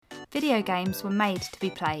Video games were made to be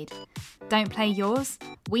played. Don't play yours?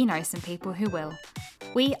 We know some people who will.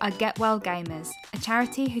 We are Get Well Gamers, a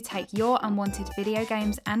charity who take your unwanted video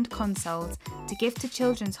games and consoles to give to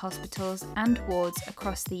children's hospitals and wards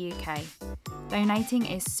across the UK. Donating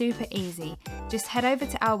is super easy. Just head over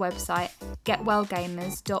to our website,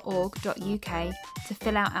 getwellgamers.org.uk, to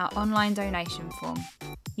fill out our online donation form.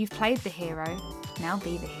 You've played the hero, now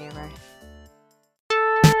be the hero.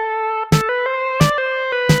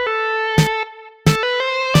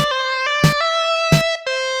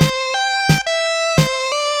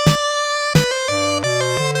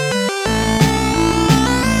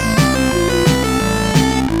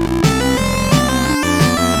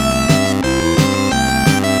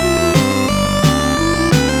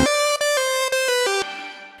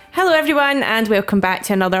 Everyone, and welcome back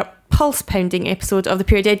to another pulse-pounding episode of the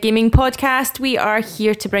Pure Dead Gaming Podcast. We are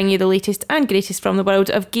here to bring you the latest and greatest from the world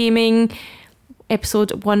of gaming.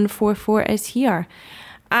 Episode 144 is here.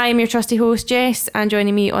 I am your trusty host, Jess, and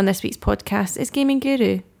joining me on this week's podcast is gaming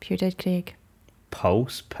guru, Pure Dead Craig.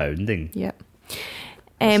 Pulse-pounding? Yep.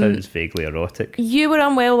 Sounds vaguely erotic. You were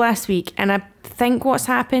unwell last week, and I think what's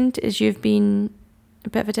happened is you've been a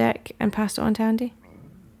bit of a dick and passed it on to Andy.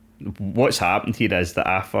 What's happened here is that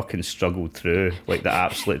I fucking struggled through like the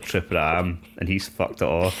absolute trooper I am, and he's fucked it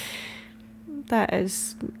off. That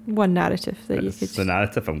is one narrative that you could... It's the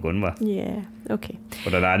narrative I'm going with. Yeah, okay.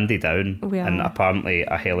 We're an Andy down, and apparently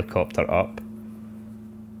a helicopter up.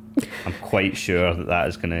 I'm quite sure that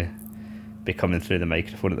is going to be coming through the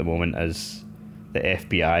microphone at the moment as the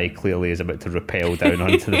FBI clearly is about to rappel down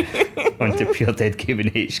onto Pure Dead Gaming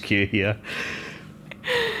HQ here.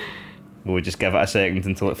 Will we just give it a second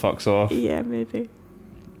until it fucks off? Yeah, maybe. Do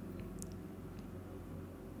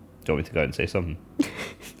you want me to go out and say something?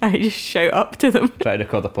 I just shout up to them. Try to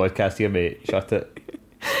record a podcast here, mate. Shut it.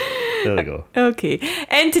 There we go. Okay.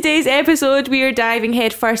 In today's episode, we are diving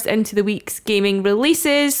headfirst into the week's gaming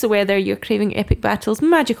releases. So whether you're craving epic battles,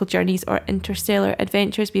 magical journeys, or interstellar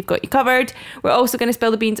adventures, we've got you covered. We're also going to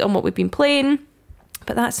spill the beans on what we've been playing.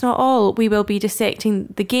 But that's not all. We will be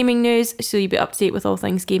dissecting the gaming news, so you'll be up to date with all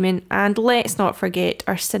things gaming. And let's not forget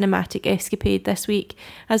our cinematic escapade this week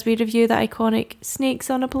as we review the iconic Snakes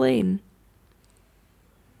on a Plane.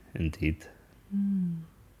 Indeed.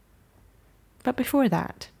 But before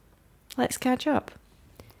that, let's catch up.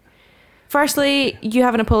 Firstly, you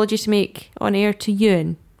have an apology to make on air to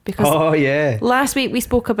Ewan. Because last week we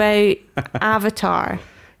spoke about Avatar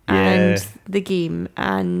and the game,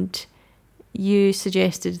 and you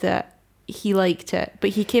suggested that he liked it, but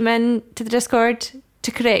he came in to the Discord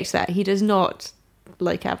to correct that. He does not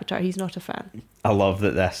like Avatar. He's not a fan. I love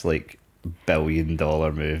that this like $1 billion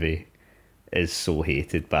movie is so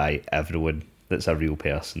hated by everyone that's a real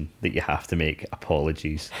person that you have to make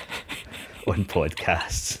apologies on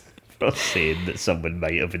podcasts for saying that someone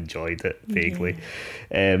might have enjoyed it vaguely.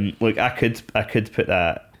 Look, I could put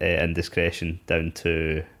that indiscretion down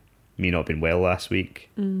to me not being well last week,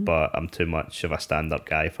 but I'm too much of a stand-up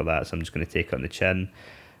guy for that, so I'm just going to take it on the chin.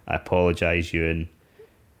 I apologise, Ewan.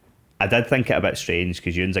 I did think it a bit strange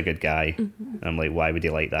because Ewan's a good guy, and I'm like, why would he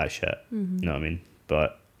like that shit? You know what I mean?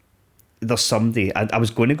 But there's somebody, I was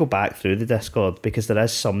going to go back through the Discord because there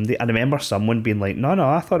is somebody, I remember someone being like, no,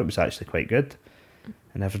 I thought it was actually quite good,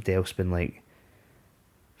 and everybody else been like,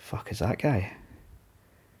 fuck is that guy?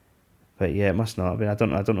 But yeah, it must not have been. I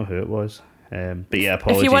don't know who it was. But yeah,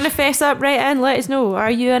 apologies. If you want to fess up, right in, let us know.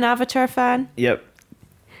 Are you an Avatar fan? Yep.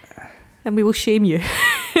 And we will shame you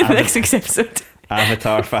in the next week's episode.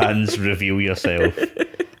 Avatar fans, reveal yourself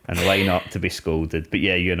and line up to be scolded. But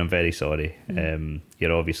yeah, Ewan, I'm very sorry.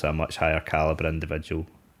 You're obviously a much higher calibre individual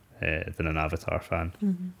than an Avatar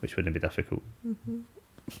fan, which wouldn't be difficult.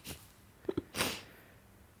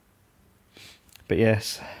 But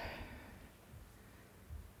yes.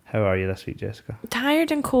 How are you this week, Jessica?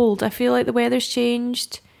 Tired and cold. I feel like the weather's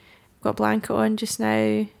changed. I've got a blanket on just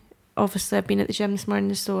now. Obviously, I've been at the gym this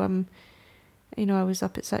morning, so I was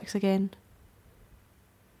up at 6 again.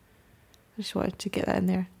 I just wanted to get that in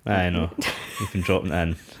there. I know. You've been dropping it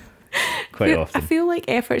in quite often. I feel like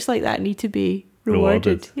efforts like that need to be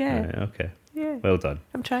rewarded. Yeah. Right, okay. Yeah. Well done.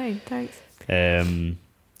 I'm trying. Thanks.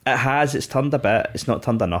 It's turned a bit. It's not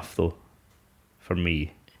turned enough, though, for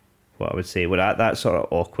me. What I would say, we're at that sort of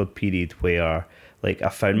awkward period where, like, I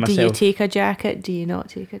found myself... Do you take a jacket? Do you not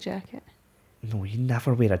take a jacket? No, you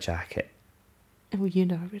never wear a jacket. Well, you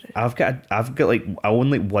never wear it. I've got like, I own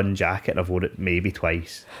like one jacket and I've worn it maybe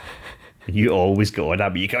twice. And you always go on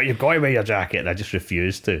at me, you've got to wear your jacket, and I just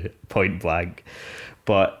refuse to, point blank.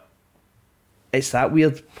 But it's that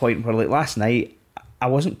weird point where, like, last night, I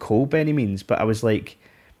wasn't cold by any means, but I was like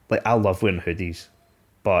I love wearing hoodies.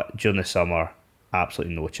 but during the summer,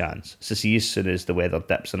 absolutely no chance. So see, as soon as the weather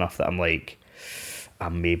dips enough that I'm like, I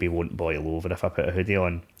maybe won't boil over if I put a hoodie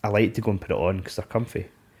on, I like to go and put it on because they're comfy.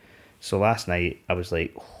 So last night I was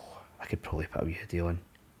like, I could probably put a wee hoodie on,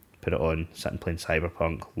 put it on, sitting playing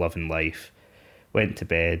Cyberpunk, loving life, went to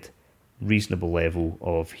bed, reasonable level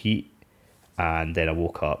of heat, and then I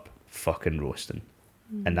woke up fucking roasting.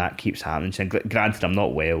 And that keeps happening. And granted, I'm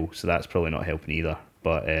not well, so that's probably not helping either.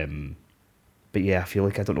 But yeah, I feel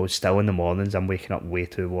like, I don't know, still in the mornings I'm waking up way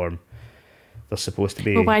too warm. They're supposed to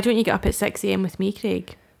be... Well, why don't you get up at 6 a.m. with me,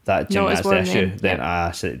 Craig? That's the warm issue.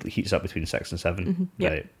 then. So it heats up between 6 and 7. Mm-hmm.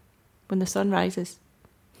 Yep. Right. When the sun rises.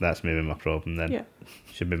 That's maybe my problem then. Yeah.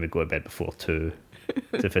 Should maybe go to bed before 2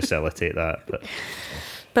 to facilitate that.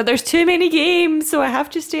 But there's too many games, so I have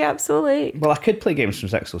to stay up so late. Well, I could play games from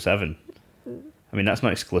 6 or 7. I mean, that's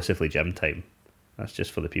not exclusively gym time. That's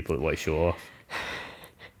just for the people that want to show off.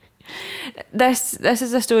 This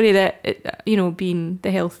is a story that, being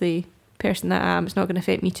the healthy person that I am, it's not going to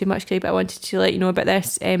affect me too much, Craig, but I wanted to let you know about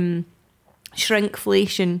this.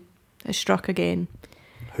 Shrinkflation has struck again.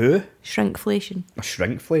 Who? Shrinkflation. A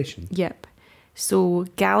shrinkflation? Yep. So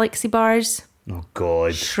Galaxy bars. Oh,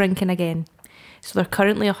 God. Shrinking again. So they're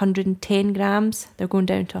currently 110 grams. They're going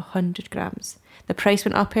down to 100 grams. The price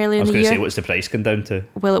went up earlier in the year. I was going to say, what's the price gone down to?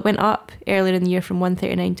 Well, it went up earlier in the year from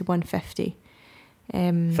 139 to 150.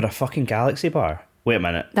 For a fucking Galaxy bar? Wait a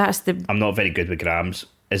minute. I'm not very good with grams.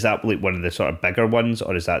 Is that like one of the sort of bigger ones,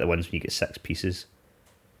 or is that the ones when you get 6 pieces?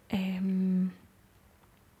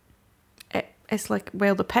 It's like,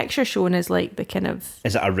 well, the picture shown is like the kind of...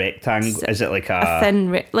 Is it a rectangle? Is it like a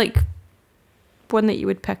thin, like one that you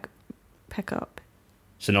would pick up?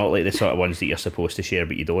 So not like the sort of ones that you're supposed to share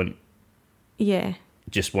but you don't? Yeah.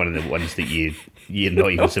 Just one of the ones that you're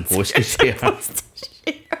not even supposed to share.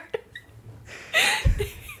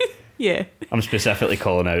 Yeah. I'm specifically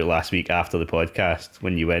calling out last week after the podcast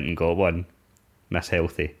when you went and got one, Miss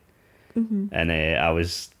Healthy. Mm-hmm. And I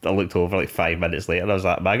looked over like 5 minutes later and I was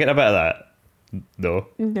like, am I getting a bit of that? No.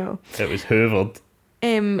 It was hoovered.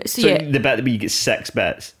 So yeah. The bit where you get 6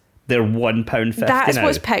 bits, they're £1.50 That's now.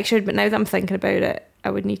 what's pictured, but now that I'm thinking about it, I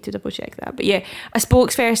would need to double check that. But yeah, a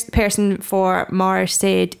spokesperson for Mars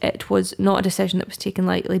said it was not a decision that was taken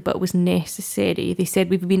lightly, but was necessary. They said,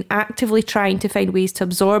 we've been actively trying to find ways to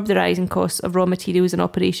absorb the rising costs of raw materials and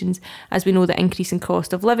operations, as we know the increase in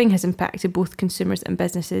cost of living has impacted both consumers and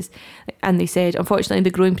businesses. And they said, unfortunately, the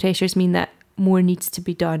growing pressures mean that more needs to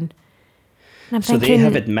be done. And I'm thinking, they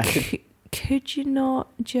have admitted... Could you not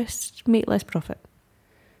just make less profit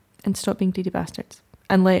and stop being greedy bastards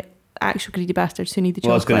and let actual greedy bastards who need the chocolate?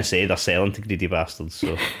 Well, I was going to say they're selling to greedy bastards,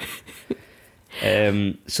 so...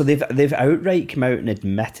 So they've outright come out and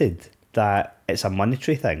admitted that it's a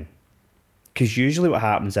monetary thing. Because usually what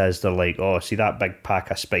happens is they're like, oh, see that big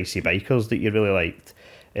pack of spicy bikers that you really liked?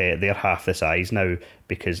 They're half the size now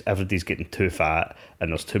because everybody's getting too fat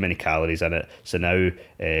and there's too many calories in it. So now,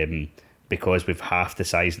 because we've half the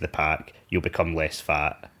size of the pack, you'll become less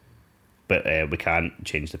fat. But we can't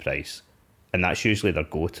change the price. And that's usually their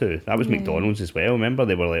go-to. That was McDonald's as well. Remember,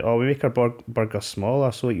 they were like, oh, we make our burgers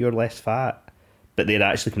smaller so you're less fat. But they're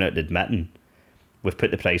actually coming out and admitting, we've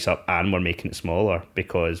put the price up and we're making it smaller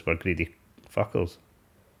because we're greedy fuckers.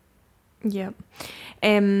 Yeah.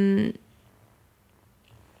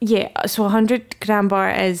 Yeah, so 100 gram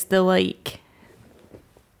bar is the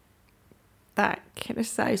that kind of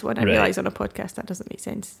size one. I realise on a podcast that doesn't make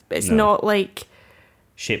sense. But it's not like...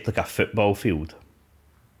 Shaped like a football field.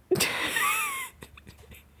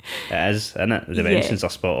 It is, isn't it? The dimensions are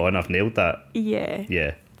spot on. I've nailed that. Yeah.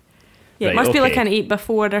 Yeah. Yeah, right, it must be like an 8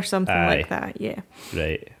 before or something like that, yeah.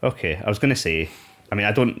 Right, okay. I was going to say, I mean,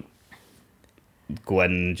 I don't go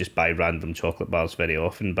in and just buy random chocolate bars very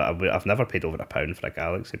often, but I've never paid over £1 for a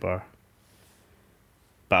Galaxy bar.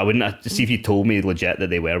 But I wouldn't, see if you told me legit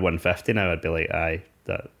that they were £1.50 now, I'd be like, aye,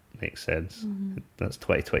 that makes sense. That's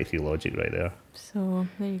 2023 logic right there. So,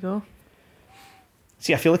 there you go.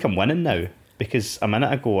 See, I feel like I'm winning now. Because a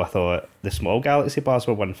minute ago I thought the small Galaxy bars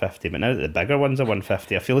were £1.50, but now that the bigger ones are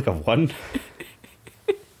 £1.50, I feel like I've won.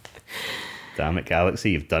 Damn it,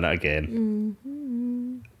 Galaxy, you've done it again.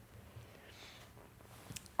 Mm-hmm.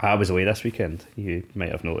 I was away this weekend. You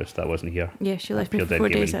might have noticed I wasn't here. Yes, you left me for 4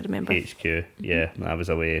 days, I remember. HQ, yeah. I was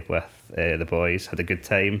away with the boys, had a good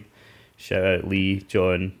time. Shout out Lee,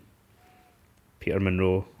 John, Peter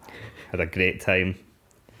Monroe. Had a great time.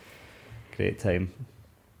 Great time.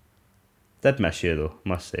 Did miss you though,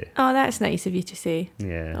 must say. Oh, that's nice of you to say.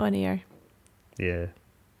 Yeah. On air. Yeah.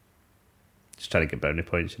 Just trying to get brownie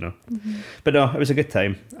points, you know. Mm-hmm. But no, it was a good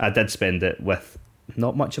time. I did spend it with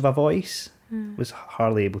not much of a voice. Was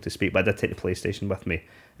hardly able to speak, but I did take the PlayStation with me,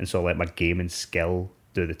 and so I let my gaming skill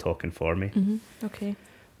do the talking for me. Okay.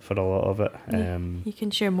 For a lot of it. Yeah. You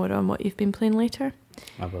can share more on what you've been playing later.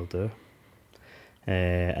 I will do.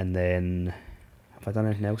 And then, have I done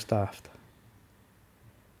anything else daft?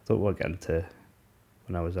 I thought we'll get into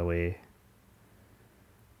when I was away.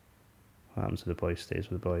 What happens to the boys stays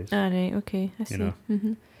with the boys. Ah, right, okay, I see.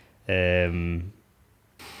 You know?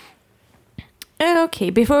 Okay,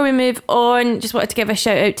 before we move on, just wanted to give a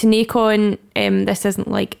shout out to Nacon. This isn't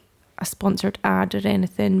like a sponsored ad or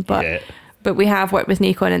anything, but we have worked with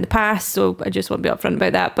Nacon in the past, so I just want to be upfront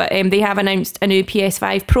about that. But they have announced a new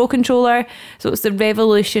PS5 Pro controller. So it's the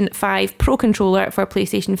Revolution 5 Pro controller for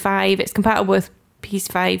PlayStation 5. It's compatible with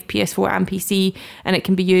PS5, PS4 and PC, and it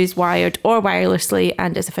can be used wired or wirelessly,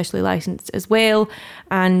 and it's officially licensed as well.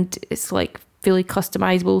 And it's like fully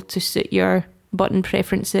customizable to suit your button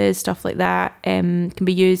preferences, stuff like that. Can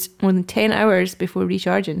be used more than 10 hours before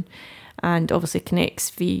recharging, and obviously connects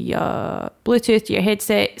via Bluetooth to your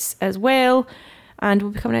headsets as well, and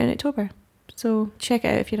will be coming out in October. So check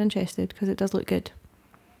it out if you're interested, because it does look good.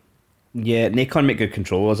 Yeah, Nacon make good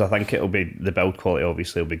controllers. I think it'll be, the build quality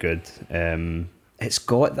obviously will be good. It's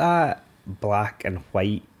got that black and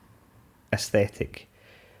white aesthetic,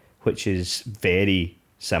 which is very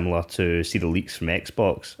similar to, see the leaks from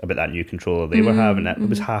Xbox about that new controller they were having. It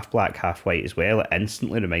was half black, half white as well. It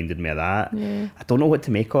instantly reminded me of that. Yeah. I don't know what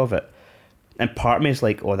to make of it. And part of me is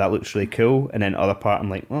like, oh, that looks really cool. And then other part, I'm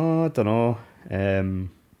like, oh, I don't know.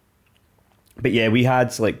 But yeah, we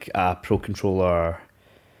had like a Pro controller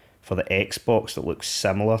for the Xbox that looks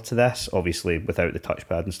similar to this, obviously without the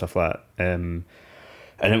touchpad and stuff like that.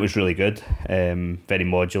 And it was really good. Very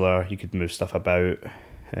modular. You could move stuff about.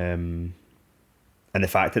 And the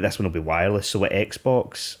fact that this one will be wireless. So with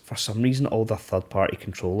Xbox, for some reason, all the third-party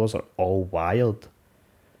controllers are all wired,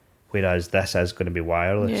 whereas this is going to be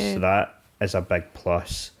wireless. Yeah. So that is a big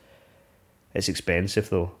plus. It's expensive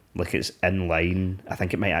though. Like, it's in line. I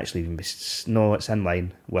think it might actually even be... No, it's in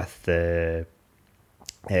line with the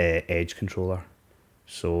Edge controller.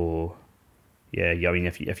 So, yeah, I mean,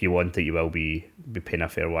 if you want it, you will be paying a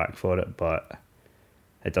fair whack for it, but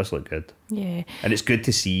it does look good. Yeah. And it's good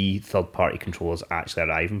to see third-party controllers actually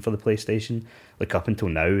arriving for the PlayStation. Like, up until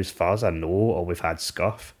now, as far as I know, all we've had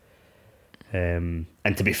Scuff. And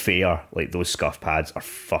to be fair, like, those Scuff pads are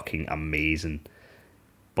fucking amazing.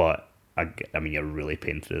 But, I mean, you're really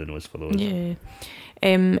paying through the nose for those. Yeah.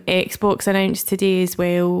 Xbox announced today as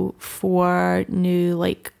well 4 new,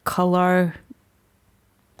 like, colours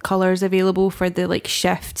available for the like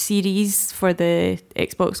Shift series for the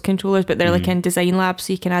Xbox controllers, but they're like in Design Lab,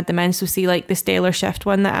 so you can add them in. So see, like the Stellar Shift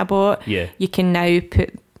one that I bought, you can now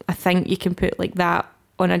put, I think you can put like that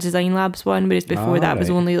on a Design Labs one, whereas before that was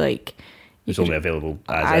only like it's only available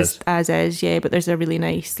as is, yeah. But there's a really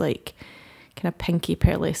nice like kind of pinky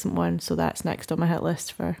pearlescent one, so that's next on my hit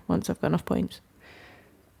list for once I've got enough points.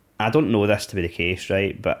 I don't know this to be the case,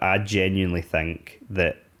 right? But I genuinely think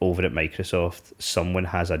that over at Microsoft, someone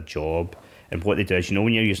has a job, and what they do is, you know,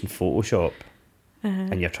 when you're using Photoshop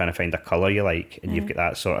and you're trying to find a colour you like, and you've got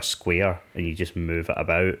that sort of square and you just move it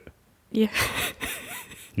about. Yeah.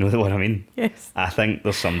 You know what I mean? Yes. I think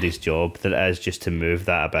there's somebody's job that it is just to move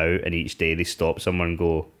that about, and each day they stop somewhere and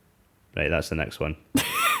go, right, that's the next one.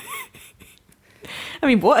 I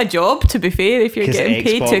mean, what a job, to be fair, if you're getting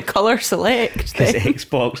paid to colour select. Because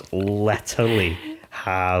Xbox literally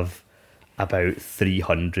have about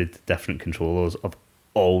 300 different controllers of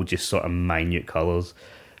all just sort of minute colours.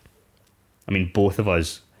 I mean, both of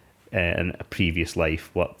us in a previous life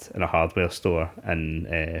worked in a hardware store,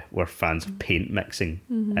 and were fans of paint mixing,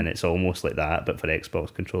 and it's almost like that, but for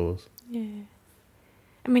Xbox controllers. Yeah.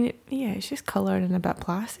 I mean, it's just colour and a bit of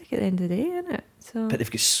plastic at the end of the day, isn't it? So. But they've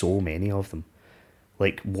got so many of them.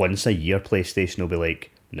 Like, once a year, PlayStation will be like,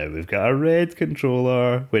 now we've got a red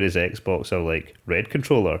controller, whereas Xbox are like, red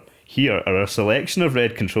controller, here are a selection of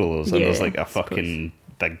red controllers, and there's like a fucking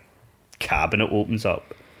big cabinet opens up,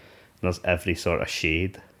 and there's every sort of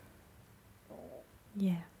shade.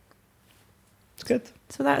 Yeah. It's good.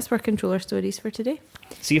 So that's our controller stories for today.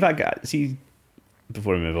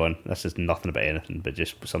 Before we move on, this is nothing about anything, but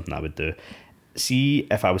just something I would do. See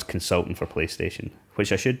if I was consulting for PlayStation,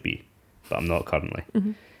 which I should be, but I'm not currently.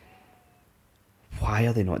 Why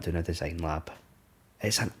are they not doing a design lab?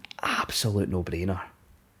 It's an absolute no-brainer.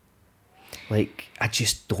 Like, I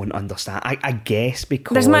just don't understand. I guess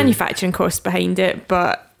because there's manufacturing costs behind it,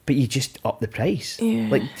 but you just up the price. Yeah.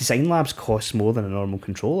 Like, design labs cost more than a normal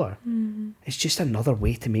controller. It's just another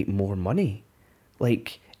way to make more money.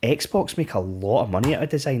 Like, Xbox make a lot of money out of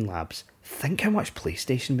design labs, think how much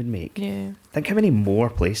PlayStation would make. Yeah. Think how many more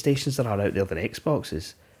PlayStations there are out there than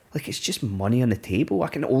Xboxes. Like, it's just money on the table. I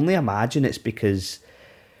can only imagine it's because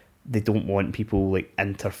they don't want people, like,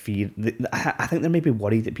 interfere. I think they're maybe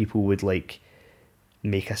worried that people would, like,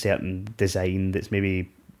 make a certain design that's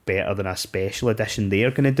maybe better than a special edition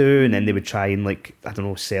they're going to do, and then they would try and, like, I don't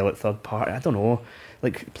know, sell it third party. I don't know.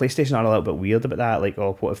 Like, PlayStation are a little bit weird about that. Like,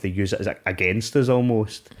 oh, what if they use it as against us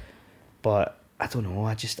almost? But I don't know.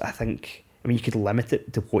 I think, I mean, you could limit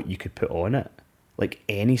it to what you could put on it. Like,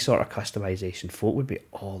 any sort of customization, folk would be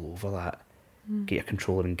all over that. Get your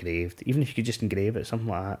controller engraved. Even if you could just engrave it, something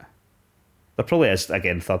like that. There probably is,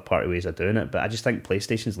 again, third-party ways of doing it, but I just think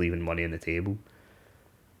PlayStation's leaving money on the table.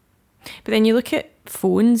 But then you look at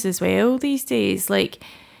phones as well these days. Like,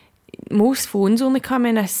 most phones only come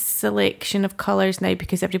in a selection of colours now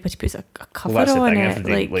because everybody puts a cover Well, that's the on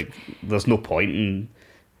thing. it. Like, there's no point in...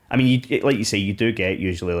 I mean, like you say, you do get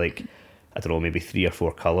usually, like, I don't know, maybe 3 or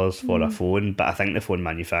 4 colours for a phone, but I think the phone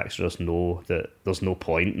manufacturers know that there's no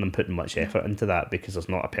point in them putting much effort into that, because there's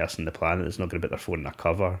not a person on the planet that's not going to put their phone in a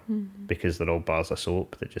cover, because they're all bars of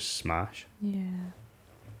soap that just smash. Yeah.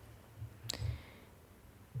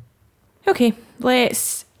 Okay,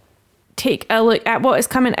 let's take a look at what is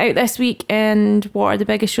coming out this week and what are the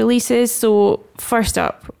biggest releases. So first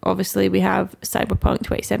up, obviously, we have Cyberpunk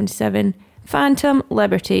 2077 Phantom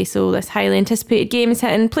Liberty. So this highly anticipated game is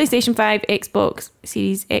hitting PlayStation 5, Xbox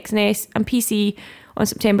Series X and S and PC on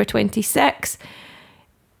September 26.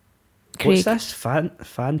 What's this?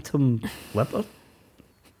 Phantom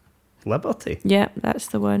Liberty? Yeah, that's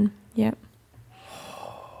the one. Yep.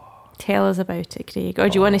 Tell us about it, Craig. Or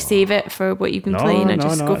do you want to save it for what you've been playing, or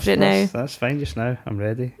just go for it now? That's fine just now. I'm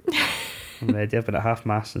ready. I'm ready. I've been at half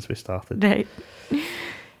mast since we started. Right.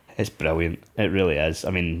 It's brilliant. It really is. I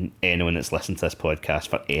mean, anyone that's listened to this podcast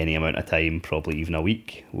for any amount of time, probably even a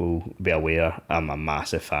week, will be aware I'm a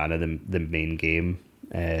massive fan of the main game.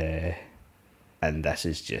 And this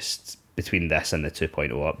is just, between this and the 2.0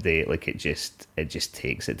 update, like, it just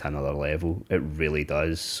takes it to another level. It really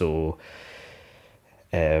does. So...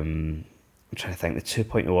 I'm trying to think. The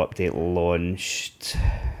 2.0 update launched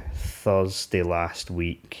Thursday last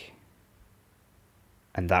week,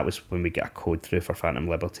 and that was when we got a code through for Phantom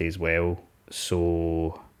Liberty as well.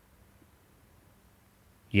 So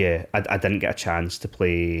yeah, I didn't get a chance to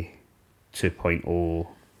play 2.0.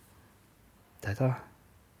 Did I?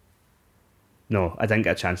 No, I didn't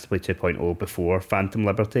get a chance to play 2.0 before Phantom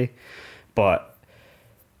Liberty, but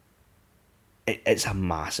it's a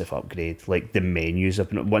massive upgrade. Like, the menus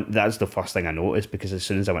have been... That's the first thing I noticed, because as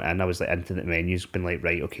soon as I went in, I was like into the menus, been like,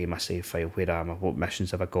 right, okay, my save file, where am I? What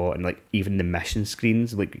missions have I got? And, like, even the mission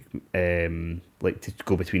screens, like to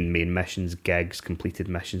go between main missions, gigs, completed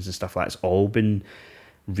missions and stuff like that, it's all been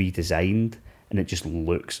redesigned, and it just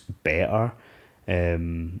looks better. I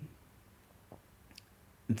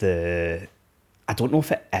don't know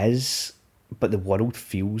if it is, but the world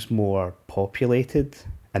feels more populated.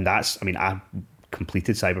 And that's, I mean, I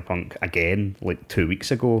completed Cyberpunk again like 2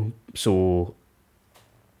 weeks ago, so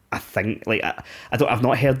I think, like, I've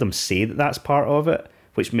not heard them say that that's part of it,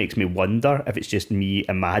 which makes me wonder if it's just me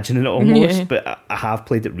imagining it almost. Yeah. But I have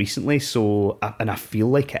played it recently, so I feel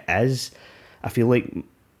like it is. I feel like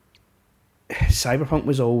Cyberpunk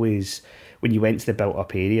was always, when you went to the built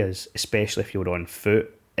up areas, especially if you were on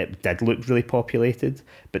foot, it did look really populated.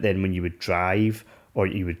 But then when you would drive, or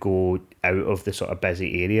you would go out of the sort of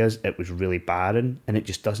busy areas, it was really barren, and it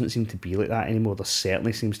just doesn't seem to be like that anymore. There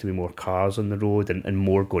certainly seems to be more cars on the road and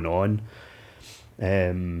more going on.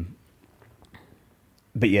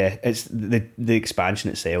 But yeah, it's the expansion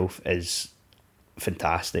itself is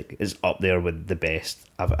fantastic. It's up there with the best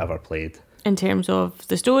I've ever played. In terms of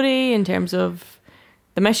the story, in terms of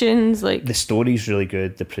the missions, like... The story's really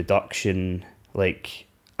good, the production, like,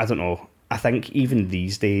 I don't know, I think even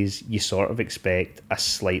these days you sort of expect a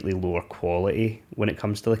slightly lower quality when it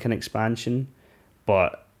comes to like an expansion,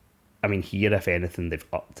 but I mean, here, if anything, they've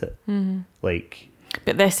upped it. Like,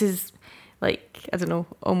 but this is like, I don't know,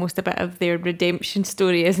 almost a bit of their redemption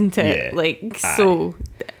story, isn't it? Yeah, like, so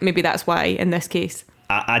maybe that's why in this case.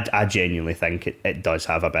 I genuinely think it does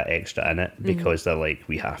have a bit extra in it, because they're like,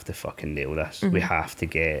 we have to fucking nail this. We have to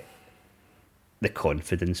get the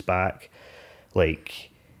confidence back. Like,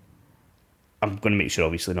 I'm going to make sure,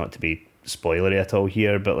 obviously, not to be spoilery at all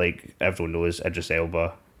here, but like, everyone knows Idris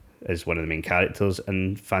Elba is one of the main characters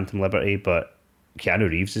in Phantom Liberty, but Keanu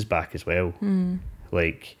Reeves is back as well.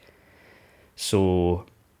 Like, so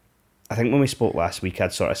I think when we spoke last week,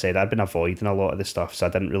 I'd sort of said I'd been avoiding a lot of the stuff, so I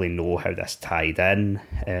didn't really know how this tied in.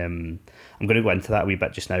 I'm going to go into that a wee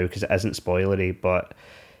bit just now because it isn't spoilery, but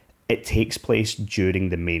it takes place during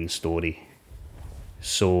the main story.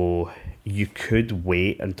 So you could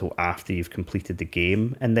wait until after you've completed the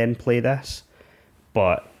game and then play this,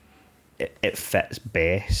 but it fits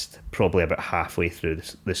best probably about halfway through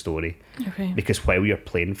the story. Okay. Because while you're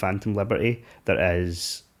playing Phantom Liberty, there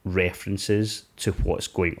is references to what's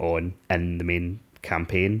going on in the main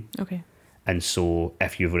campaign. Okay. And so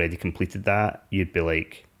if you've already completed that, you'd be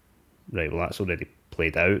like, right, well, that's already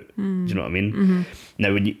played out. Do you know what I mean? Mm-hmm.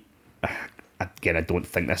 Now, when you... Again, I don't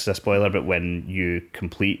think this is a spoiler, but when you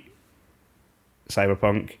complete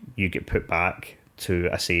Cyberpunk, you get put back to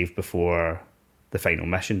a save before the final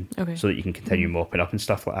mission, so that you can continue mopping up and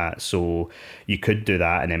stuff like that. So you could do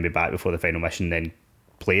that and then be back before the final mission, then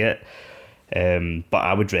play it. But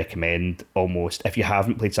I would recommend almost, if you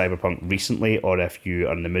haven't played Cyberpunk recently, or if you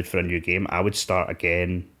are in the mood for a new game, I would start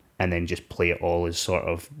again and then just play it all as sort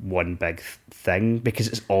of one big thing, because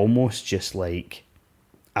it's almost just like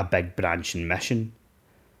a big branching mission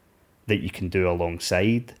that you can do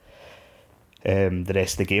alongside the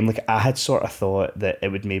rest of the game. Like, I had sort of thought that it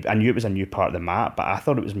would maybe, I knew it was a new part of the map, but I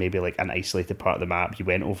thought it was maybe like an isolated part of the map. You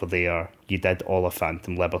went over there, you did all of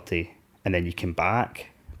Phantom Liberty, and then you came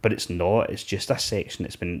back. But it's not. It's just a section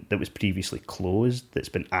that was previously closed, that's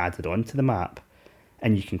been added onto the map,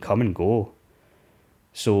 and you can come and go.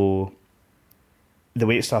 So the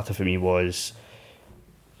way it started for me was,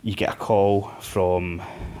 you get a call from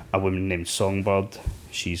a woman named Songbird.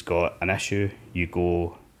 She's got an issue. You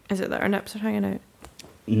go... Is it that her nips are hanging out?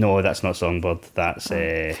 No, that's not Songbird. That's...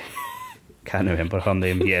 can't remember her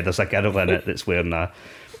name. Yeah, there's a girl in it that's wearing a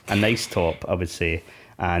nice top, I would say.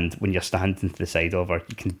 And when you're standing to the side of her,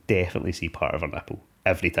 you can definitely see part of her nipple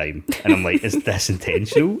every time. And I'm like, is this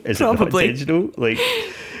intentional? Is it not intentional? Like,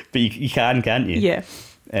 but you can, can't you? Yeah.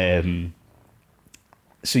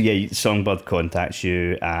 So yeah, Songbird contacts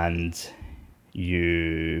you, and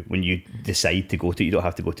when you decide to go to it, you don't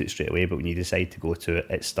have to go to it straight away, but when you decide to go to it,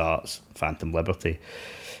 it starts Phantom Liberty.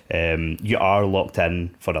 You are locked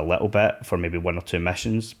in for a little bit, for maybe 1 or 2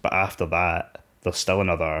 missions, but after that, there's still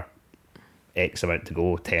another X amount to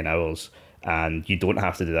go, 10 hours, and you don't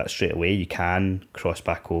have to do that straight away. You can cross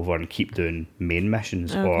back over and keep doing main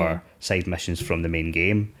missions or side missions from the main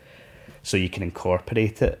game, so you can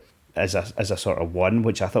incorporate it as a sort of one,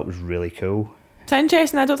 which I thought was really cool. It's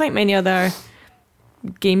interesting. I don't think many other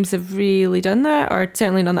games have really done that, or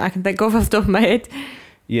certainly none that I can think of off the top of my head.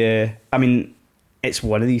 Yeah, I mean, it's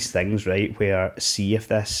one of these things, right, where, see, if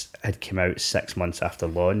this had come out 6 months after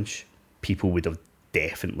launch, people would have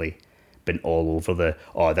definitely been all over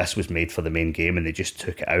this was made for the main game and they just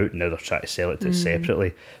took it out and now they're trying to sell it to it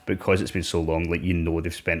separately. But because it's been so long, like,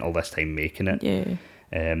 they've spent all this time making it.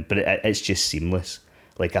 Yeah. But it's just seamless.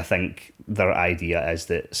 Like, I think their idea is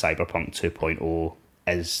that Cyberpunk 2.0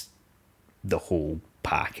 is the whole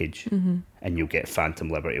package, and you'll get Phantom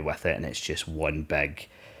Liberty with it, and it's just one big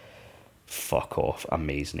fuck off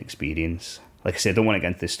amazing experience. Like I said, I don't want to get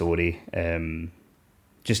into the story,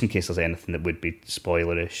 just in case there's anything that would be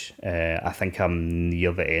spoilerish. I think I'm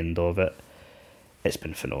near the end of it. It's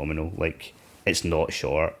been phenomenal. Like, it's not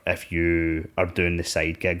short. If you are doing the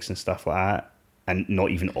side gigs and stuff like that, and not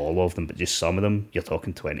even all of them, but just some of them, you're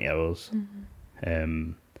talking 20 hours.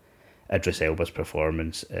 Idris Elba's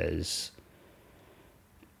performance is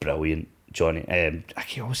brilliant. I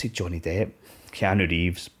can always say Johnny Depp. Keanu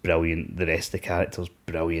Reeves, brilliant. The rest of the characters,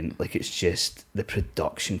 brilliant. Like, it's just, the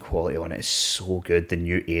production quality on it is so good. The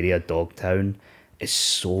new area, Dogtown, is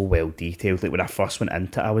so well detailed. Like, when I first went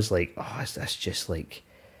into it, I was like, oh, is this just like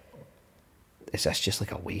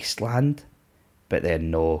a wasteland? But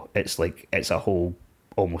then no, it's a whole,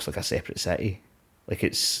 almost like a separate city. Like,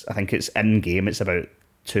 I think it's in game, it's about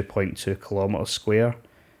 2.2 kilometres square.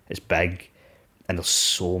 It's big, and there's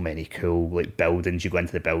so many cool, like, buildings. You go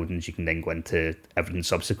into the buildings, you can then go into everything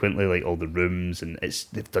subsequently, like all the rooms, and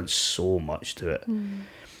they've done so much to it.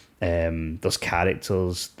 There's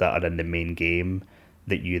characters that are in the main game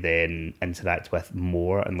that you then interact with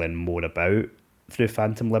more and learn more about through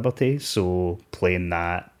Phantom Liberty. So playing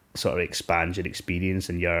that sort of expands your experience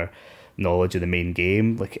and your knowledge of the main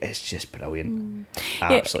game. Like, it's just brilliant.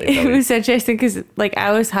 Absolutely brilliant. It was interesting because, like,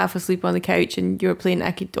 I was half asleep on the couch and you were playing.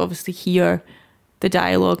 I could obviously hear the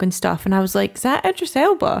dialogue and stuff, and I was like, is that Idris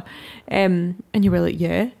Elba? And you were like,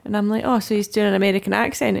 yeah. And I'm like, oh, so he's doing an American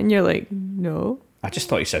accent? And you're like, no. I just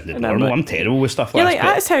thought he sounded normal. I'm terrible with stuff like that. You're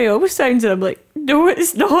like, that's how he always sounds. And I'm like, no,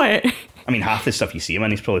 it's not. I mean, half the stuff you see him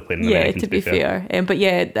in, he's probably playing an American, to be fair. But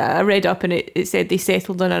yeah, I read up and it said they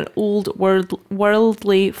settled on an old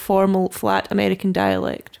worldly formal flat American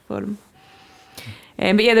dialect for him.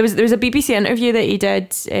 But yeah, there was a BBC interview that he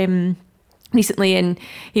did recently, and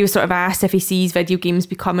he was sort of asked if he sees video games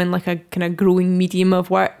becoming like a kind of growing medium of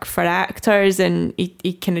work for actors, and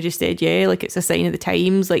he kind of just said, yeah, like it's a sign of the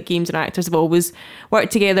times. Like games and actors have always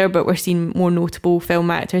worked together, but we're seeing more notable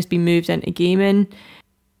film actors being moved into gaming.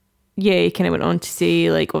 Yeah, he kind of went on to say,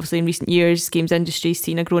 like, obviously in recent years, games industry's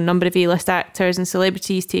seen a growing number of A-list actors and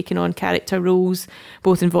celebrities taking on character roles,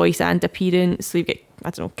 both in voice and appearance. So you've got, I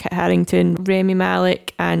don't know, Kit Harington, Rami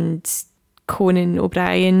Malek, and Conan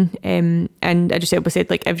O'Brien, and Idris Elba said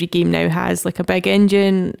like every game now has like a big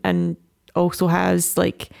engine and also has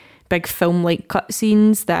like big film-like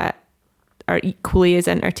cutscenes that are equally as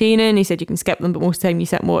entertaining. He said you can skip them, but most of the time you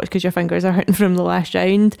sit and watch because your fingers are hurting from the last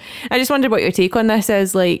round. I just wondered what your take on this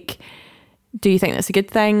is. Like, do you think that's a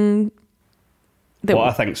good thing? What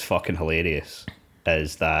I think's fucking hilarious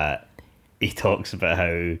is that he talks about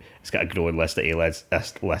how it's got a growing list of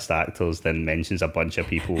A-list actors, then mentions a bunch of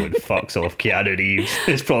people and fucks off Keanu Reeves.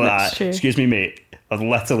 It's probably That's that. true. Excuse me, mate. I'm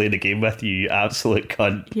literally in the game with you, you absolute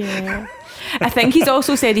cunt. Yeah. I think he's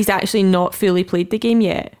also said he's actually not fully played the game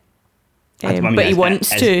yet. I mean, but he wants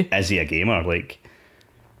to. Is he a gamer? Like,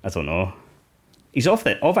 I don't know. He's of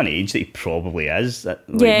an age that he probably is. Like,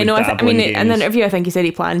 Yeah, no, I mean, in games. an interview, I think he said he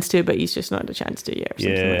plans to, but he's just not had a chance to yet or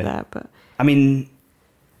something like that. But I mean,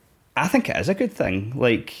 I think it is a good thing.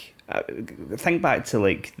 Like, think back to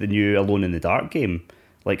like the new Alone in the Dark game.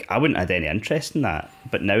 Like, I wouldn't have had any interest in that,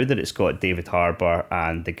 but now that it's got David Harbour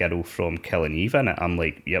and the girl from Killing Eve in it, I'm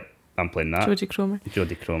like, yep, I'm playing that.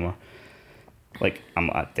 Jodie Cromer. Like,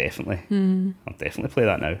 I'll definitely play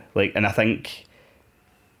that now. Like, and I think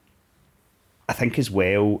as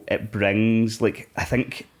well, it brings like, I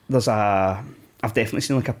think I've definitely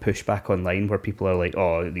seen like a pushback online where people are like,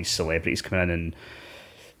 oh, these celebrities coming in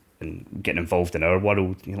and getting involved in our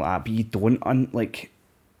world, you know, like, but you don't like.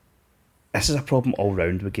 This is a problem all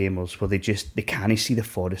round with gamers where they can't see the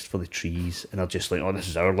forest for the trees, and they're just like, oh, this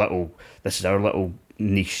is our little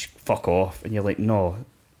niche, fuck off. And you're like, no,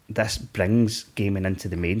 this brings gaming into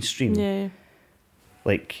the mainstream. yeah,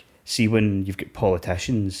 Like, see when you've got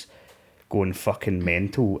politicians going fucking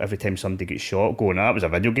mental every time somebody gets shot, going, it was a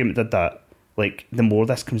video game that did that. Like, the more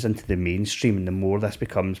this comes into the mainstream and the more this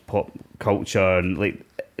becomes pop culture and like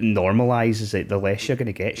normalises it, the less you're going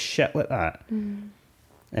to get shit like that.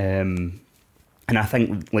 And I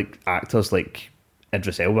think like actors like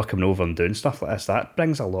Idris Elba coming over and doing stuff like this, that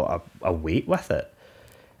brings a lot of weight with it.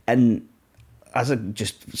 And as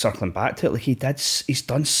just circling back to it, like he's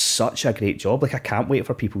done such a great job. Like, I can't wait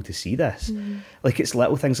for people to see this. Like, it's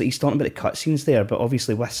little things like he's talking about the cutscenes there, but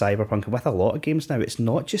obviously with Cyberpunk and with a lot of games now, it's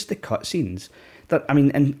not just the cutscenes. That, I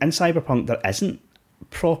mean, in Cyberpunk there isn't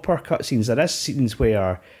proper cutscenes. There is scenes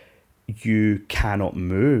where you cannot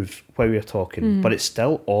move while you're talking, but it's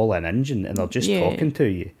still all in engine and they're just talking to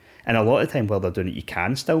you. And a lot of the time while they're doing it, you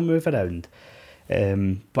can still move around.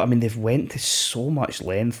 But I mean, they've went to so much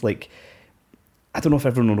length. Like, I don't know if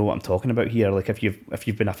everyone will know what I'm talking about here. Like, if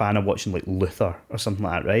you've been a fan of watching like Luther or something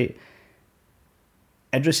like that, right?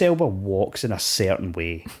 Idris Elba walks in a certain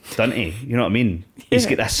way, doesn't he? You know what I mean? Yeah. He's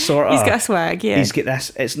got this sort of... He's got a swag, yeah. He's got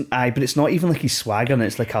this... But it's not even like he's swaggering.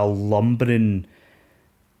 It's like a lumbering,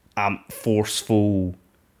 forceful,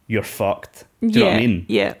 you're fucked. Do you know what I mean?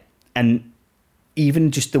 Yeah. And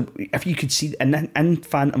even just if you could see in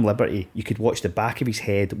Phantom Liberty, you could watch the back of his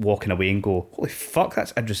head walking away and go, holy fuck,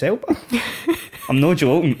 that's Idris Elba. I'm not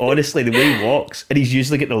joking, honestly, the way he walks, and he's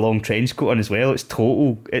usually got the long trench coat on as well. It's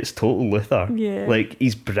total Luther. Yeah. Like,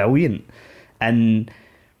 he's brilliant. And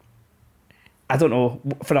I don't know,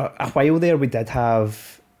 for a while there we did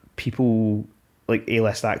have people like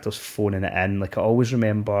A-list actors phoning it in. Like, I always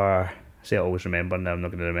remember now I'm not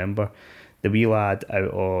going to remember, the wee lad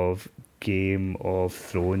out of Game of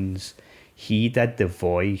Thrones, he did the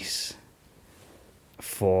voice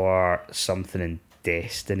for something in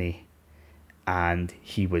Destiny, and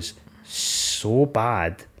he was so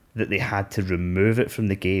bad that they had to remove it from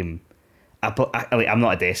the game. I'm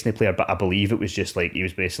not a Destiny player, but I believe it was just like he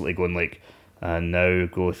was basically going like, and now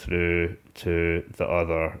go through to the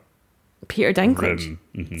other Peter Dinklage. room.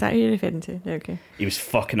 Mm-hmm. Is that who you're referring to? Okay. He was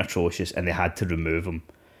fucking atrocious, and they had to remove him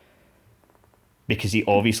because he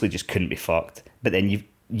obviously just couldn't be fucked. But then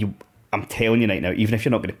I'm telling you right now, even if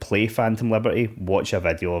you're not going to play Phantom Liberty, watch a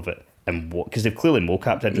video of it and because they've clearly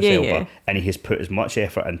mocapped Idris Elba, and he has put as much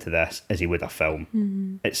effort into this as he would a film.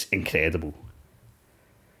 Mm-hmm. It's incredible.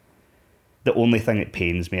 The only thing that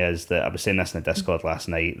pains me is that I was saying this in the Discord last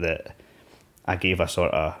night, that I gave a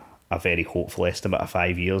sort of a very hopeful estimate of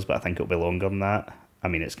 5 years, but I think it'll be longer than that. I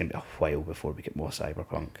mean, it's going to be a while before we get more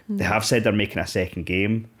Cyberpunk. They have said they're making a second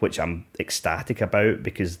game, which I'm ecstatic about,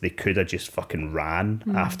 because they could have just fucking ran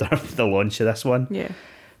after the launch of this one. Yeah.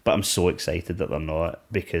 But I'm so excited that they're not,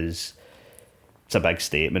 because it's a big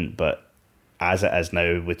statement, but as it is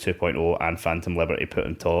now with 2.0 and Phantom Liberty put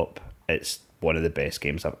on top, it's one of the best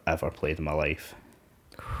games I've ever played in my life.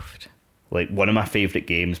 Like, one of my favourite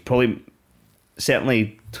games, probably,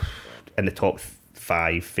 certainly in the top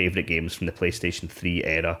 5 favourite games from the PlayStation 3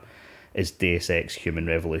 era, is Deus Ex Human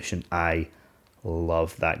Revolution. I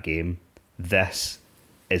love that game. This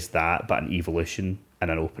is that, but an evolution in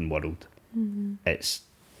an open world. It's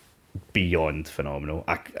beyond phenomenal.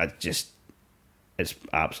 I just, it's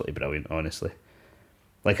absolutely brilliant, honestly.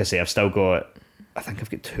 Like I say, I think I've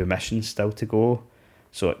got 2 missions still to go,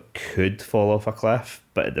 so it could fall off a cliff,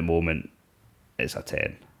 but at the moment it's a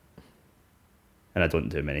 10, and I don't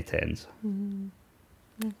do many 10s.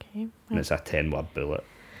 Okay, and it's a 10 with a bullet.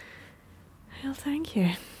 Well, thank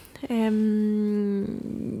you.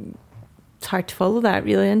 It's hard to follow that,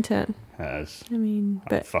 really, isn't it? It is. I mean, I'm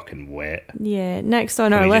but fucking wet. yeah, next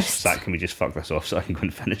on our list. Can we just fuck this off so I can go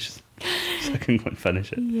and finish? So I can go and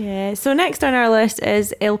finish it. Yeah. So next on our list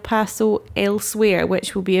is El Paso Elsewhere,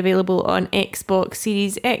 which will be available on Xbox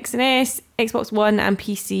Series X and S, Xbox One, and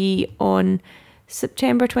PC on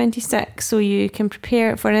September 26th. So you can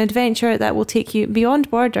prepare for an adventure that will take you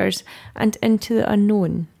beyond borders and into the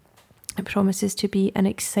unknown. It promises to be an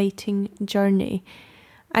exciting journey.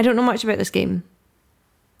 I don't know much about this game.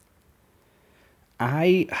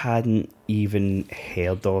 I hadn't even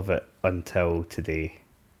heard of it until today.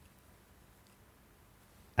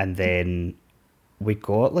 And then we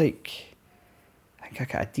got I think I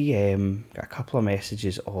got a DM, got a couple of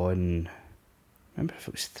messages on, I remember if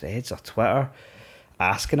it was Threads or Twitter,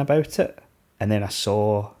 asking about it. And then I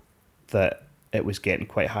saw that it was getting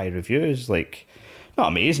quite high reviews, not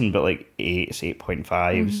amazing, but 8s,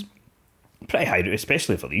 8.5s. Pretty high,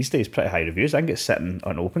 especially for these days, pretty high reviews. I think it's sitting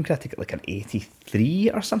on OpenCritic at an 83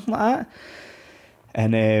 or something like that.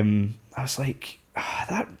 And I was like,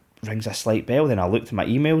 that rings a slight bell. Then I looked at my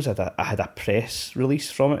emails. I had a press release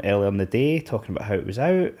from it earlier in the day talking about how it was out.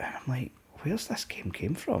 And I'm like, where's this game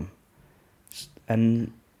came from?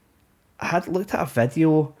 And I had looked at a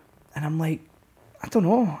video and I'm like, I don't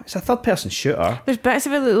know. It's a third-person shooter. There's bits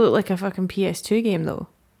of it that look like a fucking PS2 game, though.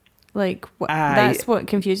 That's what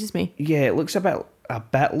confuses me. Yeah, it looks a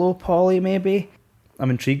bit low poly, maybe.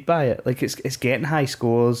 I'm intrigued by it. It's getting high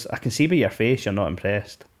scores. I can see by your face you're not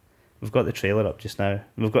impressed. We've got the trailer up just now.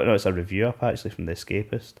 It's a review up actually from The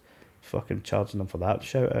Escapist. Fucking charging them for that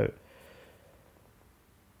shout out.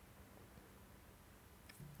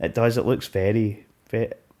 It does. It looks very,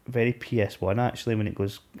 very, very PS1 actually when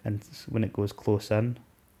it goes close in.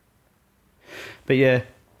 But yeah,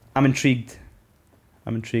 I'm intrigued. I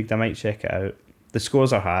might check it out. The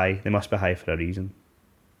scores are high. They must be high for a reason.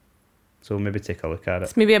 So maybe take a look at it.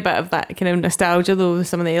 It's maybe a bit of that kind of nostalgia, though, with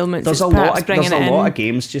some of the elements. There's a lot of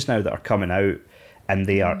games just now that are coming out, and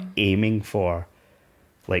they are aiming for,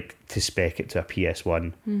 to spec it to a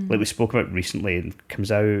PS1. Like we spoke about recently, it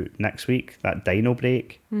comes out next week, that Dino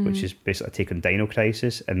Break, which is basically a take on Dino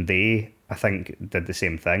Crisis, and they, I think, did the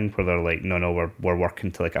same thing, where they're like, no, we're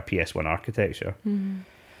working to a PS1 architecture.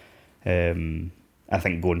 I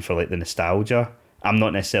think going for the nostalgia. I'm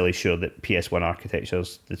not necessarily sure that PS1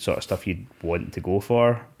 architecture's the sort of stuff you'd want to go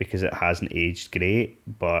for because it hasn't aged great,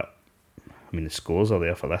 but I mean the scores are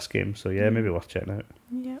there for this game, so yeah, maybe worth checking out.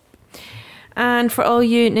 Yep. And for all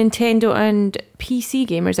you Nintendo and PC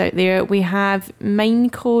gamers out there, we have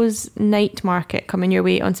Mineco's Night Market coming your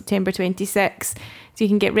way on September 26th. So you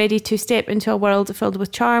can get ready to step into a world filled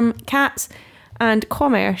with charm, cats, and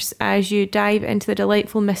commerce as you dive into the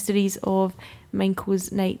delightful mysteries of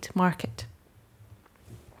Mineco's Night Market.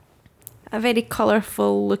 A very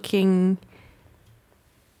colourful looking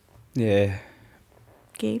game.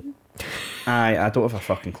 I don't have a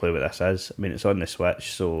fucking clue what this is. I mean, it's on the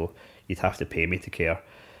Switch, so you'd have to pay me to care.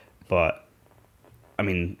 But, I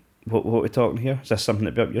mean, what are we talking here? Is this something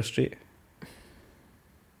that'd be up your street?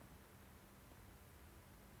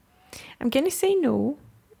 I'm going to say no.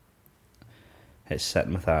 It's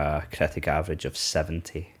sitting with a critic average of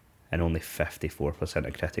 70, and only 54%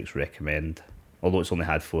 of critics recommend. Although it's only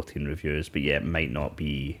had 14 reviews, but yeah, it might not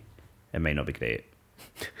be great.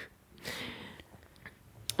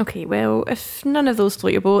 Okay, well, if none of those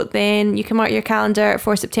float your boat, then you can mark your calendar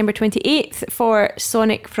for September 28th for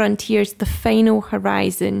Sonic Frontiers: The Final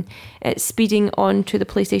Horizon. It's speeding on to the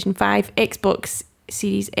PlayStation 5, Xbox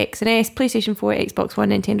Series X and S, PlayStation 4, Xbox One,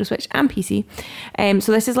 Nintendo Switch, and PC.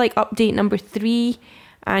 So this is update number 3.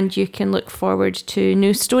 And you can look forward to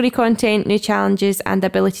new story content, new challenges, and the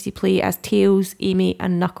ability to play as Tails, Amy,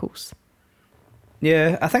 and Knuckles.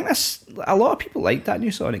 Yeah, I think a lot of people like that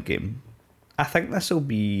new Sonic game. I think this will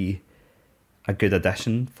be a good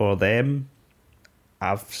addition for them.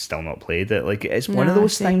 I've still not played it. Like, it's one of No,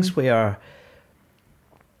 those same. things where,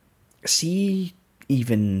 see,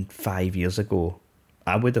 even 5 years ago,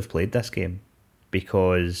 I would have played this game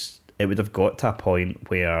because it would have got to a point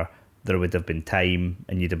where there would have been time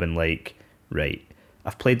and you'd have been like, right,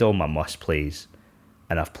 I've played all my must plays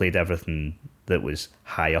and I've played everything that was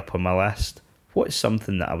high up on my list. What's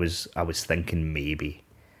something that I was thinking maybe?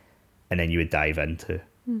 And then you would dive into.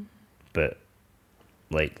 But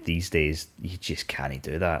like these days, you just can't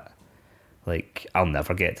do that. Like, I'll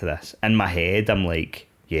never get to this. In my head, I'm like,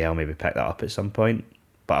 yeah, I'll maybe pick that up at some point,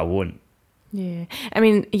 but I won't. Yeah. I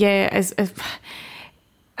mean, yeah, as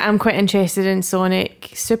I'm quite interested in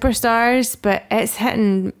Sonic Superstars, but it's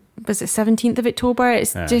hitting, was it 17th of October?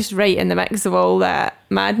 It's just right in the mix of all that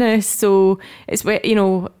madness. So it's, you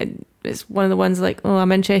know, it's one of the ones like, oh,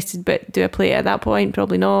 I'm interested, but do I play it at that point?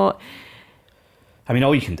 Probably not. I mean,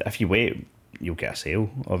 all you can do, if you wait, you'll get a sale,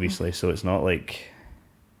 obviously. So it's not like,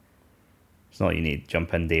 it's not you need to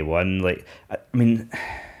jump in day one. Like, I mean,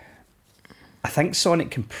 I think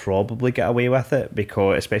Sonic can probably get away with it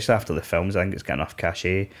because, especially after the films, I think it's got enough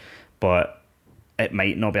cachet. But it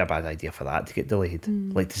might not be a bad idea for that to get delayed.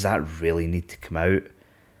 Like, does that really need to come out?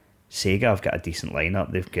 Sega have got a decent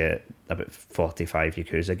lineup. They've got about 45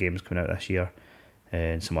 Yakuza games coming out this year,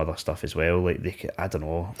 and some other stuff as well. Like, they could, I don't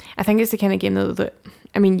know. I think it's the kind of game though that,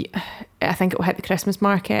 I mean, I think it'll hit the Christmas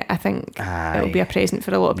market. I think it'll be a present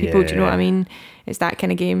for a lot of people. Do you know what I mean? It's that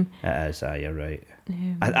kind of game. It is. You're right.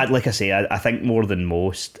 I like I say, I think more than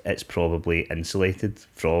most, it's probably insulated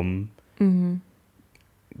from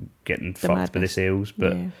getting fucked by the sales.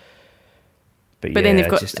 But but then they've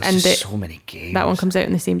got, just, and just so many games. That one comes out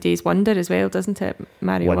on the same day as Wonder as well, doesn't it?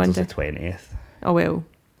 Mario Wonder's Wonder. the 20th. Oh well,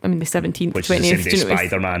 I mean the 17th, Which 20th. is the same day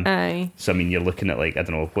Spider-Man. Aye. So I mean, you're looking at like, I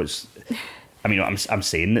don't know what's. I mean, I'm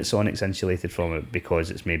saying that Sonic's insulated from it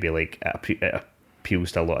because it's maybe like it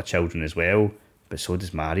appeals to a lot of children as well. But so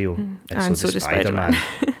does Mario, and so does Spider-Man.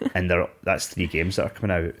 And that's 3 games that are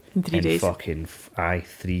coming out in 3 days. Fucking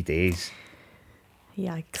 3 days.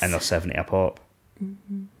 Yikes! And they're 70 a pop.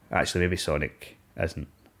 Actually, maybe Sonic isn't.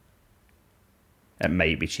 It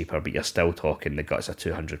might be cheaper, but you're still talking the guts of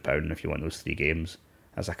 £200 if you want those 3 games.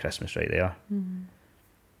 That's a Christmas right there.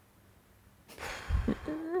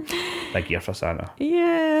 Big year for Santa.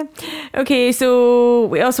 Yeah. Okay, so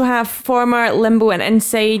we also have former Limbo and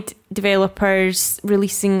Inside developers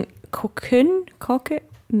releasing Cocoon? Cocket?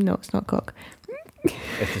 No, it's not Cock.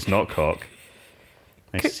 If it's not Cock,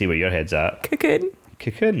 nice to see where your head's at. Cocoon.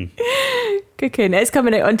 Cocoon. Cocoon. It's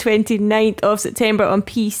coming out on 29th of September on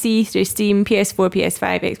PC through Steam, PS4,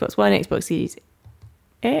 PS5, Xbox One, Xbox Series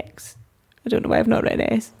X. I don't know why I've not read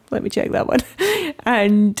S. Let me check that one.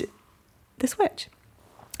 And the Switch.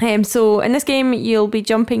 So in this game, you'll be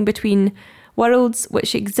jumping between worlds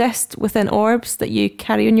which exist within orbs that you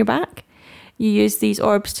carry on your back. You use these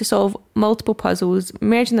orbs to solve multiple puzzles,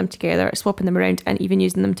 merging them together, swapping them around, and even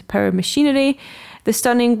using them to power machinery. The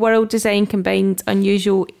stunning world design combines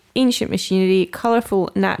unusual ancient machinery, colourful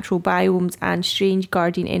natural biomes, and strange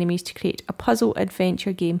guardian enemies to create a puzzle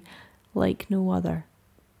adventure game like no other.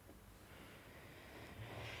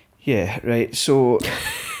 Yeah, right. So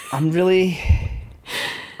I'm really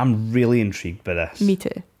intrigued by this. Me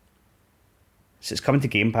too. So it's coming to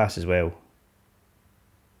Game Pass as well.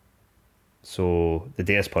 So the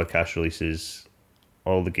day this podcast releases,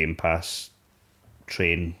 all the Game Pass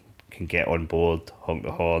train can get on board, honk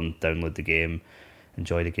the horn, download the game,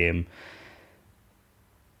 enjoy the game.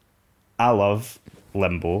 I love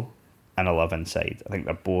Limbo and I love Inside. I think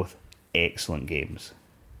they're both excellent games.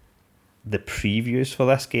 The previews for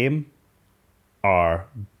this game are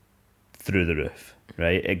through the roof,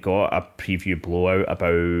 right? It got a preview blowout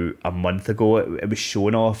about a month ago. It was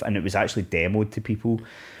shown off and it was actually demoed to people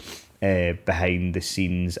behind the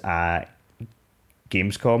scenes at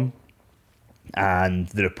Gamescom, and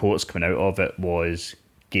the reports coming out of it was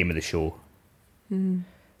game of the show.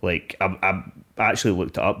 Like, I actually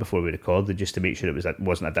looked it up before we recorded just to make sure it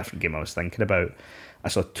wasn't a different game I was thinking about. I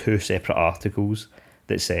saw 2 separate articles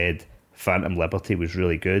that said Phantom Liberty was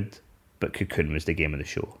really good, but Cocoon was the game of the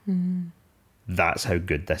show. That's how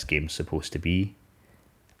good this game's supposed to be.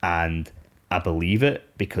 And I believe it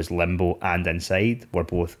because Limbo and Inside were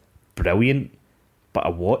both brilliant, but I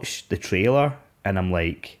watched the trailer and I'm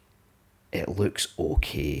like, it looks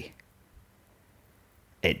okay.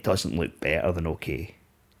 It doesn't look better than okay.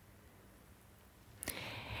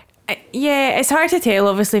 Yeah, it's hard to tell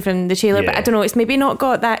obviously from the trailer, but Yeah. I don't know, it's maybe not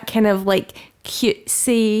got that kind of like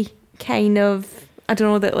cutesy kind of, I don't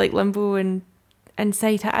know, that like Limbo and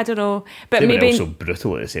inside it. I don't know, but They maybe were also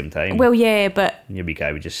brutal at the same time. well, yeah, but Your wee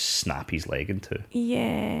guy would just snap his leg in two.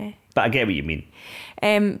 yeah. But I get what you mean.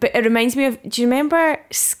 But it reminds me of, do you remember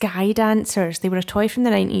Sky Dancers? They were a toy from the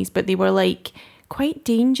 90s, but they were like quite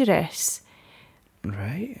dangerous.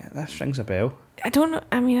 Right, that rings a bell. I don't know.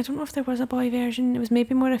 I mean, I don't know if there was a boy version. It was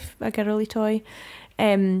maybe more of a girly toy.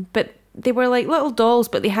 But they were like little dolls,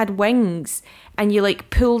 but they had wings, and you like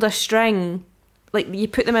pulled a string. Like you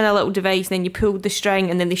put them in a little device, and then you pulled the string,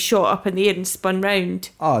 and then they shot up in the air and spun round.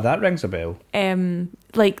 Oh, that rings a bell.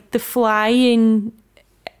 Like the flying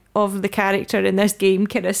of the character in this game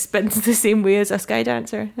kind of spins the same way as a Sky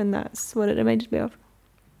Dancer, and that's what it reminded me of.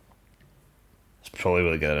 It's probably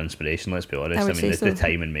where they get their inspiration, let's be honest. I I would mean, say so. the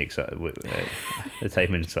timing makes it. The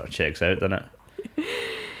timing sort of checks out, doesn't it?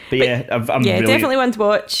 But yeah, I'm Yeah, really, definitely one to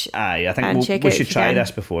watch. Aye, I and think check we out should if you try can.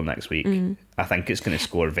 this before next week. I think it's going to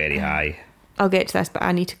score very high. I'll get to this, but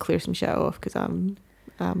I need to clear some shit off because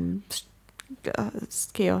it's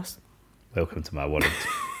chaos. Welcome to my world.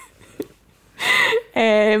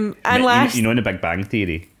 And last, You know in the Big Bang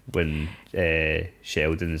Theory when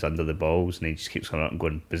Sheldon is under the balls and he just keeps coming up and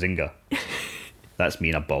going bazinga. That's me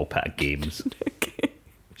in a ball pit of games,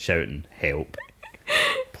 shouting help,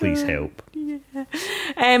 please help.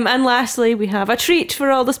 and lastly, we have a treat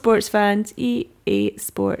for all the sports fans. EA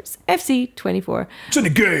Sports FC 24 It's in the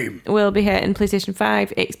game. will be hitting PlayStation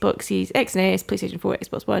 5, Xbox Series X and S, PlayStation 4,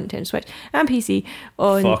 Xbox One, Nintendo Switch, and PC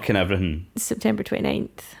on Fucking everything. September 29th.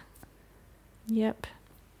 Yep.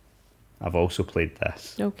 I've also played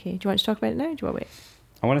this. Okay. Do you want to talk about it now? Or do you want to wait?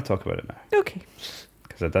 I want to talk about it now Okay.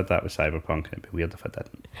 because I did that with Cyberpunk and it'd be weird if I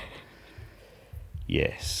didn't.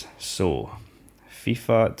 Yes. So,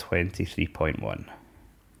 FIFA 23.1.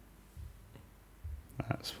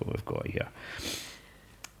 That's what we've got here.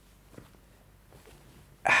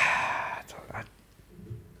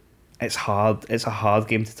 It's hard. It's a hard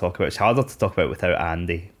game to talk about. It's harder to talk about without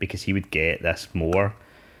Andy because he would get this more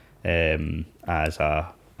as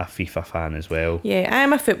a FIFA fan as well. Yeah, I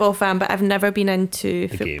am a football fan, but I've never been into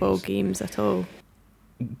The football games at all.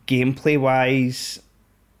 Gameplay wise,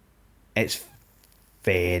 it's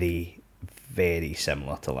very, very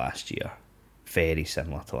similar to last year. Very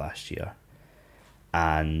similar to last year.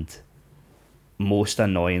 And most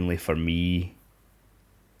annoyingly for me,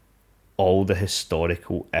 all the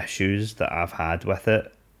historical issues that I've had with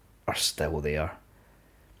it are still there.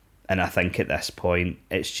 And I think at this point,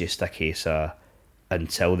 it's just a case of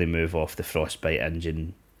until they move off the Frostbite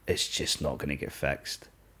engine, it's just not going to get fixed.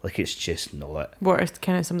 Like, it's just not. What are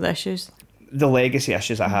kind of some of the issues? The legacy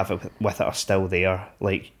issues I have with it are still there.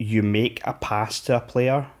 Like, you make a pass to a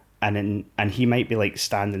player, and he might be like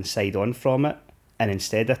standing side on from it, and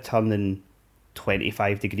instead of turning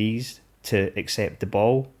 25 degrees to accept the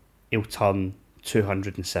ball, he'll turn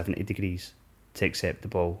 270 degrees to accept the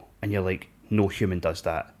ball. And you're like, no human does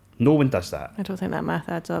that. No one does that. I don't think that math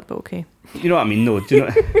adds up, but okay. You know what I mean? No, do you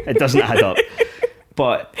know, it doesn't add up.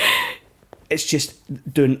 But it's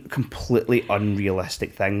just doing completely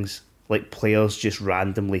unrealistic things. Like players just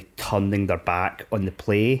randomly turning their back on the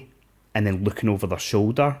play and then looking over their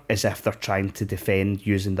shoulder as if they're trying to defend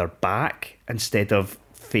using their back instead of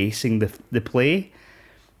facing the play.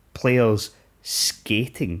 Players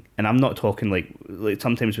skating, and I'm not talking like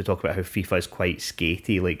sometimes we talk about how FIFA is quite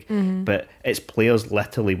skatey, like, but it's players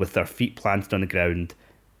literally with their feet planted on the ground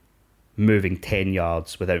moving 10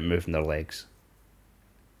 yards without moving their legs.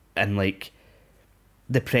 And like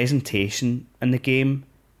the presentation in the game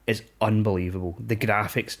is unbelievable. The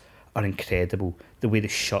graphics are incredible. The way the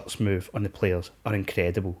shots move on the players are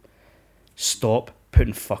incredible. Stop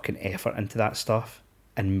putting fucking effort into that stuff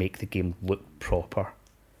and make the game look proper.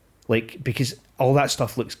 Like, because all that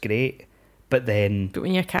stuff looks great, but when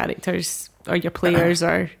your characters or your players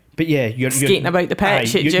are but yeah, you're skating about the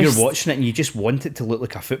pitch, you're watching it and you just want it to look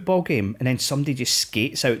like a football game, and then somebody just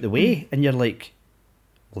skates out the way, and you're like,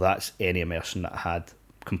 well, that's any immersion that I had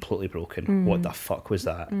completely broken. What the fuck was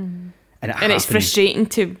that? And it's frustrating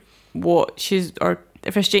to watch or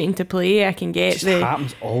frustrating to play. I can get it just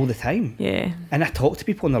happens all the time. Yeah. And I talk to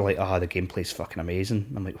people and they're like, the gameplay's fucking amazing.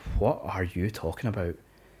 And I'm like, what are you talking about?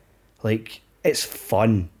 Like, it's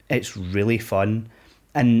fun. It's really fun.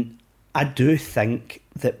 And I do think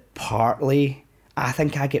that partly, I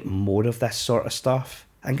think I get more of this sort of stuff.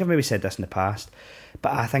 I think I've maybe said this in the past,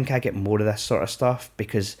 but I think I get more of this sort of stuff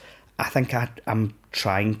because I think I'm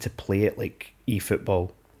trying to play it like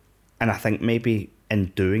eFootball. And I think maybe in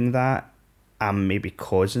doing that, I'm maybe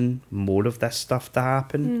causing more of this stuff to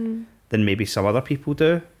happen than maybe some other people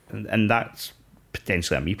do. And that's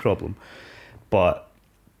potentially a me problem. But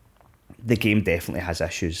the game definitely has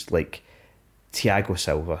issues. Like, Thiago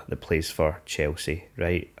Silva that plays for Chelsea,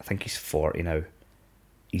 right? I think he's 40 now.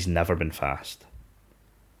 He's never been fast.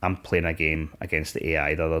 I'm playing a game against the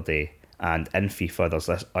AI the other day, and in FIFA there's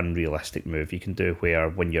this unrealistic move you can do where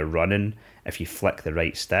when you're running, if you flick the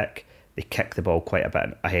right stick, they kick the ball quite a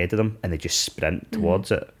bit ahead of them and they just sprint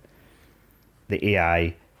towards it. The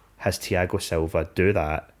AI has Thiago Silva do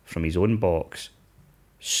that from his own box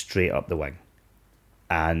straight up the wing.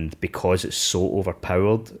 And because it's so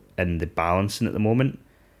overpowered in the balancing at the moment,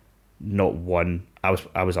 not one, I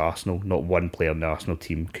was Arsenal, not one player in the Arsenal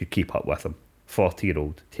team could keep up with him.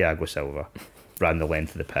 40-year-old Thiago Silva ran the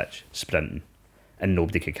length of the pitch, sprinting, and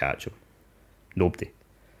nobody could catch him. Nobody.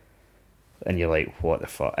 And you're like, what the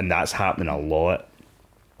fuck? And that's happening a lot.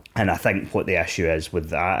 And I think what the issue is with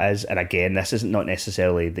that is, and again, this isn't not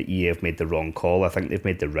necessarily that EA have made the wrong call. I think they've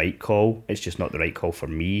made the right call. It's just not the right call for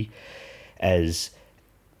me. Is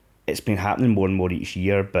it's been happening more and more each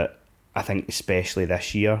year, but I think especially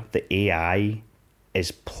this year, the AI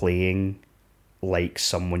is playing like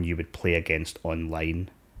someone you would play against online.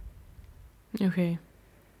 Okay.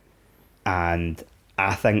 And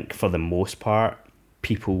I think for the most part,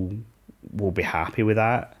 people will be happy with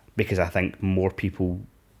that, because I think more people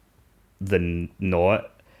than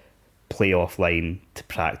not play offline to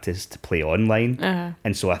practice to play online.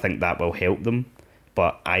 And so I think that will help them.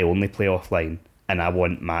 But I only play offline, and I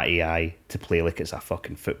want my AI to play like it's a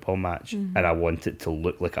fucking football match. And I want it to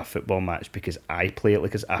look like a football match, because I play it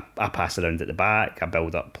like I pass around at the back, I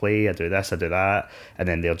build up play, I do this, I do that, and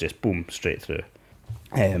then they'll just boom straight through.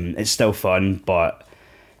 It's still fun, but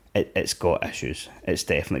it's got issues. It's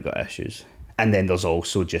definitely got issues. And then there's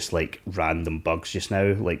also just like random bugs just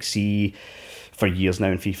now. Like, see, for years now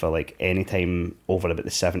in FIFA, like anytime over about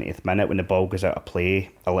the 70th minute when the ball goes out of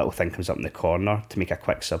play, a little thing comes up in the corner to make a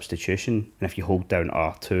quick substitution. And if you hold down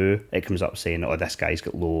R2, it comes up saying, oh, this guy's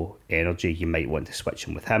got low energy, you might want to switch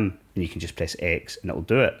him with him. And you can just press X and it'll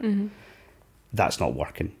do it. That's not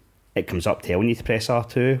working. It comes up telling you to press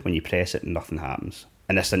R2. When you press it, nothing happens.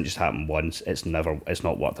 And this didn't just happen once. It's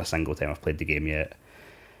not worked a single time I've played the game yet.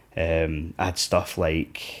 I had stuff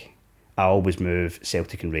like, I always move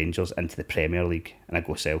Celtic and Rangers into the Premier League, and I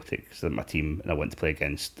go Celtic because they're my team, and I don't want to play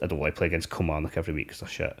against Kilmarnock every week because they're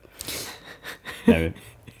shit. Now,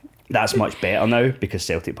 that's much better now because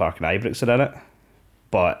Celtic Park and Ibrox are in it.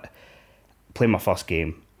 But playing my first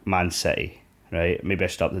game, Man City, right? Maybe I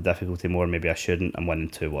should up the difficulty more, maybe I shouldn't. I'm winning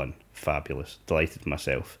 2-1. Fabulous. Delighted with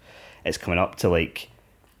myself. It's coming up to like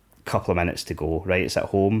a couple of minutes to go, right? It's at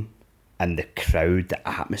home. And the crowd, the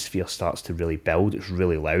atmosphere starts to really build. It's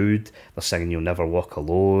really loud. They're singing "You'll Never Walk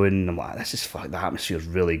Alone." I'm like, this is fuck. The atmosphere's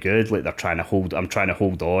really good. Like I'm trying to hold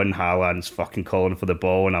on. Haaland's fucking calling for the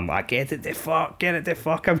ball, and I'm like, get it the fuck. I'm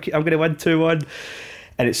gonna win 2-1.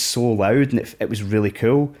 And it's so loud, and it was really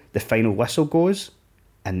cool. The final whistle goes,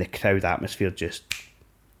 and the crowd atmosphere just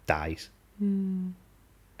dies. And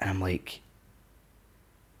I'm like,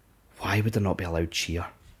 why would there not be allowed cheer?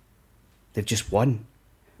 They've just won.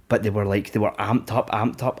 But they were amped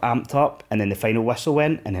up, and then the final whistle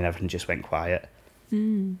went, and then everything just went quiet.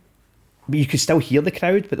 But you could still hear the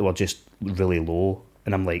crowd, but they were just really low.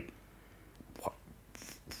 And I'm like,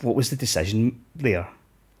 what was the decision there?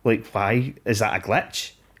 Like, why? Is that a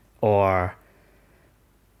glitch? Or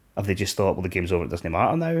have they just thought, well, the game's over, it doesn't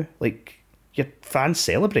matter now? Like, your fans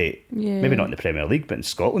celebrate. Yeah. Maybe not in the Premier League, but in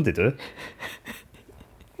Scotland they do.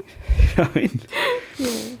 You know what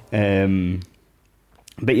I mean?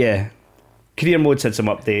 But yeah, career mode's had some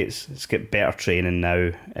updates. It's got better training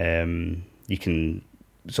now. You can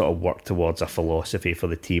sort of work towards a philosophy for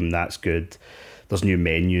the team. That's good. There's new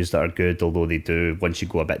menus that are good, although they do, once you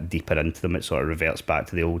go a bit deeper into them, it sort of reverts back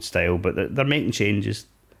to the old style. But they're making changes.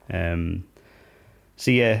 So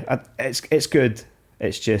yeah, it's good.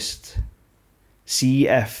 It's just, see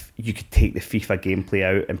if you could take the FIFA gameplay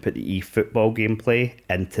out and put the eFootball gameplay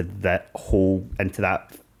into that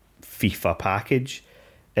FIFA package.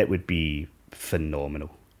 It would be phenomenal.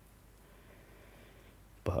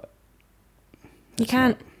 But you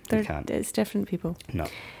can't. It's different people. No.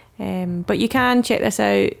 But you can check this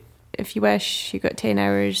out if you wish. You've got 10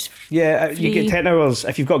 hours Yeah, free. you get 10 hours.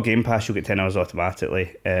 If you've got Game Pass, you'll get 10 hours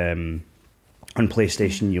automatically. On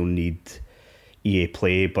PlayStation, you'll need EA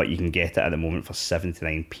Play, but you can get it at the moment for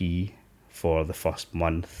 79p for the first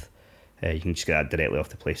month. You can just get that directly off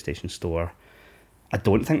the PlayStation Store. I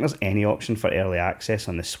don't think there's any option for early access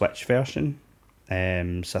on the Switch version.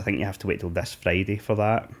 So I think you have to wait till this Friday for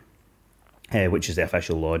that, which is the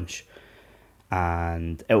official launch.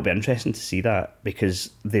 And it'll be interesting to see that, because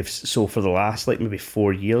for the last maybe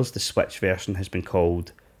 4 years, the Switch version has been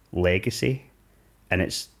called Legacy, and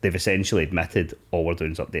they've essentially admitted all we're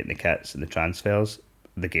doing is updating the kits and the transfers.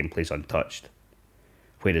 The gameplay's untouched.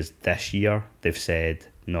 Whereas this year they've said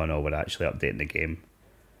no, we're actually updating the game.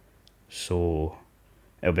 So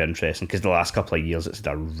it'll be interesting because the last couple of years it's had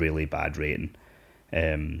a really bad rating,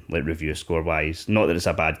 like review score wise. Not that it's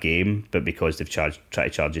a bad game, but because they've tried to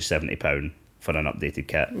charge you £70 for an updated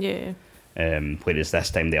kit. Yeah. Whereas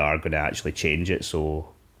this time they are going to actually change it, so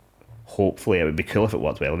hopefully it would be cool if it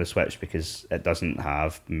worked well on the Switch because it doesn't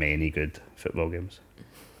have many good football games.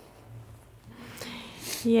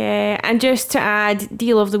 Yeah, and just to add,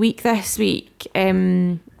 deal of the week this week,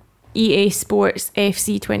 EA Sports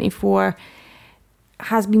FC 24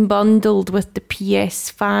 has been bundled with the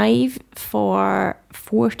PS5 for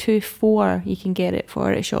 $424. You can get it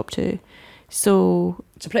for at Shop 2. So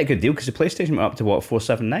it's a pretty good deal because the PlayStation went up to what,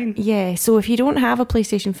 $479? yeah, so if you don't have a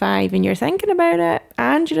PlayStation 5 and you're thinking about it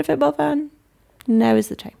and you're a football fan, now is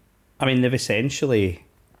the time. I mean, they've essentially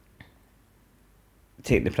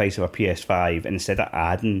taken the price of a PS5 and instead of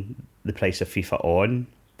adding the price of FIFA on,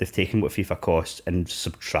 they've taken what FIFA costs and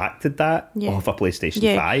subtracted that off a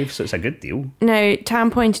PlayStation 5, so it's a good deal. Now,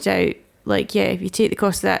 Tam pointed out, like, yeah, if you take the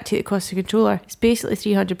cost of that, take the cost of the controller, it's basically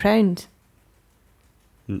 £300.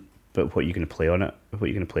 But what are you going to play on it? What are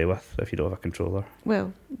you going to play with if you don't have a controller?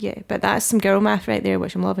 Well, yeah, but that's some girl math right there,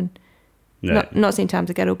 which I'm loving. No. Not saying Tam's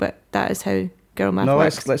a girl, but that is how girl math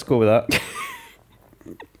works. Let's go with that.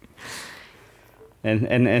 and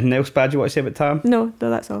anything else bad you want to say about Tam? No,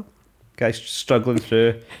 that's all. Guy's struggling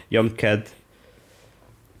through, young kid.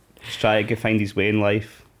 Just trying to find his way in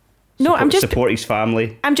life. No, I'm just support his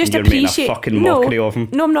family. I'm just appreciating. You're making a fucking mockery of him.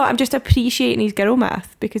 No, I'm not. I'm just appreciating his girl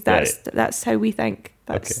math because that's how we think.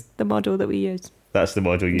 That's the model that we use. That's the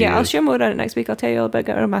model you use. Yeah, I'll share more on it next week. I'll tell you all about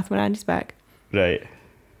girl math when Andy's back. Right.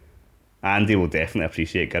 Andy will definitely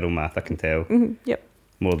appreciate girl math, I can tell. Mm-hmm. Yep.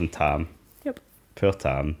 More than Tam. Yep. Poor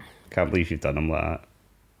Tam. Can't believe you've done him like that.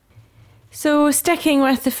 So, sticking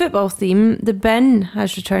with the football theme, the bin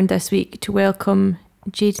has returned this week to welcome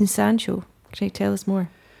Jadon Sancho. Can you tell us more?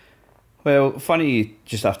 Well, funny,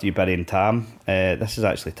 just after you burying Tam, this is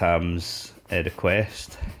actually Tam's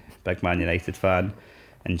request. Big Man United fan.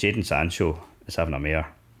 And Jadon Sancho is having a mare.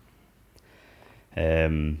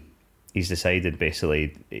 He's decided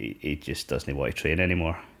basically he just doesn't want to train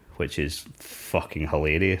anymore, which is fucking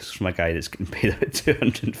hilarious from a guy that's getting paid about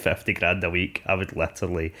 250 grand a week. I would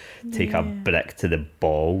literally take a brick to the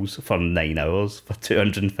balls for 9 hours for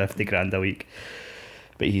 250 grand a week.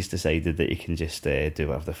 But he's decided that he can just do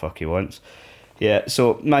whatever the fuck he wants. Yeah,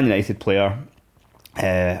 so Man United player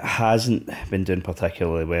hasn't been doing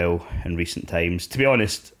particularly well in recent times. To be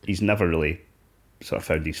honest, he's never really sort of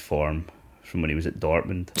found his form from when he was at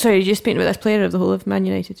Dortmund. Sorry, you're just speaking about this player of the whole of Man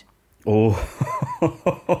United. Oh.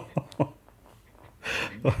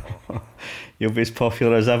 You'll be as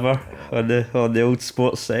popular as ever on the old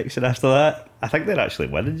sports section after that. I think they're actually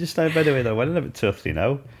winning just now, by the way. They're winning about 2 or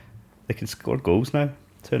 3-0. They can score goals now.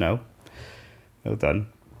 2-0. Well done.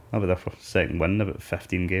 I'll be there for second win in about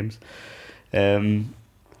 15 games.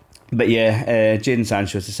 But yeah, Jadon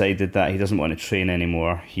Sancho has decided that he doesn't want to train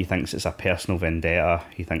anymore. He thinks it's a personal vendetta.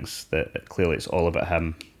 He thinks that clearly it's all about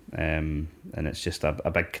him, and it's just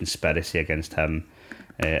a big conspiracy against him.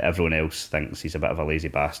 Everyone else thinks he's a bit of a lazy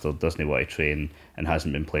bastard, doesn't want to train, and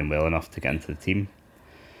hasn't been playing well enough to get into the team.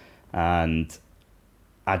 And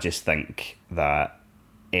I just think that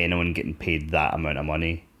anyone getting paid that amount of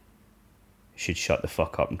money should shut the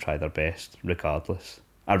fuck up and try their best, regardless.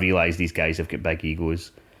 I realise these guys have got big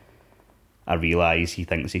egos. I realise he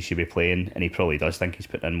thinks he should be playing, and he probably does think he's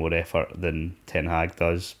putting in more effort than Ten Hag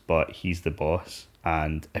does, but he's the boss.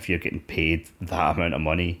 And if you're getting paid that amount of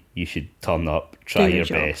money, you should turn up, try your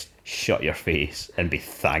best, shut your face, and be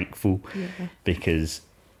thankful. Yeah. Because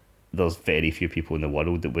there's very few people in the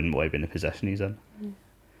world that wouldn't want to be in the position he's in. Mm.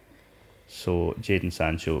 So, Jadon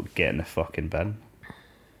Sancho, get in the fucking bin.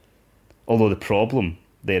 Although the problem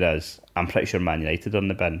there is, I'm pretty sure Man United are in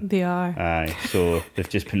the bin. They are. Aye, so they've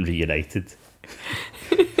just been reunited.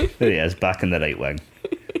 There he is, back in the right wing.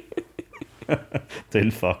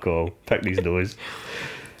 Doing fuck all, picking his nose.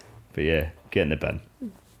 But yeah, get in the bin.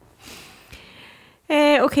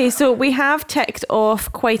 Okay, so we have ticked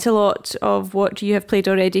off quite a lot of what you have played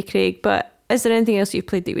already, Craig, but is there anything else you've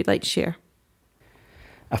played that you would like to share?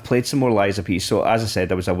 I've played some more Lies of P. So as I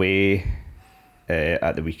said, I was away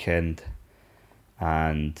at the weekend,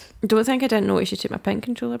 and don't think I didn't notice you took my pink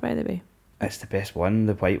controller, by the way. It's the best one.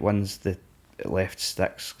 The white one's the left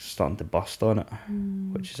stick's starting to burst on it,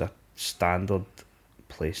 which is a standard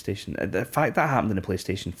PlayStation. The fact that happened in the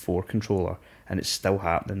PlayStation 4 controller and it's still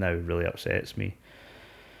happening now really upsets me.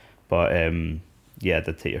 But Yeah, I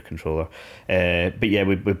did take your controller. But yeah,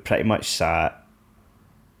 we pretty much sat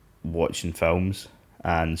watching films,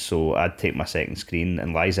 and so I'd take my second screen,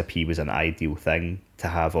 and Liza P was an ideal thing to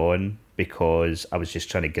have on because I was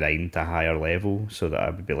just trying to grind to a higher level so that I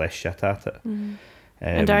would be less shit at it.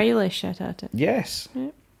 And are you less shit at it? Yes. Yeah.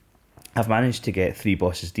 I've managed to get 3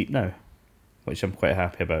 bosses deep now, which I'm quite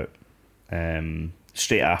happy about.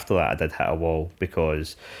 Straight after that, I did hit a wall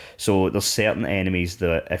because there's certain enemies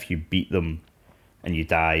that if you beat them and you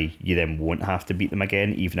die, you then won't have to beat them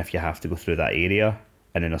again, even if you have to go through that area.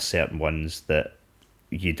 And then there's certain ones that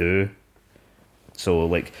you do. So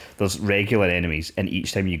like there's regular enemies, and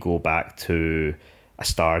each time you go back to a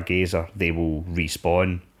stargazer, they will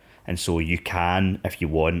respawn. And so you can, if you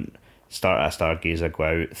want, start at a stargazer, go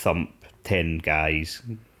out, thump 10 guys,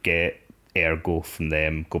 get ergo from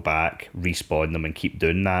them, go back, respawn them, and keep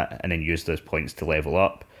doing that, and then use those points to level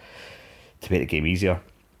up to make the game easier.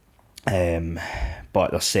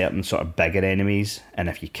 But there's certain sort of bigger enemies, and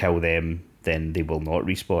if you kill them, then they will not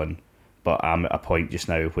respawn. But I'm at a point just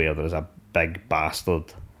now where there's a big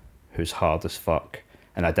bastard who's hard as fuck,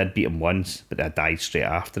 and I did beat him once, but I died straight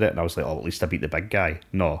after it, and I was like, oh, at least I beat the big guy.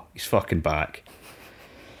 No, he's fucking back,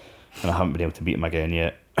 and I haven't been able to beat him again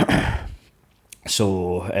yet.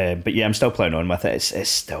 So, but yeah, I'm still playing on with it. It's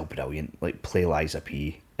still brilliant. Like, play Liza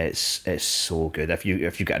P. It's so good. If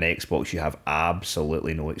you've got an Xbox, you have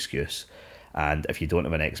absolutely no excuse. And if you don't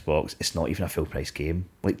have an Xbox, it's not even a full price game.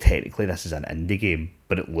 Like, technically, this is an indie game,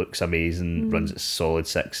 but it looks amazing. Runs at solid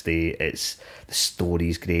 60. The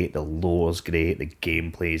story's great. The lore's great. The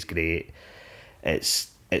gameplay's great. I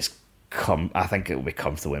think it will be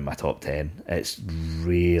comfortable in my top 10. It's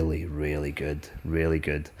really, really good. Really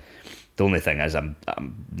good. The only thing is, I'm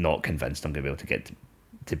not convinced I'm going to be able to get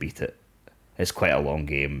to beat it. It's quite a long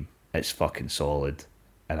game. It's fucking solid,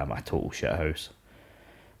 and I'm a total shithouse.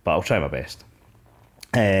 But I'll try my best.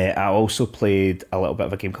 I also played a little bit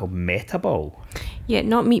of a game called Metaball. Yeah,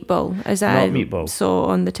 not Meatball, as Not I Meatball. saw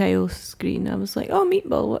on the tile screen. I was like, oh,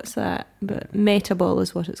 Meatball, what's that? But Metaball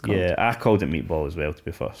is what it's called. Yeah, I called it Meatball as well, to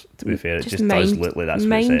be fair. It just mind, does look like that's what it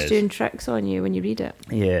mind says. doing tricks on you when you read it.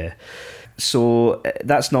 Yeah. So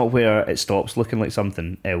that's not where it stops looking like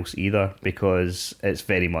something else either, because it's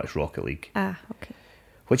very much Rocket League. Ah, okay.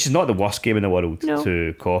 Which is not the worst game in the world No.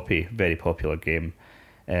 to copy. Very popular game.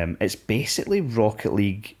 It's basically Rocket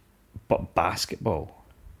League, but basketball.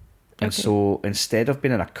 And Okay. so instead of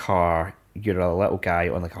being in a car, you're a little guy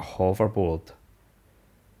on like a hoverboard.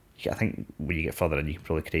 I think when you get further in, you can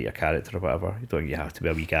probably create your character or whatever. You don't think you have to be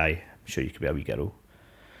a wee guy. I'm sure you could be a wee girl.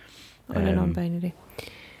 Or a non-binary.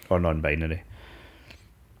 Or non-binary.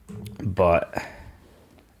 But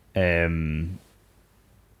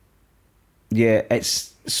yeah,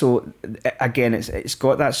 it's so again, it's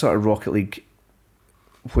got that sort of Rocket League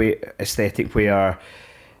aesthetic where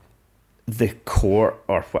the court,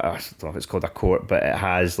 or what, I don't know if it's called a court, but it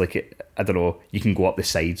has like I don't know, you can go up the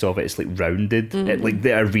sides of it. It's like rounded. Like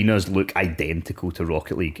the arenas look identical to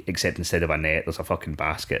Rocket League, except instead of a net, there's a fucking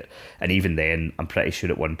basket. And even then, I'm pretty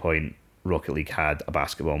sure at one point Rocket League had a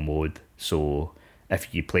basketball mode. So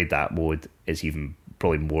if you played that mode, it's even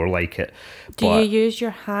probably more like it. Do you use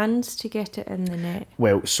your hands to get it in the net?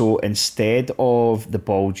 Well, so instead of the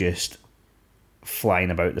ball just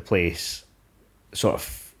flying about the place, sort of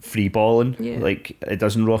free balling, like it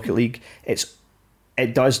does in Rocket League,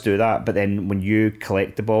 it does do that, but then when you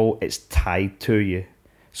collect the ball, it's tied to you.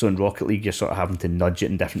 So in Rocket League, you're sort of having to nudge it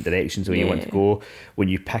in different directions where you want to go. When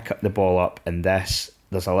you pick up the ball up in this,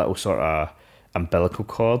 there's a little sort of umbilical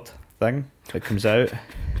cord thing that comes out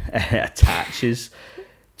and it attaches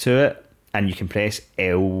to it, and you can press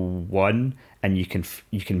L1 and you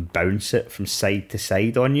can bounce it from side to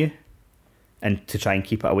side on you, and to try and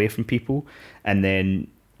keep it away from people. And then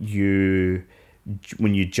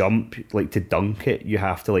when you jump, like to dunk it, you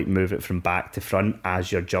have to like move it from back to front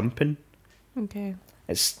as you're jumping. Okay.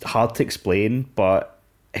 It's hard to explain, but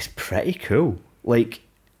it's pretty cool. Like,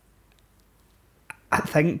 I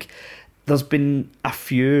think there's been a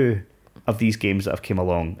few of these games that have came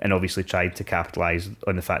along and obviously tried to capitalise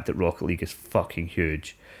on the fact that Rocket League is fucking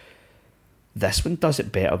huge. This one does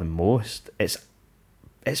it better than most. It's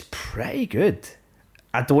pretty good.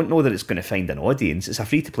 I don't know that it's going to find an audience. It's a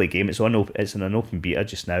free-to-play game. It's in an open beta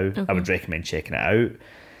just now. Okay. I would recommend checking it out.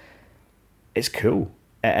 It's cool.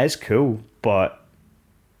 It is cool, but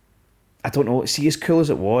I don't know. See, as cool as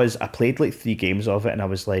it was, I played like 3 games of it and I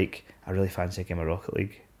was like, I really fancy a game of Rocket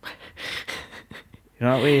League. You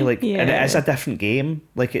know that way? Like, and it is a different game.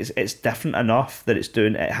 Like, it's different enough that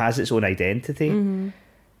it has its own identity.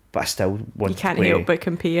 but I still want You to can't play. help but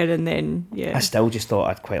compare, and then I still just thought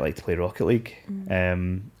I'd quite like to play Rocket League.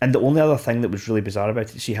 And the only other thing that was really bizarre about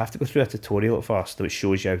it is you have to go through a tutorial at first, which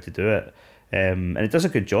shows you how to do it. And it does a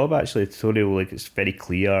good job, actually. The tutorial, like, it's very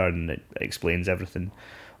clear and it explains everything,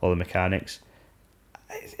 all the mechanics.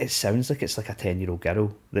 It sounds like it's like a 10-year-old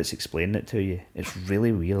girl that's explaining it to you. It's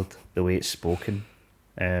really weird the way it's spoken.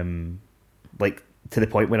 Like, to the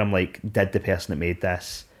point where I'm like, did the person that made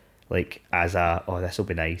this, like, as a, oh, this will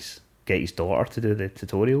be nice, get his daughter to do the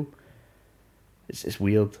tutorial? It's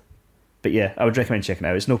weird. But yeah, I would recommend checking it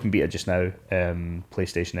out. It's an open beta just now.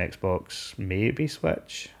 PlayStation, Xbox, maybe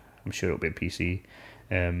Switch. I'm sure it'll be a PC.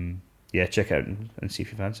 Yeah, check it out and see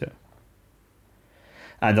if you fancy it.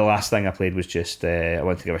 And the last thing I played was just, I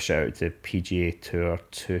want to give a shout out to PGA Tour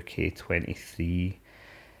 2K23.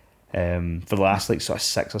 For the last like sort of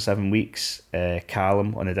 6 or 7 weeks,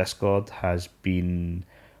 Callum on the Discord has been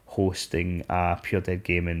hosting a Pure Dead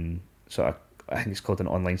Gaming sort of, I think it's called an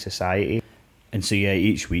online society. And so yeah,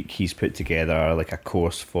 each week he's put together like a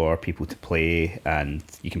course for people to play, and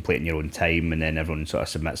you can play it in your own time, and then everyone sort of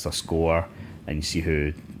submits their score and you see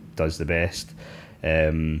who does the best.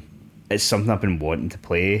 It's something I've been wanting to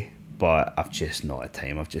play, but I've just not had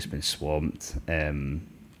time. I've just been swamped.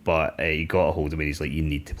 But he got a hold of me. He's like, you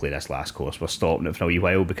need to play this last course. We're stopping it for a wee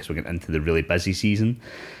while because we're getting into the really busy season.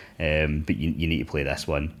 But you need to play this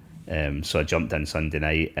one. So I jumped in Sunday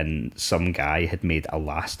night, and some guy had made a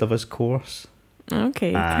Last of Us course.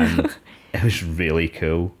 Okay. And it was really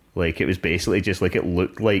cool. Like, it was basically just like, it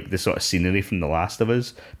looked like the sort of scenery from The Last of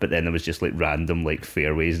Us, but then there was just like random like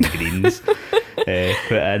fairways and greens put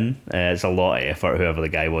in. It's a lot of effort, whoever the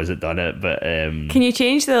guy was that done it, but Can you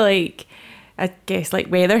change the, like, I guess,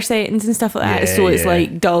 like, weather settings and stuff like that, Yeah, so it's yeah.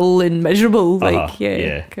 like dull and miserable? Like,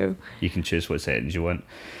 yeah. Cool. You can choose what settings you want.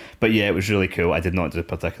 But yeah, it was really cool. I did not do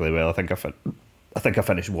particularly well. I think I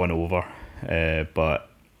finished 1 over, but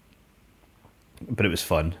it was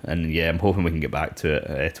fun, and yeah, I'm hoping we can get back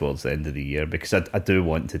to it towards the end of the year, because I do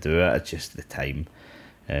want to do it. It's just the time.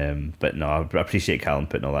 But no, I appreciate Callum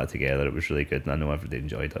putting all that together. It was really good, and I know everybody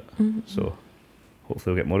enjoyed it. So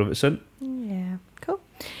hopefully we'll get more of it soon. Yeah, cool.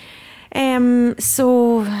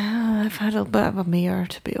 So I've had a bit of a mare,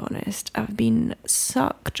 to be honest. I've been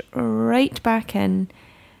sucked right back in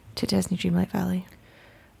to Disney Dreamlight Valley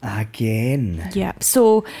Again. Yeah.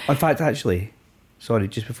 So In fact, actually, sorry,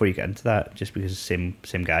 just before you get into that, just because same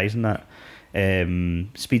guys in that,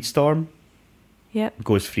 Speedstorm yep.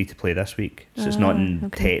 goes free to play this week, so it's not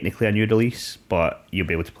technically a new release, but you'll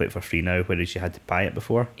be able to play it for free now, whereas you had to buy it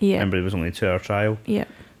before. Yeah. Remember, it was only a 2-hour trial. Yeah.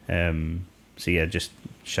 So yeah, just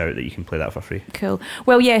shout that you can play that for free. Cool.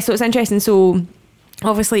 Well, yeah, so it's interesting. So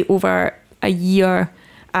obviously over a year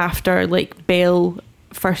after like Belle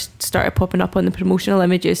first started popping up on the promotional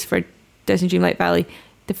images for Disney Dreamlight Valley,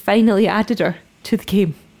 they finally added her to the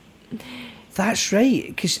game. That's right,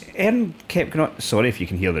 because Erin kept going on. Sorry if you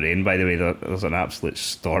can hear the rain, by the way. There's an absolute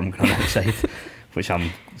storm going on outside, which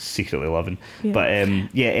I'm secretly loving. Yeah. But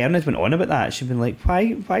yeah, Erin has been on about that. She's been like,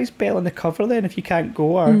 why is Belle on the cover then if you can't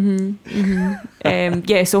go her?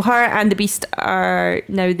 Yeah, so her and the Beast are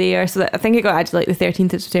now there. So I think it got added like the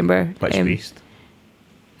 13th of September. Which Beast?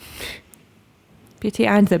 Beauty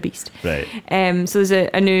and the Beast. Right. So there's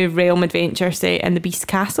a new realm adventure set in the Beast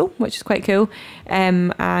Castle, which is quite cool.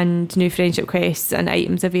 And new friendship quests and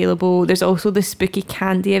items available. There's also the Spooky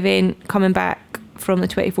Candy event coming back from the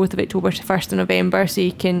 24th of October to 1st of November, so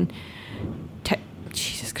you can...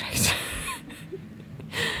 Jesus Christ.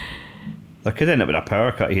 There could end up with a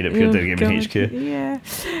power cut here at Pure Dead Gaming HQ.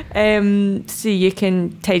 Yeah. So you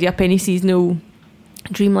can tidy up any seasonal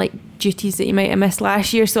Dreamlight duties that you might have missed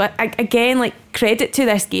last year. So again, like, credit to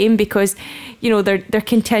this game, because you know they're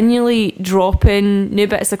continually dropping new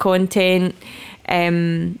bits of content,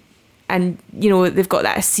 and you know they've got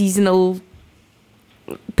that seasonal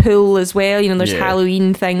pool as well. You know, there's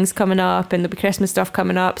Halloween things coming up, and there'll be Christmas stuff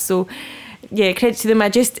coming up. So yeah, credit to them.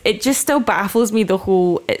 It just still baffles me, the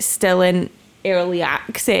whole it's still in early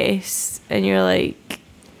access, and you're like,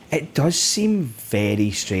 it does seem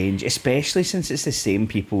very strange, especially since it's the same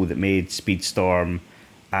people that made Speedstorm,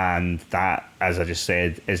 and that, as I just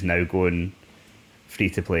said, is now going free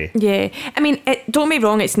to play. Yeah, I mean, don't be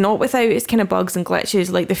wrong, it's not without its kind of bugs and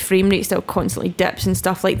glitches, like the frame rate still constantly dips and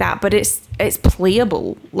stuff like that, but it's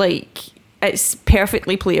playable. Like, it's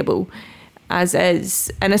perfectly playable as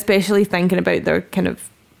is, and especially thinking about their kind of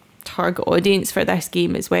target audience for this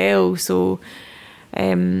game as well. So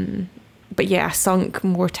but yeah, I sunk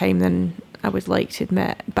more time than I would like to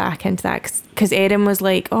admit, back into that, because Erin was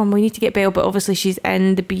like, oh, we need to get Belle, but obviously she's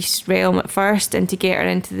in the beast realm at first, and to get her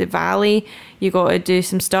into the valley you got to do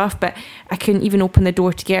some stuff, but I couldn't even open the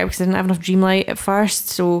door to get her because I didn't have enough Dreamlight at first,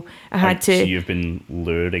 so I had to... So you've been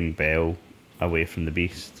luring Belle away from the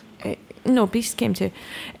beast? No, Beast came too,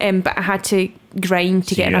 but I had to grind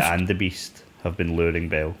to get enough... and the beast have been luring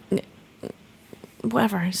Belle?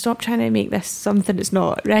 Whatever, stop trying to make this something it's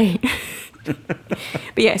not, right? But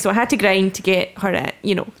yeah, so I had to grind to get her in,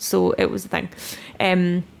 you know, so it was the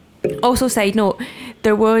thing. Also, side note,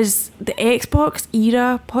 there was the Xbox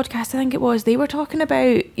Era podcast, I think it was, they were talking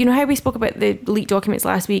about, you know how we spoke about the leaked documents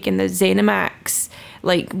last week and the ZeniMax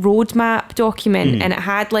like roadmap document, and it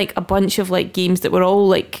had like a bunch of like games that were all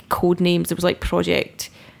like code names. There was like Project,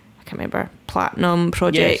 I can't remember, Platinum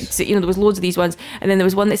Project, yes. You know, there was loads of these ones, and then there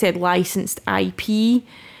was one that said licensed IP,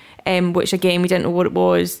 which again we didn't know what it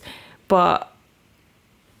was, but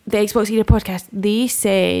the Xbox Era podcast, they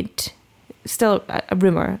said, still a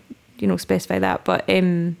rumour, you know, specify that, but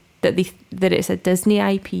that it's a Disney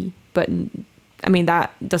IP, but I mean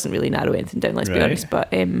that doesn't really narrow anything down, let's be honest,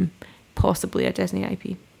 but possibly a Disney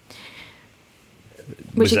IP,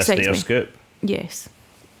 which was this excites their me. scoop? Yes.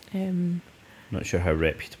 Not sure how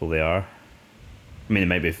reputable they are. I mean, it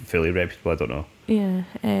might be fully reputable, I don't know. Yeah,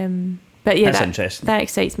 but yeah, that's interesting. That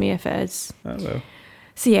excites me if it is. Oh well.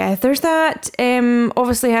 So yeah, there's that.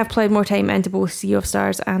 Obviously I've played more time into both Sea of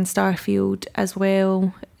Stars and Starfield as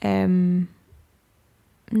well.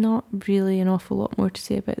 Not really an awful lot more to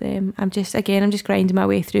say about them. I'm just grinding my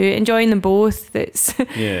way through, enjoying them both. It's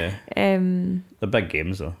yeah. They're big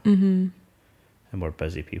games though. Mm-hmm. And we're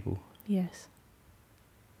busy people. Yes.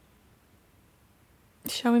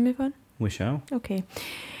 Shall we move on? We shall. Okay.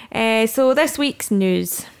 So this week's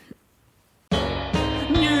news.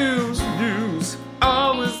 News.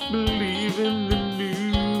 Always believe in the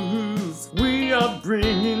news. We are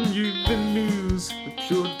bringing you the news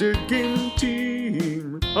with your digging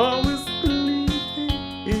team. Always believe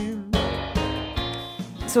in.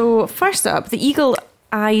 So first up, the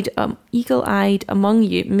eagle-eyed among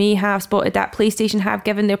you may have spotted that PlayStation have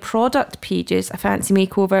given their product pages a fancy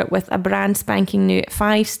makeover with a brand spanking new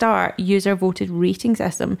 5-star user-voted rating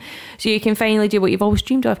system. So you can finally do what you've always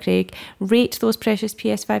dreamed of, Craig, rate those precious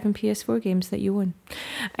PS5 and PS4 games that you own,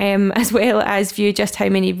 as well as view just how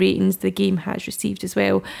many ratings the game has received as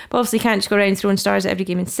well. But obviously you can't just go around throwing stars at every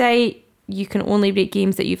game in sight. You can only rate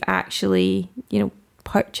games that you've actually, you know,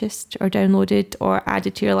 purchased or downloaded or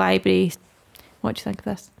added to your library. What do you think of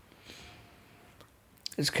this?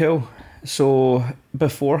 It's cool. So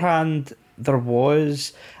beforehand,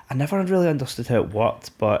 I never really understood how it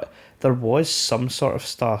worked, but there was some sort of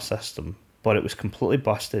star system, but it was completely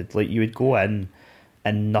busted. Like, you would go in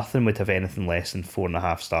and nothing would have anything less than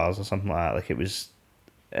 4.5 stars or something like that. Like, it was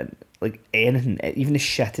like anything, even the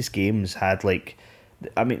shittest games had like,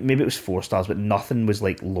 I mean, maybe it was 4 stars, but nothing was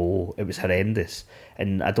like low. It was horrendous,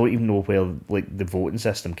 and I don't even know where like the voting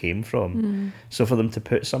system came from. So for them to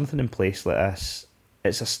put something in place like this,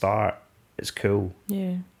 it's a start. It's cool.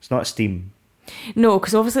 Yeah, it's not Steam. No,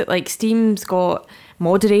 because obviously, like, Steam's got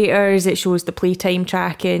moderators. It shows the playtime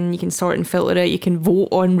tracking. You can sort and filter it. You can vote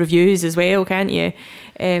on reviews as well, can't you?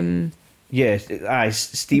 Yeah,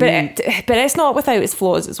 Steam. But it's not without its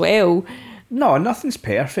flaws as well. No, nothing's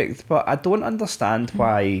perfect, but I don't understand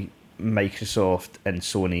why Microsoft and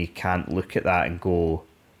Sony can't look at that and go,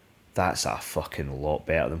 that's a fucking lot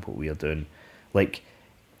better than what we're doing. Like,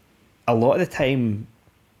 a lot of the time,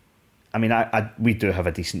 I mean, we do have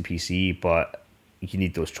a decent PC, but you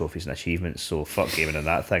need those trophies and achievements, so fuck gaming and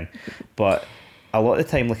that thing. But a lot of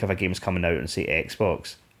the time, like, if a game's coming out and say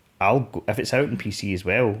Xbox, if it's out on PC as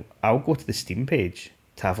well, I'll go to the Steam page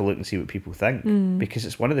to have a look and see what people think, because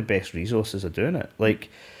it's one of the best resources of doing it. Like,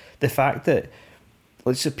 the fact that,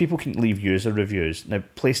 like, so people can leave user reviews. Now,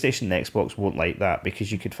 PlayStation and Xbox won't like that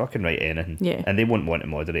because you could fucking write anything, and they won't want to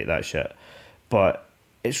moderate that shit. But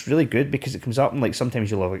it's really good because it comes up and, like,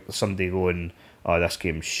 sometimes you'll have like somebody going, oh, this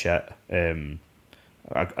game's shit.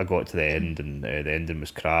 I got to the end and the ending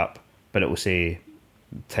was crap, but it will say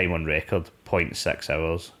time on record 0.6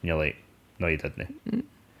 hours, and you're like, no, you didn't.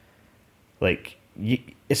 Like,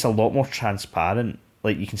 it's a lot more transparent.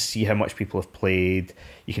 Like, you can see how much people have played,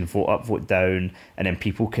 you can vote up, vote down, and then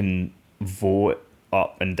people can vote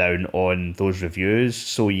up and down on those reviews,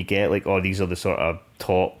 so you get like, oh, these are the sort of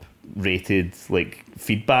top rated like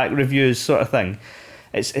feedback reviews sort of thing.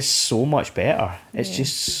 It's so much better. It's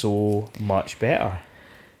just so much better.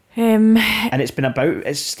 And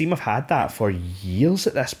Steam have had that for years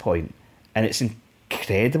at this point, and it's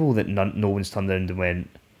incredible that no one's turned around and went,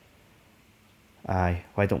 aye,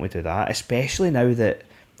 why don't we do that? Especially now that,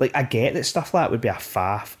 like, I get that stuff like that would be a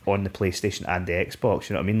faff on the PlayStation and the Xbox,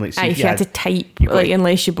 you know what I mean? Like, so If you had to type, you've got like, to-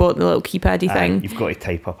 unless you bought the little keypaddy thing. You've got to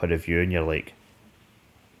type up a review and you're like,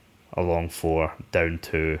 along 4, down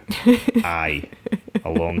 2, I,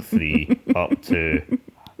 along 3, up to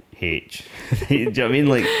H. Do you know what I mean?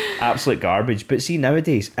 Like, absolute garbage. But see,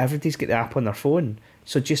 nowadays, everybody's got the app on their phone.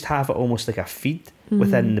 So just have it almost like a feed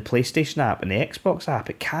within the PlayStation app and the Xbox app.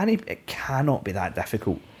 It cannot be that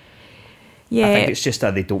difficult. Yeah. I think it's just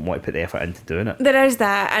that they don't want to put the effort into doing it. There is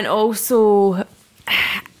that, and also,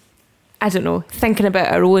 I don't know, thinking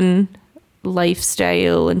about our own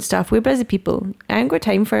lifestyle and stuff. We're busy people. I ain't got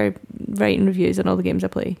time for writing reviews on all the games I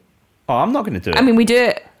play. Oh, I'm not going to do it. I mean, we do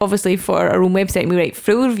it obviously for our own website and we write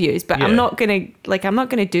full reviews, but Yeah. I'm not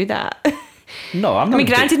gonna do that. No, I'm not. I mean,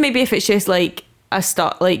 gonna granted, maybe if it's just like a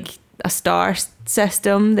star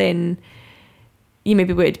system, then you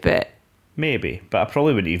maybe would, but Maybe, but I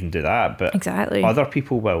probably wouldn't even do that. But exactly. other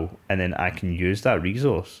people will, and then I can use that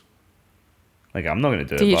resource. Like, I'm not going to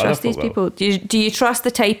do it. Do you but other trust these folk will. people? Do you trust the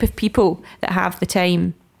type of people that have the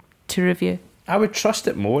time to review? I would trust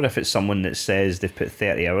it more if it's someone that says they've put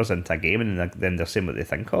 30 hours into a game and then they're saying what they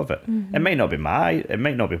think of it. Mm-hmm. It might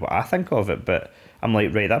not be what I think of it, but I'm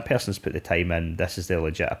like, right, that person's put the time in. This is their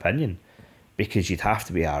legit opinion. Because you'd have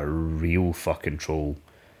to be a real fucking troll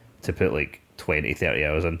to put like 20, 30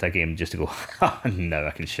 hours into a game just to go, now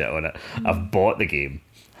I can shit on it. I've bought the game.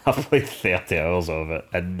 I've played 30 hours of it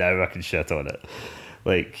and now I can shit on it.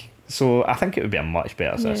 Like, so I think it would be a much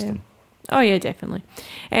better system. Oh yeah, definitely.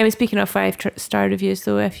 Speaking of 5-star reviews,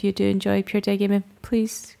 though, if you do enjoy Pure Day Gaming,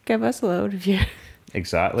 please give us a little review.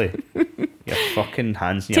 Exactly. Your fucking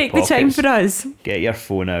hands in Take your the pockets. time for us. Get your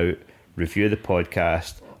phone out, review the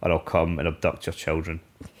podcast, or I'll come and abduct your children.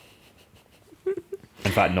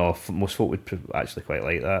 In fact, no, most folk would actually quite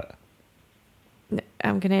like that.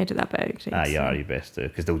 I'm going to edit that bit out. Craig, You so. are, you best do,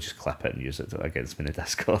 because they'll just clip it and use it against me in the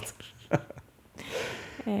Discord.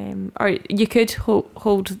 Or you could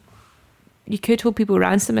hold people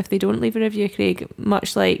ransom if they don't leave a review, Craig,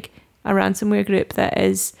 much like a ransomware group that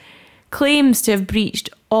claims to have breached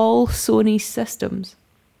all Sony's systems.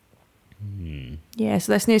 Yeah,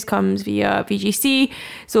 so this news comes via VGC.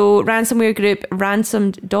 So ransomware group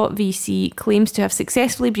ransomed.vc claims to have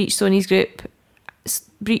successfully breached Sony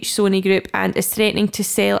Group and is threatening to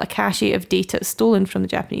sell a cache of data stolen from the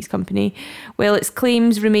Japanese company. While its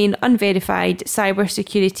claims remain unverified,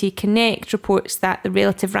 Cybersecurity Connect reports that the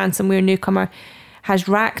relative ransomware newcomer has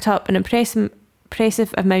racked up an impressive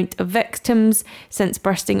amount of victims since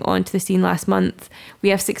bursting onto the scene last month. We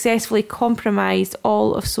have successfully compromised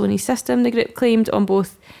all of Sony's system, the group claimed, on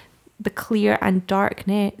both the clear and dark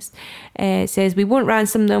nets. It says, we won't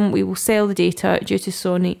ransom them, we will sell the data due to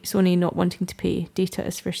Sony not wanting to pay. Data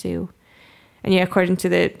is for sale. And yeah, according to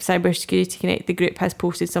the Cybersecurity Connect, the group has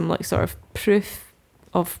posted some like sort of proof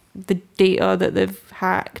of the data that they've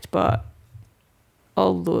hacked, but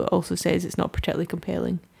although it also says it's not particularly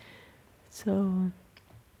compelling. So,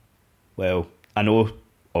 Well, I know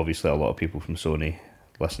obviously a lot of people from Sony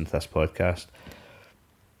listen to this podcast,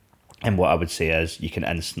 and what I would say is you can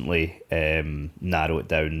instantly narrow it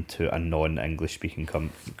down to a non-English speaking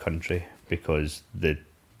country, because the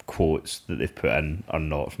quotes that they've put in are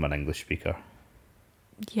not from an English speaker.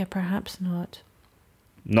 yeah, perhaps not.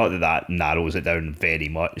 Not that narrows it down very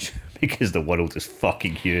much, because the world is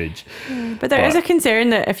fucking huge. But there is a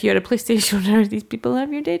concern that if you're a PlayStation owner, these people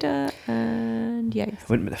have your data, and yeah.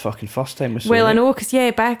 Wouldn't be the fucking first time with Sony. Well, I know, because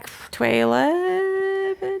back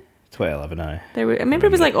 2011, 2011, aye. I remember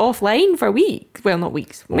it was like offline for weeks. Well, not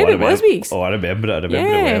weeks. Maybe it was weeks. Oh, I remember it. I remember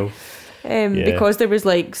it well. Yeah. Because there was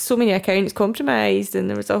like so many accounts compromised, and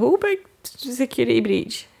there was a whole big security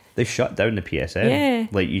breach. They shut down the PSN. Yeah.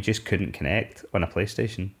 Like, you just couldn't connect on a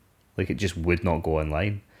PlayStation. Like, it just would not go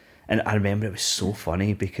online. And I remember it was so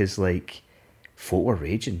funny because, like, folk were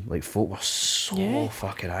raging. Like, folk were so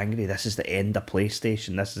fucking angry. This is the end of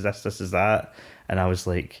PlayStation. This is this is that. And I was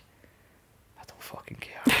like, I don't fucking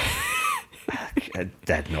care. It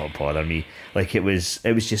did not bother me. Like, it was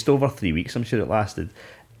just over 3 weeks, I'm sure it lasted.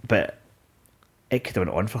 But it could have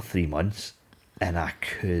went on for 3 months. And I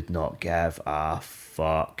could not give a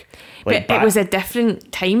fuck. Like, but it was a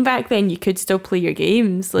different time back then. You could still play your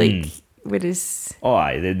games, like whereas. Oh,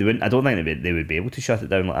 aye, they wouldn't. I don't think they would be able to shut it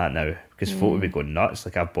down like that now, because folk would be going nuts.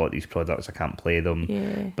 Like, I've bought these products, I can't play them.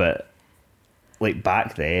 Yeah. But like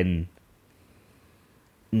back then,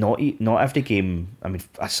 not every game. I mean,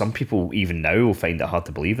 some people even now will find it hard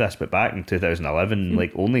to believe this, but back in 2011,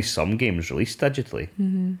 like only some games released digitally.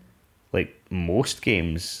 Mm-hmm. Like, most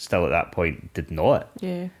games still at that point did not.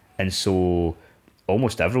 Yeah. And so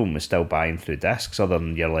almost everyone was still buying through discs, other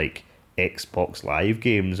than your like Xbox Live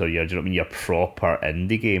games, or your, do you know what I mean, your proper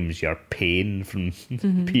indie games, your Pain from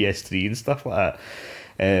PS3 and stuff like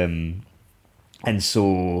that. And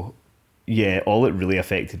so, yeah, all it really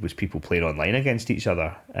affected was people playing online against each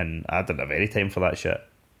other, and I didn't have any time for that shit.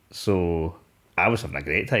 So I was having a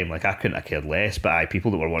great time. Like, I couldn't have cared less, but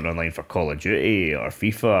people that were wanting online for Call of Duty or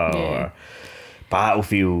FIFA or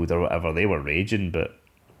Battlefield or whatever, they were raging. But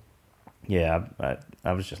yeah,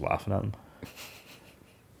 I was just laughing at them.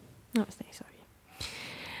 That's nice of you.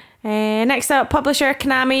 Next up, publisher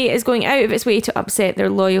Konami is going out of its way to upset their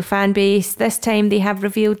loyal fan base. This time they have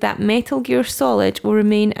revealed that Metal Gear Solid will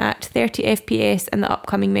remain at 30 FPS in the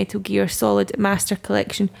upcoming Metal Gear Solid Master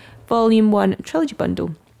Collection Volume 1 Trilogy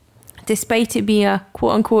Bundle, despite it being a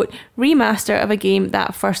quote-unquote remaster of a game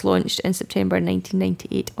that first launched in September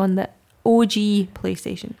 1998 on the OG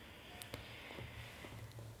PlayStation.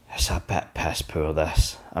 It's a bit piss poor,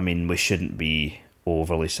 this. I mean, we shouldn't be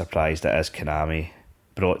overly surprised it is Konami,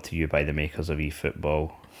 brought to you by the makers of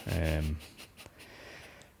eFootball.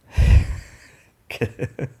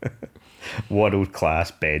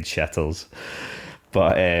 World-class bed shitters.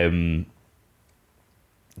 But,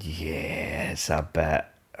 yeah, it's a bit...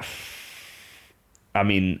 I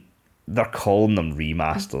mean, they're calling them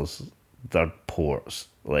remasters. They're ports.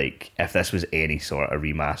 Like, if this was any sort of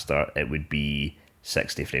remaster, it would be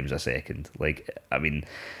 60 frames a second. Like, I mean,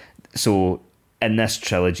 so in this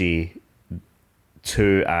trilogy,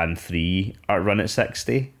 2 and 3 are run at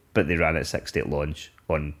 60, but they ran at 60 at launch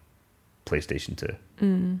on PlayStation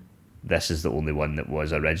 2. This is the only one that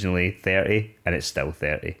was originally 30, and it's still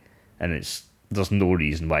 30. And there's no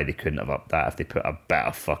reason why they couldn't have upped that if they put a bit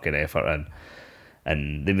of fucking effort in.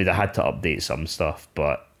 And they would have had to update some stuff,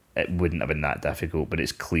 but it wouldn't have been that difficult. But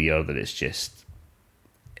it's clear that it's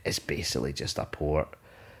basically just a port.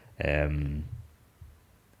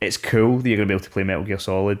 It's cool that you're going to be able to play Metal Gear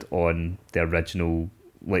Solid on the original,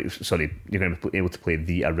 you're going to be able to play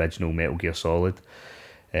the original Metal Gear Solid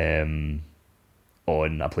on a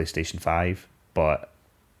PlayStation 5, but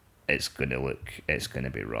it's going to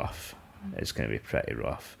be rough. It's going to be pretty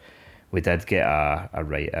rough. We did get a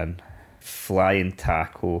write-in. Flying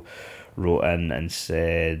Taco wrote in and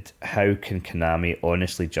said, how can Konami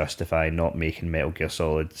honestly justify not making Metal Gear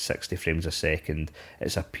Solid 60 frames a second?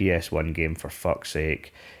 It's a PS1 game, for fuck's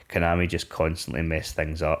sake. Konami just constantly mess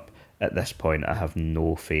things up. At this point, I have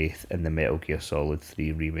no faith in the Metal Gear Solid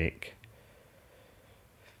 3 remake.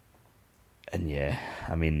 And yeah,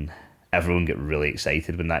 I mean, everyone got really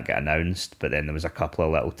excited when that got announced, but then there was a couple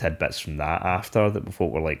of little tidbits from that after that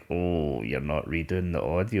folk were like, oh, you're not redoing the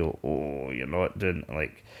audio, oh, you're not doing,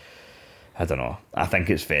 like, I don't know. I think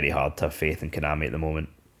it's very hard to have faith in Konami at the moment.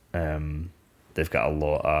 They've got a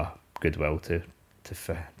lot of goodwill to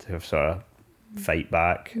sort of fight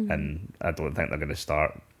back, and I don't think they're going to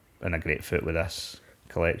start in a great foot with this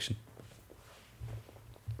collection.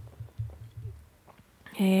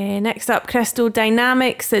 Next up, Crystal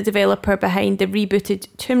Dynamics, the developer behind the rebooted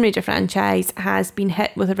Tomb Raider franchise, has been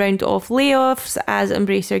hit with a round of layoffs as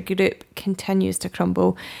Embracer Group continues to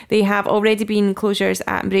crumble. They have already been closures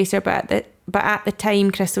at Embracer, but at the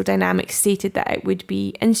time, Crystal Dynamics stated that it would be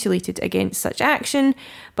insulated against such action.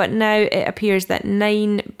 But now it appears that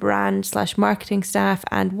 9 brand/marketing staff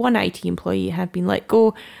and 1 IT employee have been let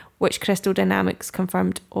go, which Crystal Dynamics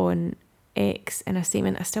confirmed on X in a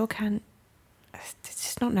statement. I still can't. It's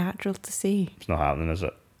just not natural to say. It's not happening, is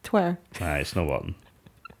it? Twitter. Nah, it's not working.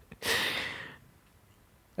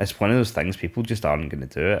 It's one of those things, people just aren't going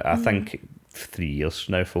to do it. I think 3 years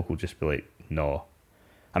from now, folk will just be like, no.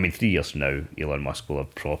 I mean, 3 years from now, Elon Musk will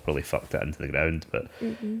have properly fucked it into the ground. But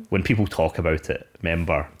when people talk about it,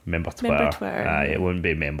 remember Twitter. It won't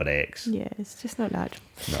be member X. Yeah, it's just not natural.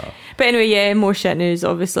 No. But anyway, yeah, more shit news,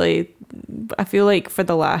 obviously. I feel like for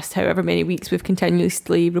the last however many weeks, we've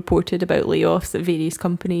continuously reported about layoffs at various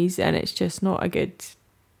companies, and it's just not a good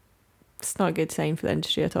sign for the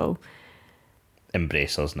industry at all.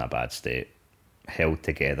 Embracer's in a bad state. Held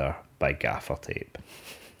together by gaffer tape.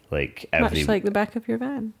 Much like the back of your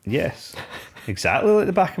van. Yes, exactly like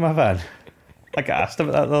the back of my van. I got asked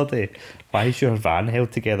about that the other day. Why is your van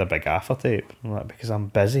held together by gaffer tape? I'm like, because I'm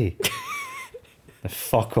busy.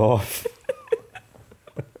 Fuck off.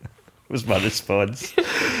 Was my response.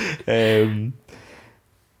 Yeah,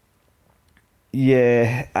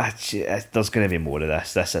 there's going to be more of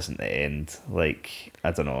this. This isn't the end. Like,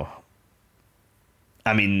 I don't know.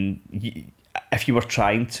 I mean, if you were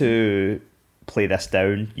trying to play this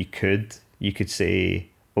down, you could say,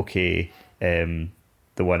 okay, the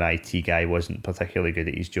one IT guy wasn't particularly good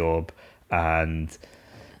at his job, and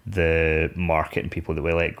the marketing people that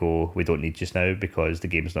we let go, we don't need just now because the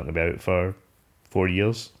game's not going to be out for 4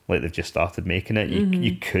 years. Like, they've just started making it.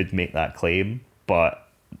 You could make that claim, but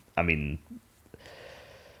I mean,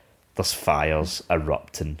 there's fires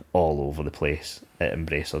erupting all over the place at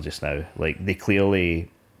Embracer just now. Like,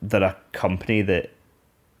 they're a company that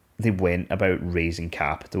they went about raising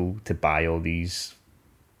capital to buy all these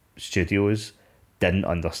studios, didn't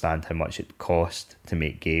understand how much it cost to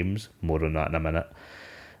make games, more on that in a minute,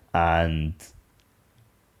 and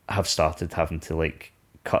have started having to like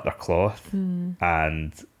cut their cloth.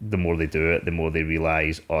 And the more they do it, the more they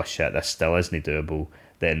realise, oh shit, this still isn't doable.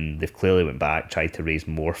 Then they've clearly went back, tried to raise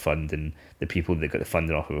more funding. The people that got the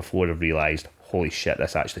funding off of before have realised, holy shit,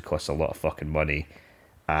 this actually costs a lot of fucking money,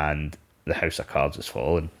 and the house of cards has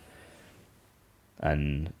fallen.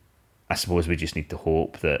 And I suppose we just need to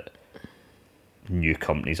hope that new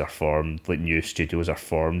companies are formed, like new studios are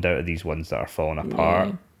formed out of these ones that are falling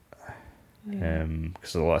apart. Because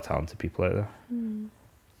there's a lot of talented people out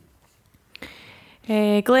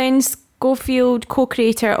there. Glenn Schofield,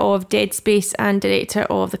 co-creator of Dead Space and director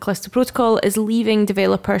of the Callisto Protocol, is leaving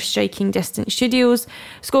developer Striking Distance Studios.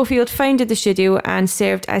 Schofield founded the studio and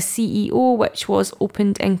served as CEO, which was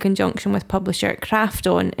opened in conjunction with publisher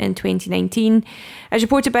Krafton in 2019. As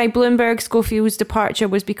reported by Bloomberg, Schofield's departure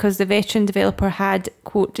was because the veteran developer had,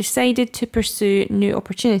 quote, decided to pursue new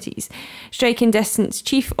opportunities. Striking Distance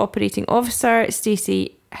Chief Operating Officer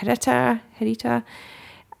Stacey Hirita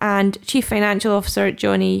and Chief Financial Officer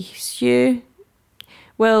Johnny Hsu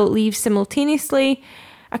will leave simultaneously.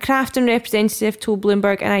 A Krafton representative told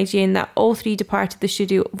Bloomberg and IGN that all three departed the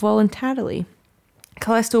studio voluntarily.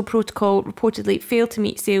 Callisto Protocol reportedly failed to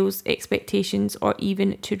meet sales expectations or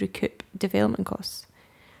even to recoup development costs.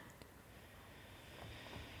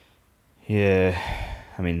 Yeah,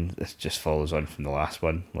 I mean, this just follows on from the last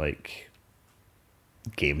one. Like,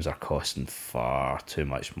 games are costing far too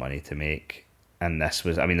much money to make. And this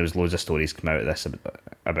was, I mean, there was loads of stories come out of this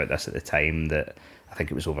about this at the time, that I think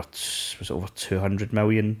it was over 200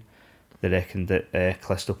 million they reckoned that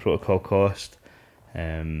Callisto Protocol cost.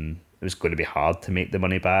 It was going to be hard to make the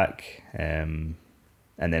money back. And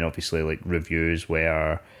then obviously, like, reviews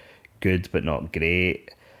were good but not great.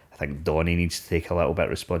 I think Donnie needs to take a little bit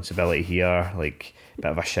of responsibility here. Like, a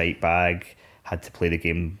bit of a shite bag, had to play the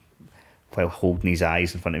game while holding his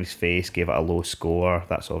eyes in front of his face, gave it a low score.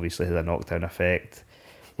 That's obviously had a knockdown effect.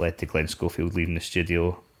 Led to Glenn Schofield leaving the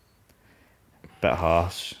studio. Bit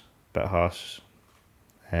harsh.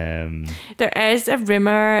 There is a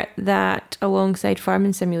rumour that alongside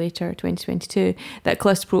Farming Simulator 2022, that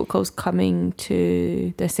Callisto Protocol's coming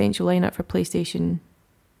to the essential lineup for PlayStation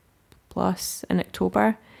Plus in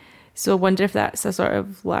October. So I wonder if that's a sort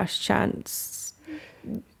of last chance.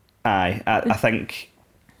 Aye, I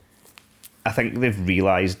think they've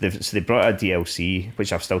realised they brought out a DLC,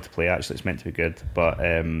 which I've still to play actually. It's meant to be good, but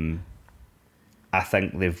I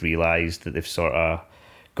think they've realised that they've sort of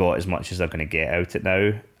got as much as they're going to get out it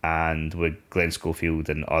now. And with Glenn Schofield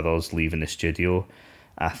and others leaving the studio,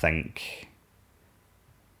 I think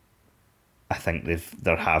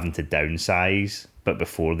they're having to downsize. But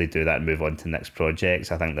before they do that and move on to the next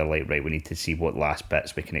projects, I think they're like, right, we need to see what last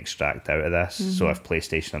bits we can extract out of this. So if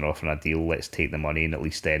PlayStation are offering a deal, let's take the money, and at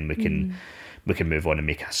least then we can move on and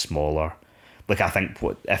make a smaller. Like, I think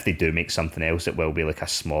if they do make something else, it will be like a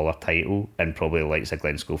smaller title, and probably like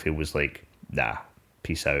Glenn Schofield was like, nah,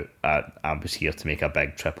 peace out. I was here to make a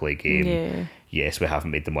big AAA game. Yeah. Yes, we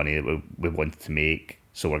haven't made the money that we wanted to make,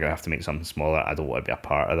 so we're gonna have to make something smaller. I don't want to be a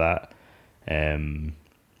part of that.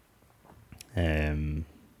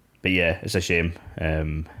 But yeah, it's a shame.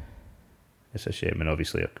 And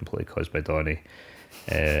obviously completely caused by Donnie.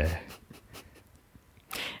 I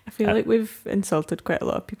feel like we've insulted quite a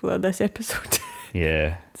lot of people in this episode.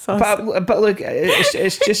 Yeah, but look,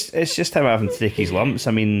 it's just him having to take his lumps.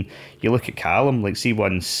 I mean, you look at Callum. Like, see,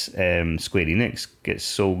 once Square Enix gets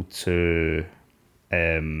sold to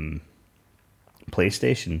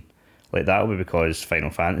PlayStation, like, that'll be because Final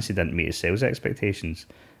Fantasy didn't meet his sales expectations.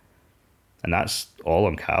 And that's all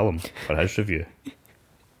on Callum for his review.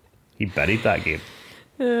 He buried that game.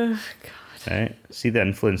 Oh, God. Right? See the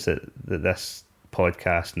influence that this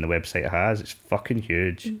podcast and the website has? It's fucking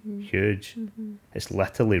huge. Huge. It's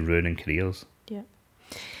literally ruining careers. Yeah.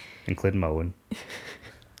 Including my own.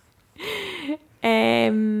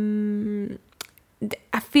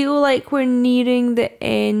 I feel like we're nearing the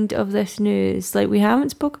end of this news. Like, we haven't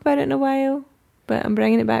spoke about it in a while, but I'm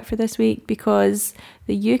bringing it back for this week because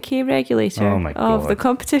the UK regulator of the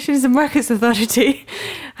Competitions and Markets Authority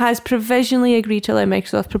has provisionally agreed to allow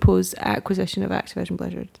Microsoft propose acquisition of Activision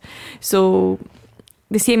Blizzard. So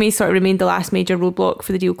the CMA sort of remained the last major roadblock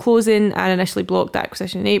for the deal closing and initially blocked the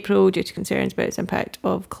acquisition in April due to concerns about its impact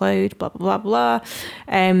of cloud, blah, blah, blah, blah.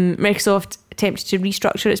 Microsoft attempted to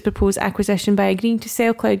restructure its proposed acquisition by agreeing to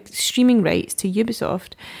sell cloud streaming rights to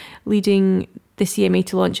Ubisoft, leading the CMA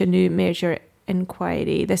to launch a new merger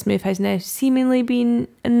inquiry. This move has now seemingly been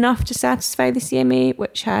enough to satisfy the CMA,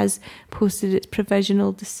 which has posted its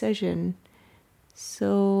provisional decision.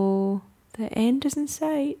 So the end is in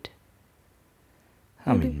sight.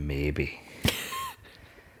 I mean, maybe.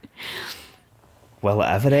 Will it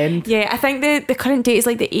ever end? Yeah, I think the current date is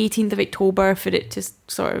like the 18th of October for it to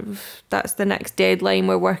sort of, that's the next deadline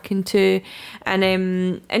we're working to. And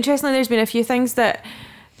interestingly, there's been a few things that,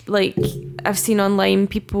 like, I've seen online,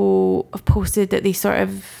 people have posted that they sort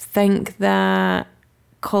of think that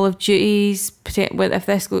Call of Duty's, if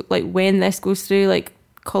this go, like when this goes through, like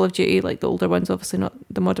Call of Duty, like the older ones, obviously not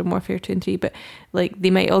the Modern Warfare 2 and 3, but like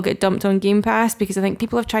they might all get dumped on Game Pass, because I think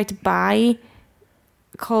people have tried to buy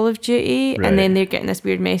Call of Duty, right, and then they're getting this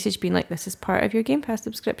weird message being like, this is part of your Game Pass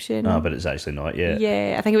subscription. No, but it's actually not yet.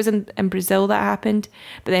 Yeah, I think it was in Brazil that happened,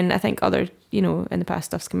 but then I think other, in the past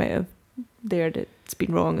stuff's come out of there that's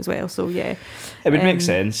been wrong as well. So yeah, it would make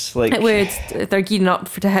sense. Like, it would. They're gearing up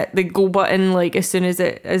to hit the go button like as soon as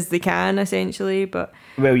they can, essentially. But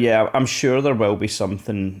well, yeah, I'm sure there will be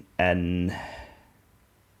something in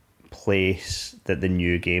place that the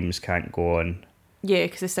new games can't go on. Yeah,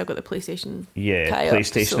 because they've still got the PlayStation. Yeah, tie-up,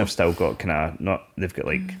 PlayStation so have still got they've got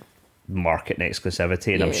like marketing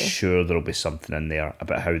exclusivity, and I'm sure there'll be something in there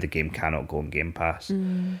about how the game cannot go on Game Pass.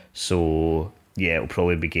 So yeah, it'll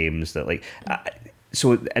probably be games that like.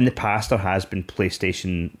 So in the past, there has been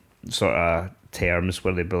PlayStation sort of terms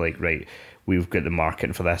where they'd be like, right, we've got the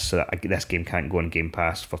marketing for this, so that this game can't go on Game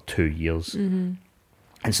Pass for 2 years. And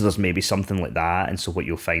so there's maybe something like that. And so what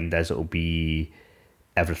you'll find is it'll be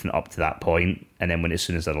everything up to that point, and then as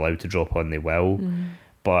soon as they're allowed to drop on, they will.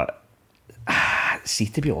 But see,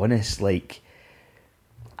 to be honest, like,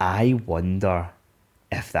 I wonder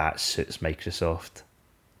if that suits Microsoft.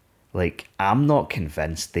 Like, I'm not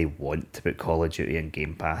convinced they want to put Call of Duty in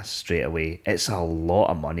Game Pass straight away. It's a lot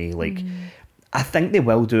of money. Like, I think they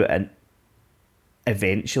will do it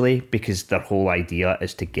eventually, because their whole idea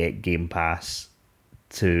is to get Game Pass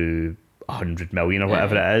to 100 million or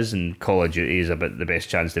whatever it is, and Call of Duty is about the best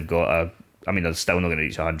chance they've got. I mean, they're still not going to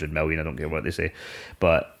reach 100 million, I don't care what they say,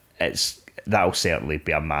 but that'll certainly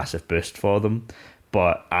be a massive boost for them.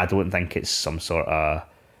 But I don't think it's some sort of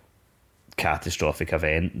catastrophic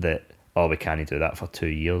event that, we can't do that for 2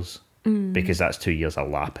 years, because that's 2 years of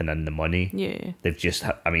lapping in the money. Yeah, They've just,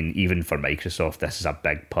 even for Microsoft, this is a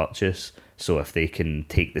big purchase, so if they can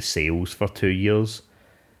take the sales for 2 years,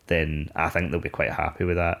 then I think they'll be quite happy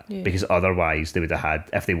with that. Because otherwise they would have had,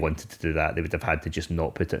 if they wanted to do that, they would have had to just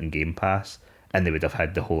not put it in Game Pass, and they would have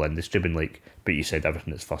had the whole industry been like, but you said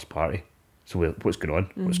everything is first party, so what's going on?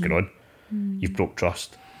 What's going on? You've broke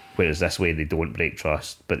trust. Whereas this way they don't break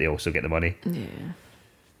trust, but they also get the money.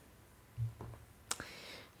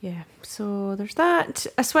 Yeah, so there's that.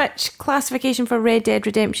 A Switch classification for Red Dead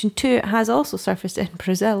Redemption 2 has also surfaced in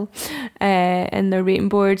Brazil in their rating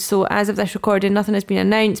board. So as of this recording, nothing has been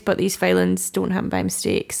announced, but these filings don't happen by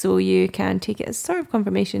mistake. So you can take it as sort of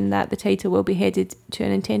confirmation that the title will be headed to a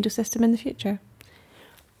Nintendo system in the future.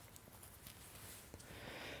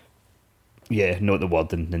 Yeah, note the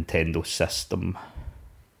word in Nintendo system.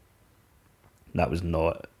 That was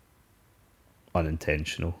not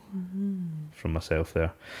unintentional from myself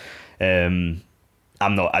there. I'm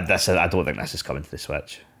not. I don't think this is coming to the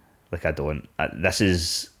Switch. Like, I don't. I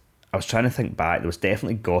was trying to think back. There was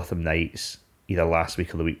definitely Gotham Knights either last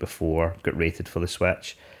week or the week before got rated for the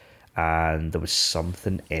Switch, and there was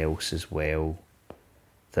something else as well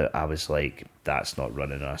that I was like, that's not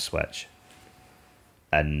running on a Switch.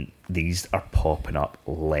 And these are popping up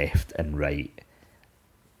left and right.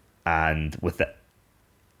 And with the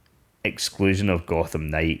exclusion of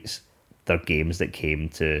Gotham Knights, they're games that came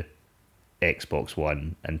to Xbox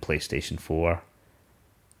One and PlayStation 4,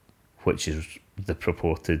 which is the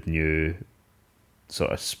purported new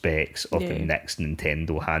sort of specs of the next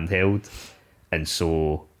Nintendo handheld. And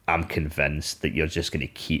so I'm convinced that you're just going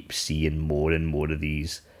to keep seeing more and more of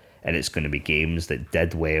these, and it's going to be games that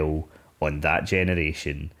did well on that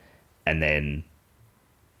generation, and then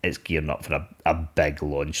it's gearing up for a big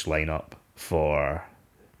launch lineup for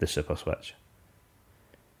the Super Switch.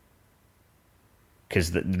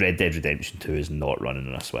 Because the Red Dead Redemption 2 is not running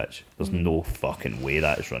on a Switch. There's no fucking way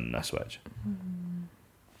that is running on a Switch.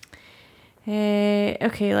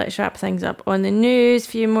 Okay, let's wrap things up on the news. A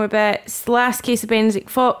few more bits. Last Case of Benedict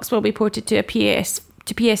Fox will be ported to a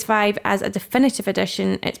to PS5 as a definitive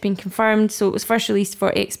edition. It's been confirmed. So it was first released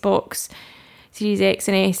for Xbox Series X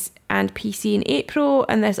and S and PC in April,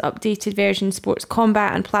 and this updated version sports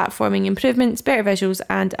combat and platforming improvements, better visuals,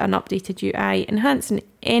 and an updated UI, enhancing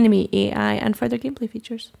enemy AI and further gameplay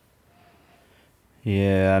features.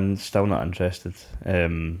 Yeah, I'm still not interested.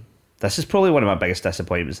 This is probably one of my biggest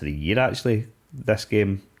disappointments of the year, actually, this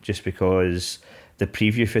game, just because the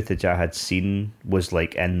preview footage I had seen was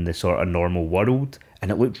like in the sort of normal world, and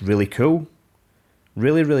it looked really cool.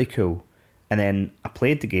 Really, really cool. And then I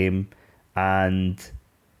played the game, and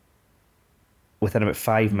within about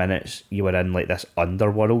 5 minutes, you were in like this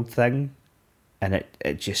underworld thing, and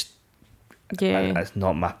it just, it's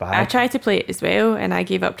not my bag. I tried to play it as well, and I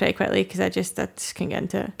gave up pretty quickly because I just couldn't get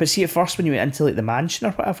into it. But see, at first when you went into like the mansion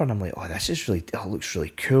or whatever, and I'm like, oh, this is really, it looks really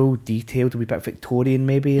cool, detailed, a wee bit Victorian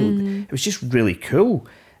maybe. It was just really cool.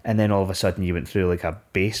 And then all of a sudden you went through like a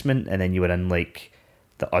basement, and then you were in like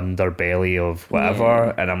the underbelly of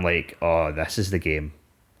whatever, and I'm like, oh, this is the game.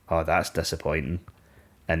 Oh, that's disappointing.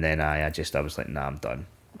 And then I was like, nah, I'm done.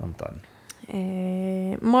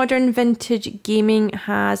 Modern Vintage Gaming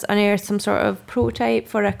has unearthed some sort of prototype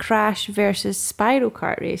for a Crash versus Spyro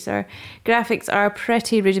kart racer. Graphics are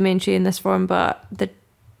pretty rudimentary in this form, but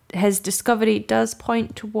his discovery does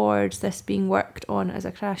point towards this being worked on as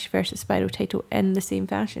a Crash versus Spyro title in the same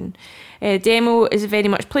fashion. Demo is very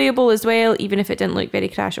much playable as well, even if it didn't look very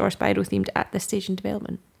Crash or Spyro themed at this stage in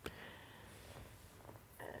development.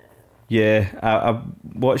 Yeah, I'm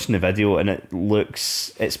watching the video, and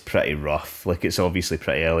it's pretty rough. Like, it's obviously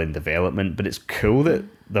pretty early in development, but it's cool that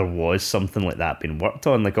there was something like that being worked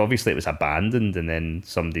on. Like, obviously it was abandoned, and then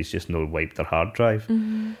somebody's just wiped their hard drive.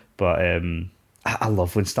 But I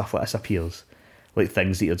love when stuff like this appears. Like,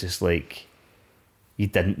 things that you're just like, you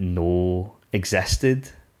didn't know existed.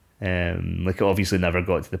 Like, it obviously never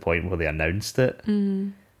got to the point where they announced it.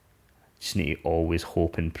 Just need to always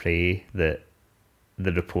hope and pray that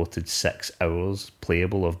the reported 6 hours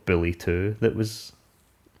playable of Bully 2 that was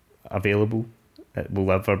available, it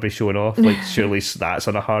will ever be shown off. Like, surely that's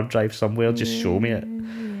on a hard drive somewhere. Just show me it.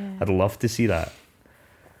 I'd love to see that.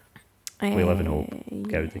 We live in hope,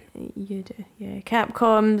 Gowdy. You do, yeah.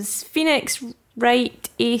 Capcom's Phoenix Wright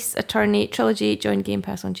Ace Attorney trilogy joined Game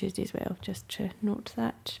Pass on Tuesday as well. Just to note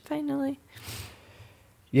that, finally.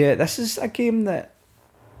 Yeah, this is a game that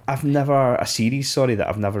a series that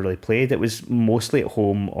I've never really played. It was mostly at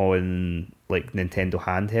home on like Nintendo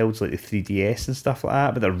handhelds, like the 3DS and stuff like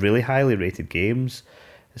that, but they're really highly rated games.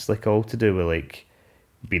 It's like all to do with like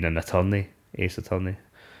being an attorney, ace attorney,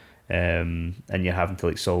 and you're having to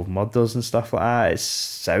like solve murders and stuff like that. It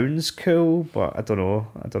sounds cool, but I don't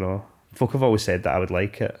know. Folk have always said that I would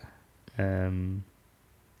like it.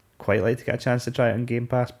 Quite like to get a chance to try it on Game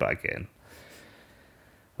Pass, but again,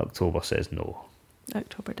 October says no.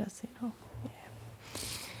 October does say no. Yeah.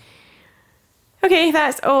 Okay,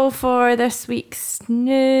 that's all for this week's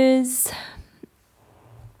news.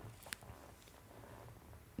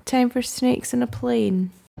 Time for Snakes in a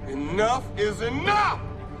Plane. Enough is enough!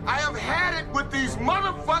 I have had it with these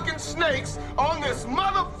motherfucking snakes on this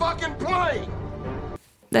motherfucking plane!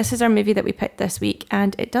 This is our movie that we picked this week,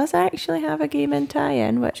 and it does actually have a gaming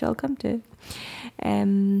tie-in, which I'll come to.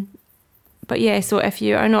 But yeah, so if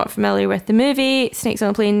you are not familiar with the movie, Snakes on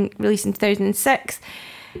a Plane, released in 2006,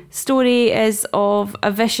 story is of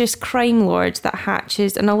a vicious crime lord that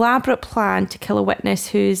hatches an elaborate plan to kill a witness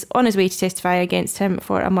who's on his way to testify against him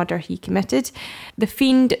for a murder he committed. The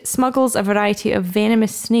fiend smuggles a variety of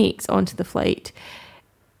venomous snakes onto the flight.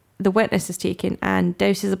 The witness is taken and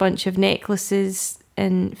douses a bunch of necklaces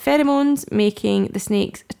in pheromones, making the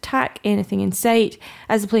snakes attack anything in sight.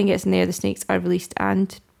 As the plane gets in there, the snakes are released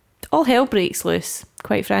and all hell breaks loose,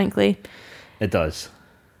 quite frankly. It does.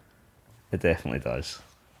 It definitely does.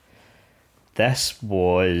 This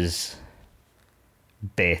was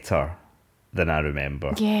better than I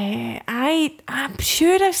remember. Yeah, I'm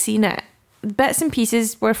sure I've seen it. Bits and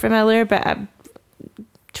pieces were familiar, but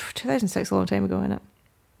 2006 is a long time ago, isn't it?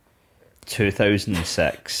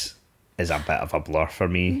 2006 is a bit of a blur for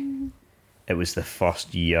me. It was the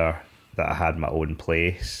first year that I had my own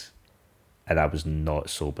place, and I was not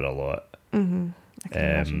sober a lot. I can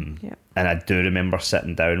imagine. Yep. And I do remember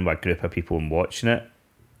sitting down with a group of people and watching it,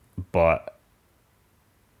 but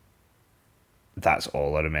that's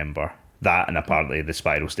all I remember. That, and apparently the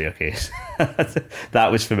spiral staircase.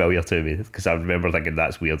 That was familiar to me, because I remember thinking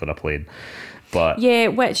that's weird on a plane. But yeah,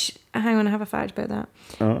 which, hang on, I have a fact about that.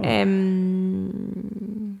 Oh.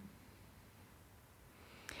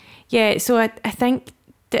 Yeah, so I think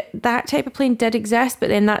that type of plane did exist, but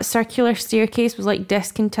then that circular staircase was like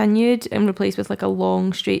discontinued and replaced with like a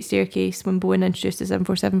long straight staircase when Boeing introduced the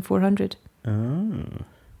 747-400. Oh,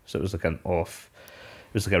 so it was like it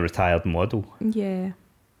was like a retired model. Yeah.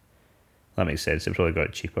 That makes sense. It probably got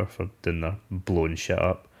it cheaper for doing their blowing shit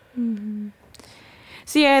up. Mm-hmm.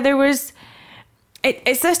 So yeah, there was.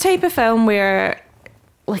 It's this type of film where,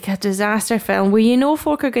 like a disaster film, where you know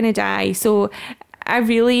folk are going to die. So I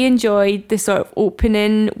really enjoyed the sort of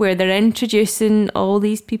opening where they're introducing all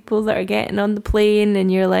these people that are getting on the plane,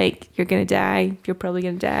 and you're like, you're going to die. You're probably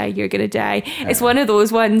going to die. You're going to die. It's one of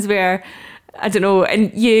those ones where, I don't know,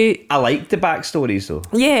 and I liked the backstories though.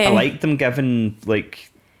 Yeah. I liked them giving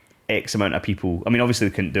like X amount of people. I mean, obviously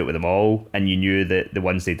they couldn't do it with them all, and you knew that the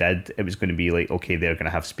ones they did, it was going to be like, okay, they're going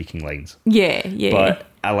to have speaking lines. Yeah. But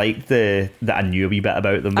I liked that I knew a wee bit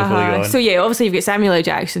about them before they got on. So yeah, obviously you've got Samuel L.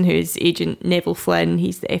 Jackson, who's Agent Neville Flynn.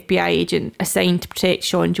 He's the FBI agent assigned to protect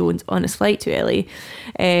Sean Jones on his flight to LA.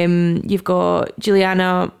 You've got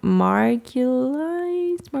Juliana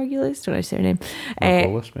Margulies, don't know how to say her name.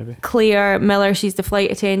 Margulies, maybe. Claire Miller, she's the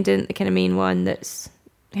flight attendant, the kind of main one that's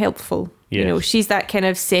helpful. Yes. You know, she's that kind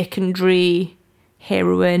of secondary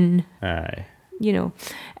heroine. Aye. You know,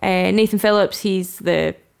 Nathan Phillips, he's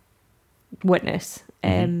the witness.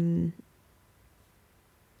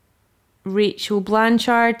 Rachel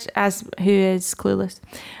Blanchard, who is Clueless.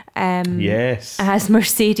 Yes. As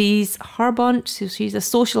Mercedes Harbont, so she's a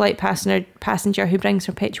socialite passenger who brings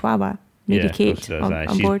her pet chihuahua, Mary Kate,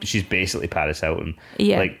 on board. She's basically Paris Hilton.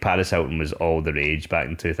 Yeah. Like, Paris Hilton was all the rage back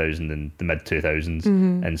in 2000 and the mid 2000s,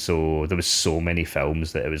 and so there was so many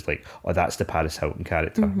films that it was like, oh, that's the Paris Hilton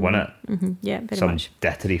character, wasn't it? Yeah, very Some much.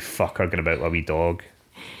 dittery fucker going about with a wee dog.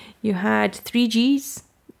 You had 3Gs,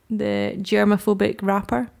 the germophobic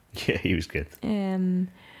rapper. Yeah, he was good.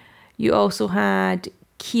 You also had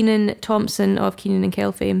Kenan Thompson of Kenan and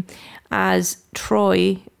Kel fame as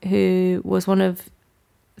Troy, who was one of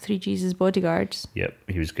 3G's bodyguards. Yep,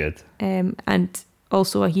 he was good. And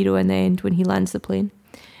also a hero in the end when he lands the plane.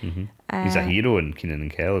 He's a hero in Kenan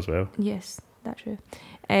and Kel as well. Yes, that's true.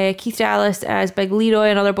 Keith Dallas as Big Leroy,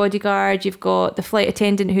 another bodyguard. You've got the flight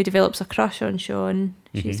attendant who develops a crush on Sean.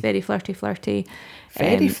 She's very flirty.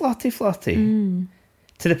 Very flirty.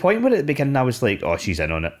 To the point where at the beginning I was like, oh, she's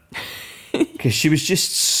in on it. Because she was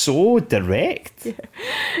just so direct.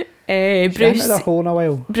 Bruce, a hole in a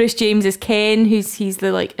while. Bruce James is Ken, he's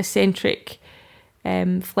the like eccentric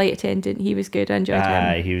flight attendant. He was good. I enjoyed him.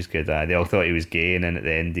 Aye, he was good. They all thought he was gay, and then at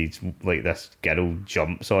the end, he's like, this girl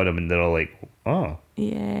jumps on him, and they're all like, oh,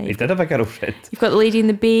 yeah, he did have a girlfriend. You've got the lady and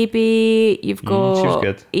the baby. You've got she was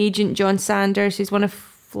good. Agent John Sanders, who's one of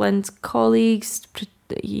Flynn's colleagues.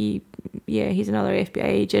 He's another FBI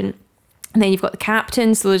agent. And then you've got the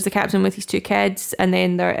captain. So there's the captain with his two kids, and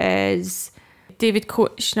then there is David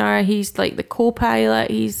Koechner. He's like the co-pilot.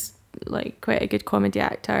 He's like quite a good comedy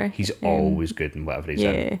actor. He's always good in whatever he's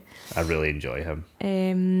in. I really enjoy him.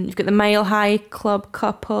 You've got the Mile High Club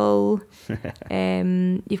couple.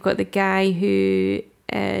 You've got the guy who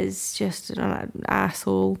is just an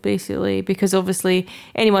asshole, basically, because obviously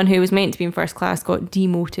anyone who was meant to be in first class got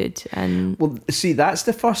demoted. And well, see, that's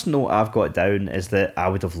the first note I've got down, is that I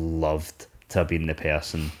would have loved to have been the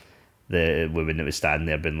person, the woman that was standing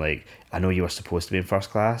there being like, I know you were supposed to be in first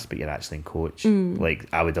class, but you're actually in coach. Like,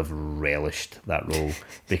 I would have relished that role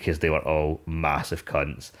because they were all massive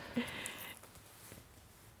cunts.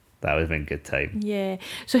 That would have been a good time. Yeah.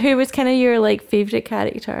 So who was kind of your like favourite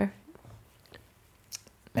character?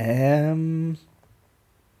 I mean,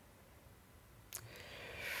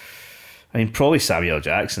 probably Samuel L.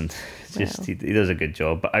 Jackson. Just he does a good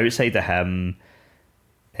job. But outside of him,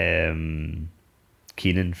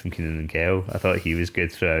 Kenan from Kenan and Kel, I thought he was good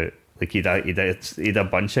throughout. Like, he'd a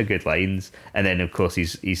bunch of good lines, and then of course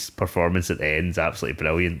his performance at the end is absolutely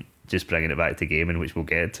brilliant. Just bringing it back to gaming, which we'll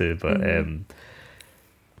get to.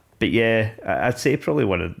 But yeah, I'd say probably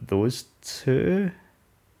one of those two.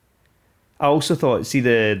 I also thought, see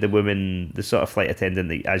the woman, the sort of flight attendant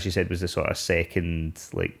that, as you said, was the sort of second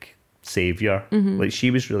like saviour. Like, she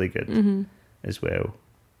was really good as well.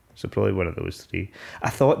 So probably one of those three. I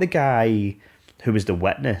thought the guy who was the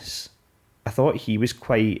witness, I thought he was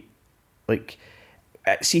quite like.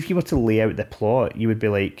 See, if you were to lay out the plot, you would be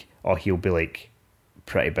like, oh, he'll be like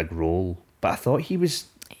pretty big role. But I thought he was.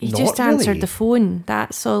 He just answered the phone.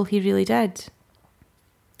 That's all he really did.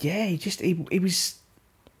 Yeah, he was.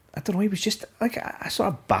 I don't know, he was just like a sort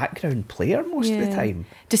of background player most of the time.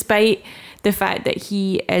 Despite the fact that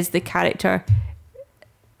he is the character,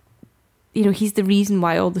 you know, he's the reason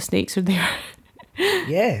why all the snakes are there.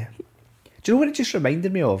 Yeah. Do you know what it just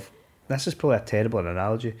reminded me of? This is probably a terrible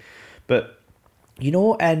analogy, but You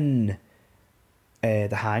know, in The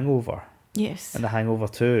Hangover, Yes. and The Hangover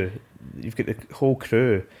 2, you've got the whole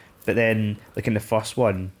crew, but then, like in the first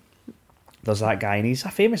one, there's that guy, and he's a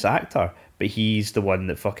famous actor, but he's the one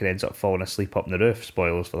that fucking ends up falling asleep up on the roof.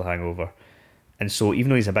 Spoilers for The Hangover. And so, even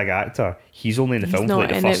though he's a big actor, he's only in the He's film for like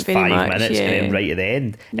not the in it first very 5 much, minutes, and then yeah. right at the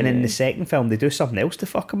end. And in Yeah. the second film, they do something else to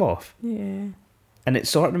fuck him off. Yeah. And it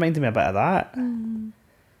sort of reminded me a bit of that.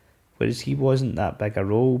 Whereas he wasn't that big a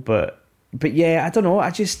role, but yeah, I don't know. I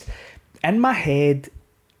just, in my head,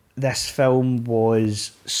 this film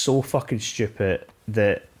was so fucking stupid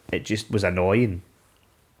that it just was annoying.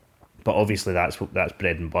 But obviously that's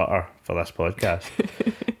bread and butter for this podcast.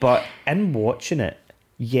 But in watching it,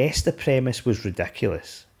 yes, the premise was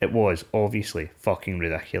ridiculous. It was obviously fucking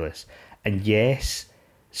ridiculous. And yes,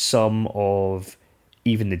 some of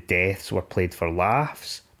even the deaths were played for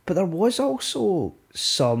laughs, but there was also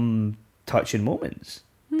some touching moments.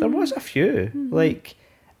 There was a few, like,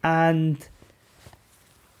 and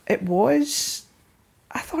it was,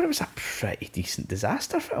 I thought it was a pretty decent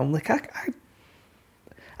disaster film. Like,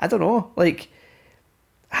 I don't know, like,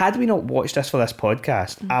 had we not watched this for this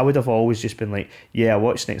podcast, I would have always just been like, yeah, I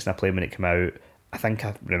watched Snakes on a Plane when it came out. I think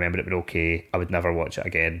I remembered it being okay. I would never watch it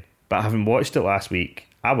again. But having watched it last week,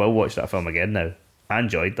 I will watch that film again now. I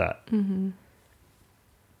enjoyed that. And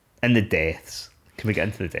the deaths. Can we get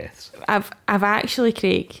into the deaths? I've actually,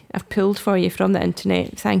 Craig, I've pulled for you from the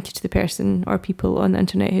internet. Thank you to the person or people on the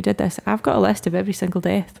internet who did this. I've got a list of every single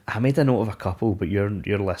death. I made a note of a couple, but your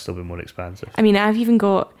list will be more expansive. I mean, I've even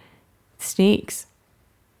got snakes.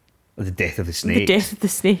 The death of the snakes. The death of the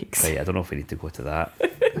snakes. Right, I don't know if we need to go to that. I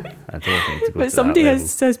don't know if we need to go But to somebody that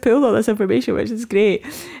has pulled all this information, which is great.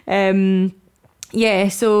 Yeah,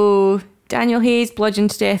 so Daniel Hayes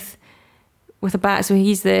bludgeoned to death with a bat. So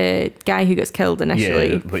he's the guy who gets killed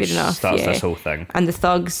initially. Yeah, which fair enough, starts yeah. this whole thing. And the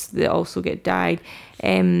thugs that also get died.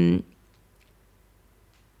 In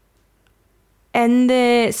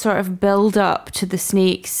the sort of build up to the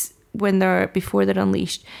snakes before they're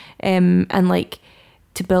unleashed, and like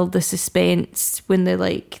to build the suspense when the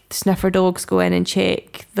like sniffer dogs go in and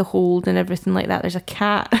check the hold and everything like that. There's a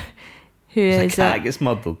cat who is The cat gets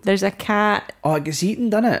muddled. there's a cat. Oh, it gets eaten,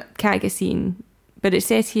 doesn't it? Cat gets eaten, but it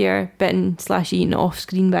says here bitten / eaten off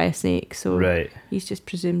screen by a snake. So Right. he's just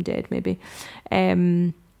presumed dead, maybe.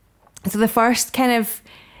 So the first kind of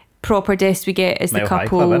proper death we get is the Mile High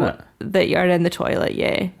couple Club, innit? that are in the toilet.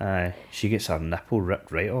 Yeah. Aye. She gets her nipple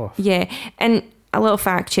ripped right off. Yeah, and a little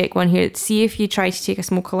fact check one here. See if you try to take a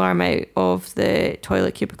smoke alarm out of the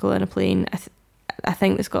toilet cubicle in a plane. I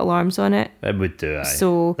think it's got alarms on it. It would do, aye.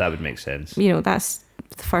 So that would make sense. you know that's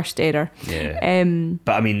the first error. Yeah.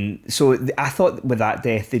 But I mean, so I thought with that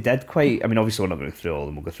death, they did quite, I mean, obviously we're not going through all of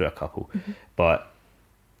them, we'll go through a couple. But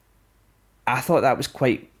I thought that was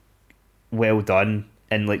quite well done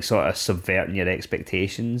in like sort of subverting your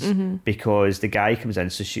expectations, because the guy comes in,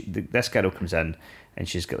 so this girl comes in and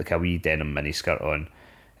she's got like a wee denim mini skirt on,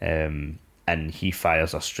 and he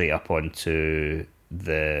fires her straight up onto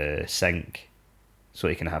the sink so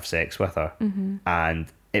he can have sex with her, and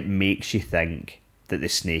it makes you think that the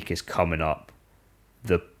snake is coming up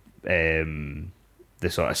the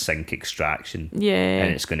sort of sink extraction, Yeah.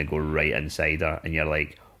 and it's going to go right inside her, and you're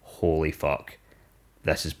like, holy fuck,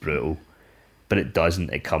 this is brutal. But it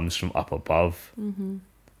doesn't. It comes from up above, and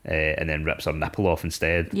then rips her nipple off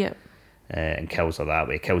instead, Yep. and kills her that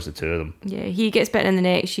way. Kills the two of them. Yeah. He gets bitten in the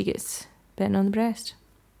neck. She gets bitten on the breast.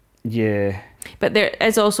 Yeah. But there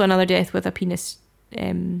is also another death with a penis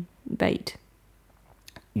bite.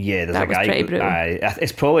 Yeah, there's That a was guy. pretty brutal.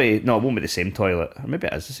 It's probably no. It won't be the same toilet, or maybe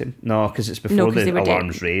it is the same. No, because it's before 'cause they the were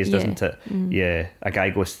alarm's dead. raised, Yeah. isn't it? Yeah, a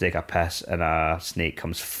guy goes to take a piss, and a snake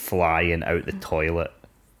comes flying out the toilet,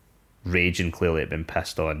 raging clearly at being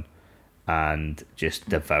pissed on, and just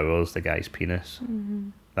devours the guy's penis.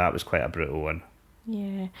 That was quite a brutal one.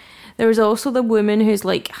 Yeah. There was also the woman who's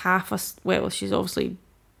like she's obviously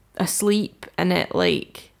asleep, and it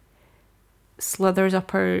like slithers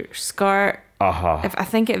up her skirt. I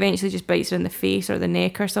think it eventually just bites her in the face or the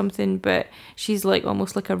neck or something, but she's like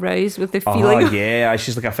almost like aroused with the feeling. Oh yeah,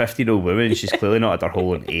 she's like a 50-year-old woman. She's clearly not had her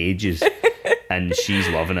hole in ages, and she's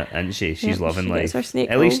loving it, isn't she? She's Yeah, loving she life. gets her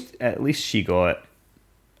snake At least she got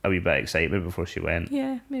a wee bit of excitement before she went.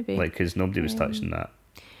 Yeah, maybe. Like, because nobody was touching that.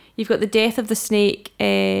 You've got the death of the snake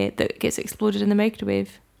that gets exploded in the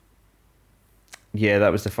microwave. Yeah,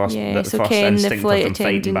 that was the first. Yeah, The so first Ken, the instinct flight of them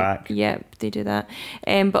fighting attendant. back. Yep, they do that.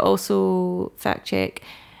 But also, fact check,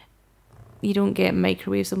 you don't get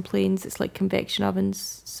microwaves on planes. It's like convection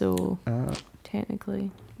ovens. So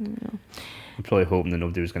technically. No. I'm probably hoping that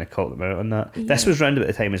nobody was going to call them out on that. Yeah. This was round about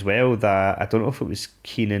the time as well that I don't know if it was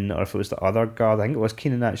Keenan or if it was the other guard. I think it was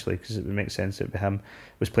Keenan actually, because it would make sense that it would be him.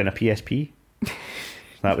 Was playing a PSP.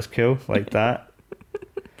 That was cool, like that.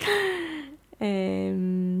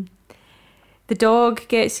 The dog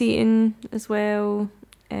gets eaten as well.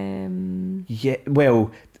 Yeah,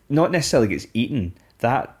 well, not necessarily gets eaten.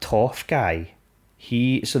 That Toph guy,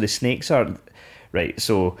 so the snakes are right.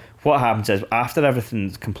 So what happens is after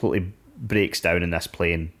everything completely breaks down in this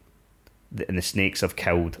plane, and the snakes have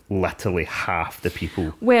killed literally half the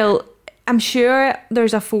people. Well, I'm sure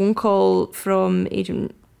there's a phone call from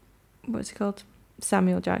Agent, what's he called?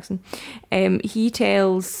 Samuel Jackson. He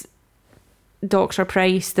tells Dr.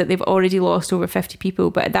 Price that they've already lost over 50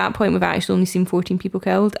 people, but at that point we've actually only seen 14 people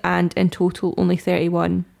killed, and in total only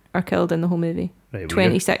 31 are killed in the whole movie. Right, well,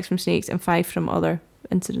 26 from snakes and 5 from other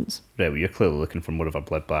incidents. Right, well, you're clearly looking for more of a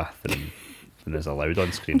bloodbath than is allowed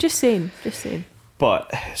on screen. I'm just saying.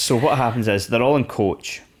 But, so what happens is they're all in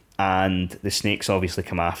coach, and the snakes obviously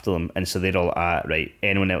come after them, and so they're all right,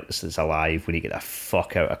 anyone else that's alive, we need to get the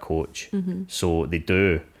fuck out of coach. Mm-hmm. So they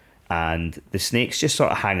do, and the snakes just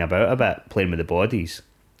sort of hang about a bit, playing with the bodies,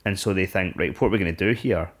 and so they think, right, what are we going to do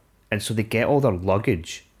here? And so they get all their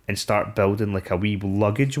luggage and start building like a wee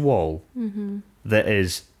luggage wall that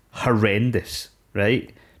is horrendous,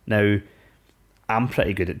 right? Now, I'm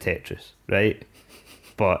pretty good at Tetris, right?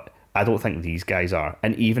 But I don't think these guys are.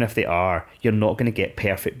 And even if they are, you're not going to get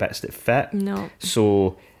perfect bits that fit. No.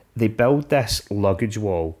 So they build this luggage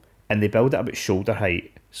wall, and they build it about shoulder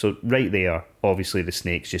height. So right there, obviously the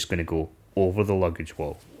snake's just going to go over the luggage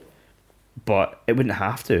wall. But it wouldn't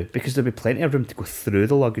have to, because there'd be plenty of room to go through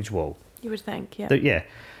the luggage wall. You would think, yeah. Yeah.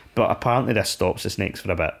 But apparently this stops the snakes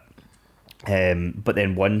for a bit. But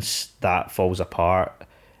then once that falls apart,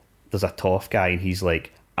 there's a Toph guy, and he's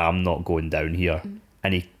like, I'm not going down here.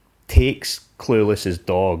 And he takes Clueless's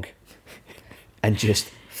dog and just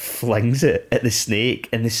flings it at the snake,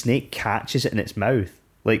 and the snake catches it in its mouth.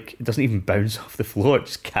 Like, it doesn't even bounce off the floor, it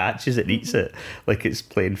just catches it and eats it like it's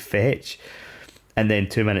playing fetch. And then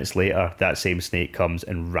 2 minutes later, that same snake comes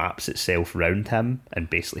and wraps itself round him and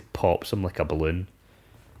basically pops him like a balloon.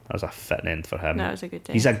 That was a fitting end for him. That was a good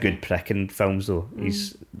day. He's a good prick in films, though.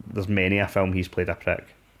 There's many a film he's played a prick.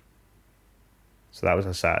 So that was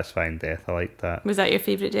a satisfying death. I liked that. Was that your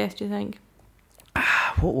favourite death, do you think?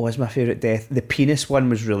 What was my favourite death? The penis one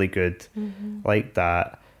was really good. Like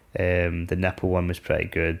that. The nipple one was pretty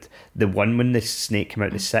good. The one when the snake came out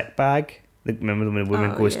of the sick bag. Remember when the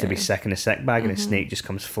woman goes to be sick in the sick bag and the snake just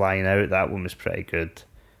comes flying out? That one was pretty good.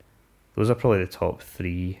 Those are probably the top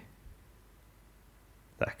 3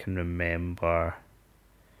 that I can remember.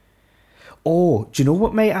 Oh, do you know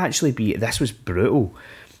what might actually be? This was brutal.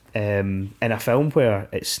 In a film where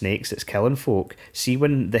it's snakes that's killing folk, see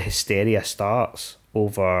when the hysteria starts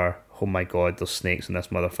over, oh my god, there's snakes on this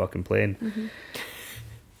motherfucking plane.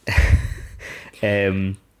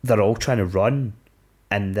 They're all trying to run,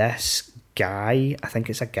 and this guy, I think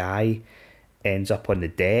it's a guy, ends up on the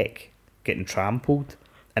deck getting trampled,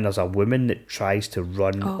 and there's a woman that tries to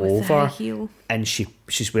run over, and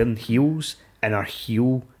she's wearing heels, and her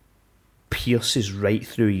heel pierces right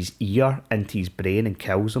through his ear into his brain and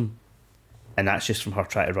kills him. And that's just from her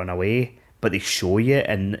trying to run away. But they show you,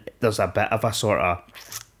 and there's a bit of a sort of,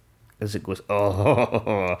 as it goes,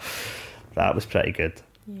 oh, that was pretty good.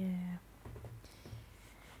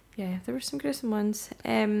 Yeah, there were some gruesome ones.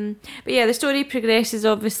 But yeah, the story progresses.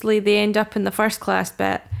 Obviously, they end up in the first class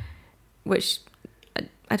bit, which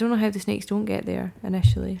I don't know how the snakes don't get there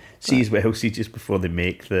initially. See, as well, just before they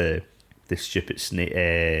make the stupid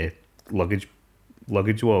snake luggage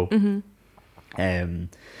wall.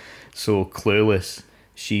 So Clueless,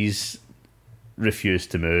 she's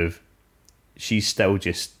refused to move. She's still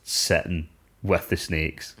just sitting with the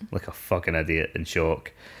snakes like a fucking idiot in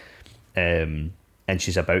shock. And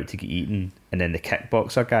she's about to get eaten, and then the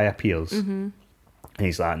kickboxer guy appears, and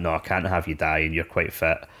he's like, no, I can't have you dying, you're quite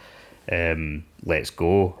fit, let's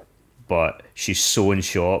go. But she's so in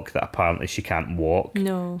shock that apparently she can't walk.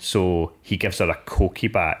 No. So he gives her a cokey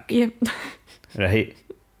back. Yep. Right?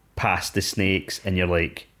 Past the snakes, and you're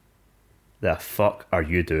like, the fuck are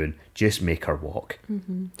you doing? Just make her walk.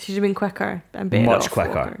 She'd have been quicker and better.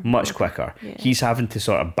 Much quicker. Yeah. He's having to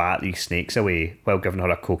sort of bat these snakes away while giving her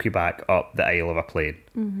a cokey back up the aisle of a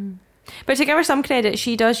plane. But to give her some credit,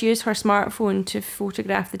 she does use her smartphone to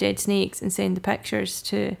photograph the dead snakes and send the pictures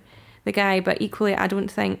to the guy. But equally, I don't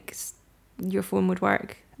think your phone would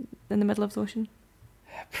work in the middle of the ocean.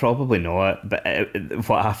 Probably not. But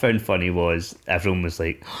what I found funny was everyone was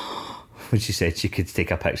like, when she said she could take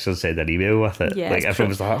a picture and send an email with it. Yeah, Like, everyone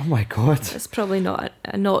was like, oh my God. It's probably not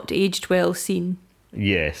a not aged well scene.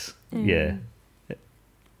 Yes, yeah.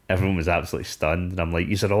 Everyone was absolutely stunned, and I'm like,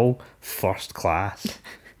 these are all first class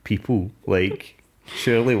people. Like,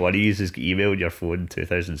 surely one of you has got email on your phone in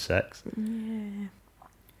 2006. Yeah.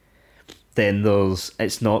 Then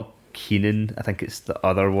it's not Keenan, I think it's the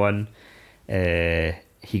other one.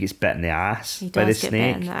 He gets bit in the ass He by the does get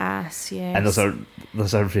snake. bit in the ass, yes. And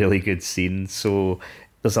there's a really good scene. So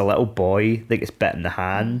there's a little boy that gets bit in the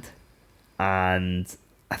hand, and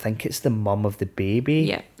I think it's the mum of the baby.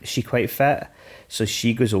 Yeah. Is she quite fit? So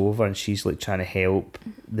she goes over and she's like trying to help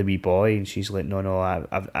the wee boy, and she's like, no,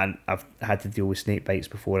 I've had to deal with snake bites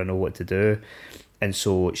before. I know what to do. And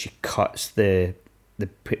so she cuts the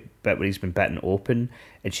bit where he's been bitten open,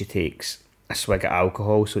 and she takes a swig of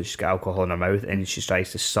alcohol. So she's got alcohol in her mouth, and she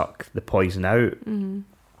tries to suck the poison out. And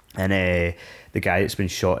the guy that's been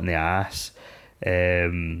shot in the ass,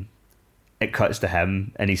 it cuts to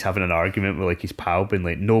him, and he's having an argument with like his pal, being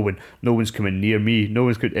like, no one's coming near me, no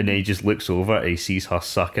one's coming. And then he just looks over and he sees her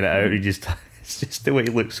sucking it out. He just it's just the way he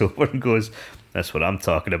looks over and goes, that's what I'm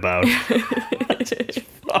talking about. Just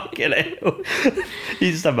fucking hell.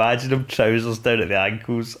 You just imagine him, trousers down at the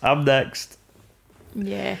ankles. I'm next.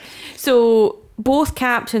 Yeah. So both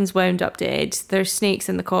captains wound up dead. There's snakes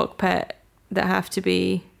in the cockpit that have to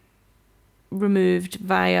be removed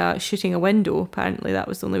via shooting a window. Apparently that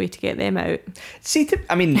was the only way to get them out. See,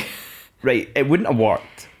 right, it wouldn't have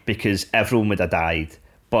worked because everyone would have died.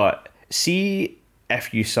 But see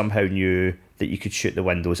if you somehow knew that you could shoot the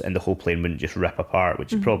windows and the whole plane wouldn't just rip apart,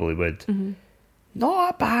 which it probably would.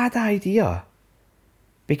 Not a bad idea.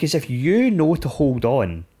 Because if you know to hold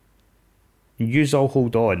on, yous all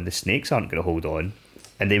hold on, the snakes aren't going to hold on,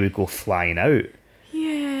 and they would go flying out.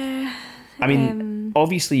 Yeah. I mean,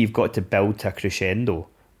 obviously you've got to build to a crescendo,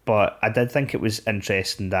 but I did think it was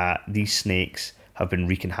interesting that these snakes have been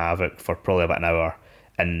wreaking havoc for probably about an hour,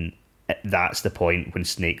 and that's the point when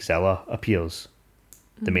Snakezilla appears,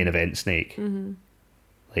 the main event snake.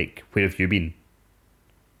 Like, where have you been?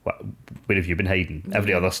 Where have you been hiding?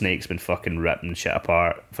 Every other snake's been fucking ripping shit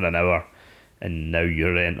apart for an hour, and now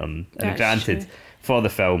you're entering. And That's granted, true. for the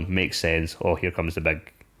film, makes sense. Oh, here comes the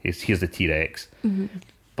big. Here's the T-Rex.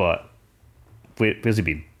 But where's he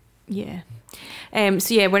been? Yeah.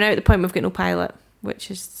 So yeah, we're now at the point we've got no pilot, which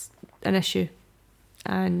is an issue.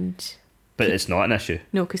 And But it's not an issue.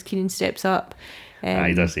 no, because Keenan steps up.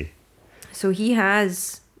 Aye, does he? So he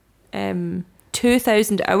has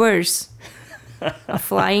 2,000 hours of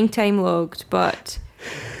flying time logged, but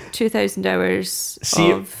 2,000 hours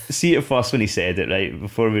See at first when he said it, right,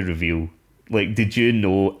 before we reveal, like, did you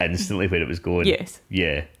know instantly where it was going? Yes.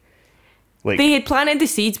 Yeah. Like, They had planted the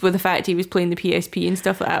seeds with the fact he was playing the PSP and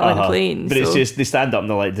stuff like that on the plane. But so. it's just, they stand up and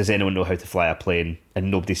they're like, does anyone know how to fly a plane? And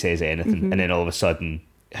nobody says anything. And then all of a sudden,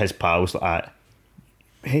 his pal's like,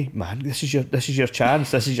 hey, man, this is your chance.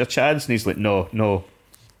 This is your chance. And he's like, no.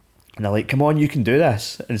 And they're like, come on, you can do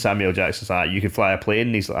this. And Samuel Jackson's like, you can fly a plane.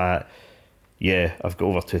 And he's like, yeah, I've got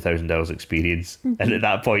over 2,000 hours experience. And at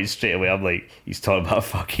that point, straight away, I'm like, he's talking about a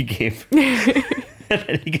fucking game. And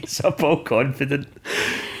then he gets up all confident.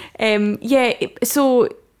 Yeah, so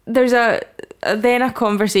there's then a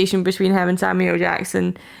conversation between him and Samuel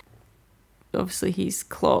Jackson. Obviously he's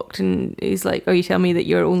clocked and he's like, oh, you tell me that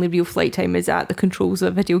your only real flight time is at the controls of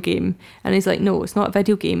a video game. And he's like, no, it's not a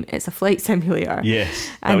video game, it's a flight simulator.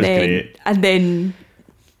 Yes, that was great. And then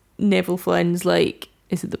Neville Flynn's like,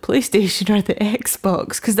 is it the PlayStation or the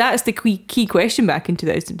Xbox? Because that's the key question back in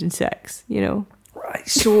 2006, you know? Right,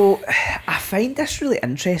 so I find this really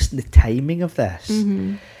interesting, the timing of this.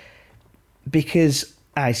 Because,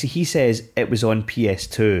 so he says it was on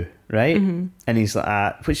PS2, right? And he's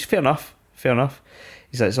like, which is fair enough.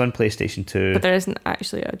 He's like, it's on PlayStation 2. But there isn't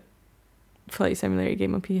actually a flight simulator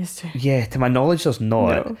game on PS2. Yeah, to my knowledge, there's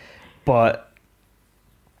not. No. But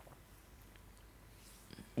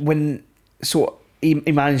so he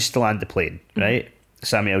managed to land the plane, right?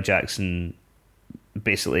 Samuel Jackson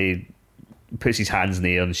basically puts his hands in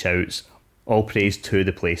the air and shouts, all praise to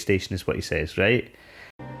the PlayStation is what he says, right?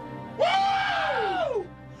 Woo!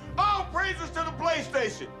 All praises to the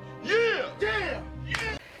PlayStation. Yeah.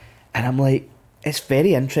 And I'm like, it's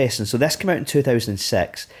very interesting. So this came out in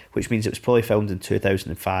 2006, which means it was probably filmed in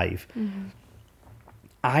 2005.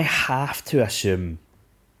 I have to assume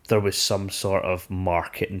there was some sort of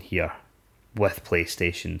marketing here with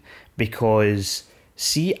PlayStation, because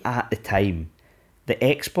see, at the time, the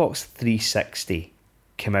Xbox 360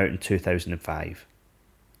 came out in 2005,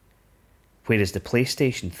 whereas the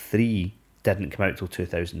PlayStation 3 didn't come out till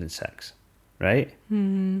 2006, right?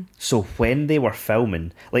 So when they were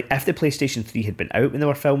filming, like if the PlayStation 3 had been out when they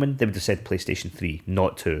were filming, they would have said PlayStation 3,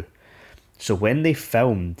 not 2. So when they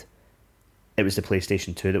filmed, it was the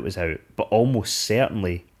PlayStation 2 that was out, but almost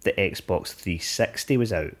certainly the Xbox 360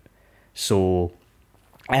 was out. So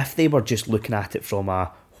if they were just looking at it from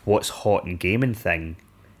a what's hot in gaming thing,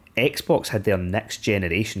 Xbox had their next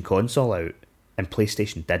generation console out and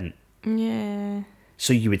PlayStation didn't. Yeah.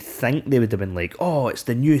 So you would think they would have been like, oh, it's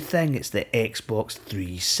the new thing, it's the Xbox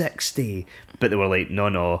 360. But they were like,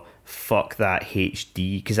 no, fuck that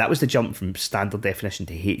HD. Because that was the jump from standard definition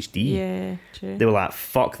to HD. Yeah, true. They were like,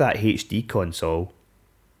 fuck that HD console,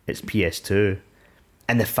 it's PS2.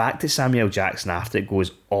 And the fact that Samuel Jackson after it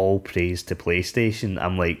goes all praise to PlayStation,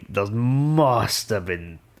 I'm like, there must have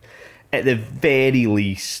been, at the very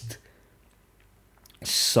least,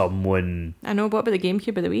 someone... I know, what about the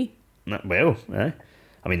GameCube or the Wii? Well,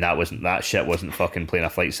 I mean, that shit wasn't fucking playing a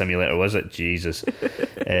flight simulator, was it? Jesus.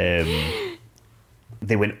 They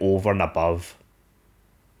went over and above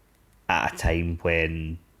at a time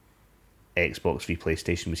when Xbox v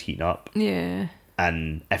PlayStation was heating up. Yeah.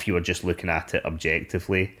 And if you were just looking at it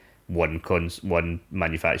objectively, one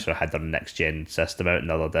manufacturer had their next gen system out,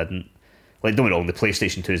 another didn't. Like, don't get me wrong, the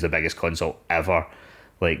PlayStation 2 is the biggest console ever.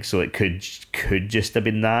 Like, so it could just have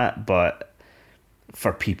been that, but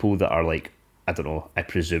for people that are like, I don't know, I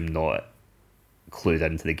presume not clued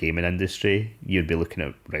into the gaming industry, you'd be looking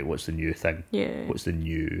at, right, what's the new thing? Yeah. What's the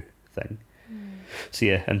new thing? So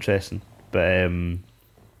yeah, interesting. But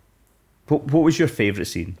what was your favourite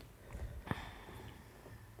scene?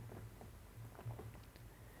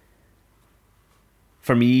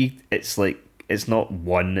 For me, it's like, it's not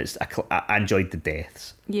one, it's I enjoyed the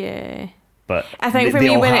deaths. Yeah. But I think for they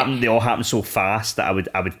me, all when happened, they all happened so fast that I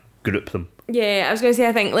would group them. Yeah, I was going to say,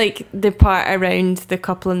 I think, like, the part around the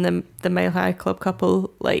couple and the Mile High Club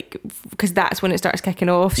couple, like, because that's when it starts kicking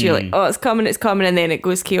off. So you're like, oh, it's coming, and then it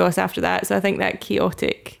goes chaos after that. So I think that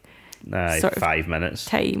chaotic sort of 5 minutes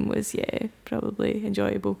time was, probably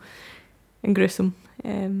enjoyable and gruesome.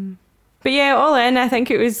 But yeah, all in, I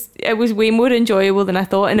think it was way more enjoyable than I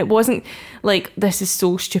thought. And it wasn't like, this is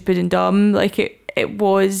so stupid and dumb. Like, it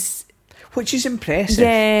was... Which is impressive.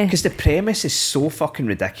 Yeah. Because the premise is so fucking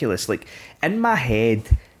ridiculous. Like, in my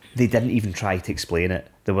head, they didn't even try to explain it.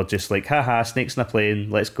 They were just like, haha, snakes in a plane,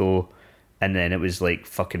 let's go. And then it was like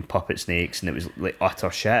fucking puppet snakes and it was like utter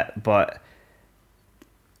shit. But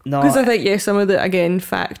no. Because I think, some of the, again,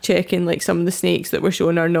 fact checking, like, some of the snakes that were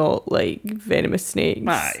shown are not, like, venomous snakes.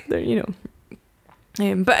 Aye. They're,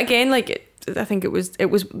 but again, like, I think it was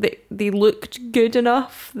they looked good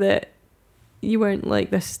enough that you weren't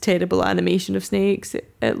like, this terrible animation of snakes.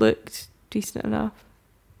 It looked decent enough.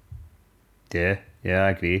 Yeah,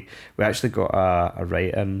 I agree. We actually got a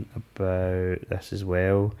write-in about this as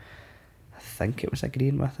well. I think it was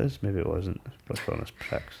agreeing with us. Maybe it wasn't. Probably us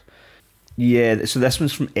pricks. Yeah, so this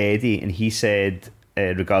one's from Eddie, and he said,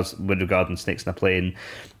 regarding Snakes in a Plane,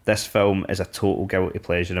 this film is a total guilty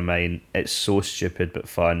pleasure of mine. It's so stupid but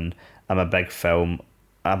fun. I'm a big fan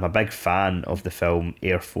of the film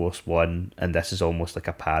Air Force One, and this is almost like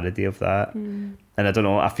a parody of that. And I don't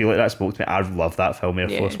know, I feel like that spoke to me. I love that film, Air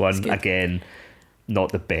Force One. Again,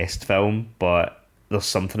 not the best film, but there's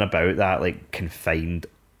something about that, like, confined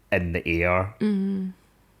in the air.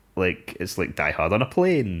 Like, it's like Die Hard on a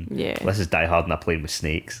plane. Yeah. This is Die Hard on a plane with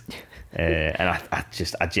snakes. And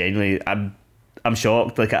I genuinely, I'm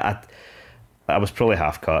shocked. Like, I was probably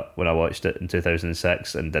half cut when I watched it in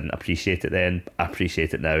 2006 and didn't appreciate it then. I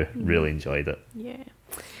appreciate it now. Really enjoyed it.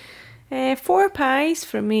 Yeah. 4 pies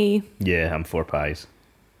from me. Yeah, I'm 4 pies.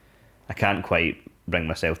 I can't quite bring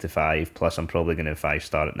myself to 5. Plus, I'm probably going to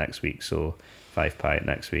 5-star it next week. So 5 pie it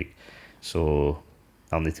next week. So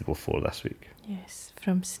I'll need to go 4 this week. Yes.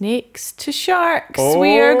 From snakes to sharks,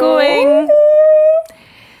 we are going.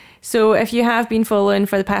 So if you have been following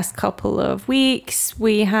for the past couple of weeks,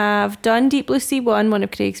 we have done Deep Blue Sea 1, one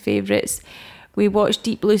of Craig's favourites. We watched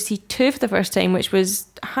Deep Blue Sea 2 for the first time, which was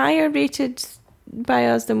higher rated by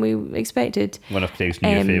us than we expected. One of Craig's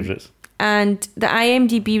new favourites. And the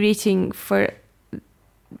IMDb rating for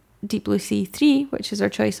Deep Blue Sea 3, which is our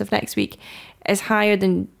choice of next week, is higher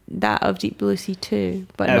than that of Deep Blue Sea 2.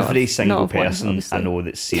 But every not single of one, person obviously. I know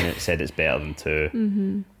that's seen it said it's better than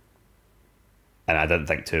 2. And I didn't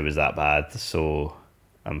think 2 was that bad, so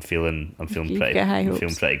I'm feeling pretty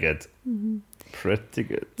good. Pretty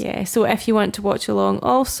good. Yeah, so if you want to watch along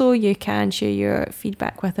also, you can share your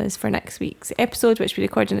feedback with us for next week's episode, which we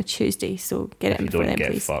record on a Tuesday, so get it in before then,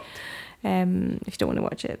 please. Fucked. If you don't want to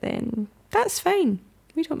watch it, then that's fine.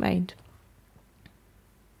 We don't mind.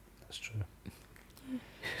 That's true.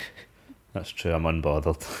 That's true, I'm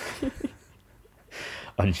unbothered.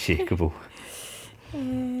 unshakable.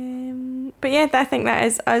 But yeah, I think that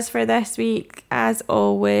is us for this week. As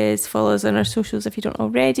always, follow us on our socials if you don't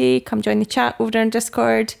already. Come join the chat over on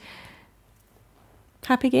Discord.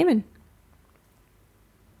 Happy gaming.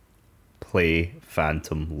 Play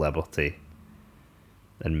Phantom Liberty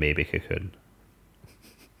and maybe Cocoon.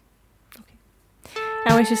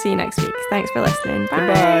 And we shall see you next week. Thanks for listening. Bye.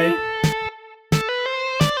 Goodbye.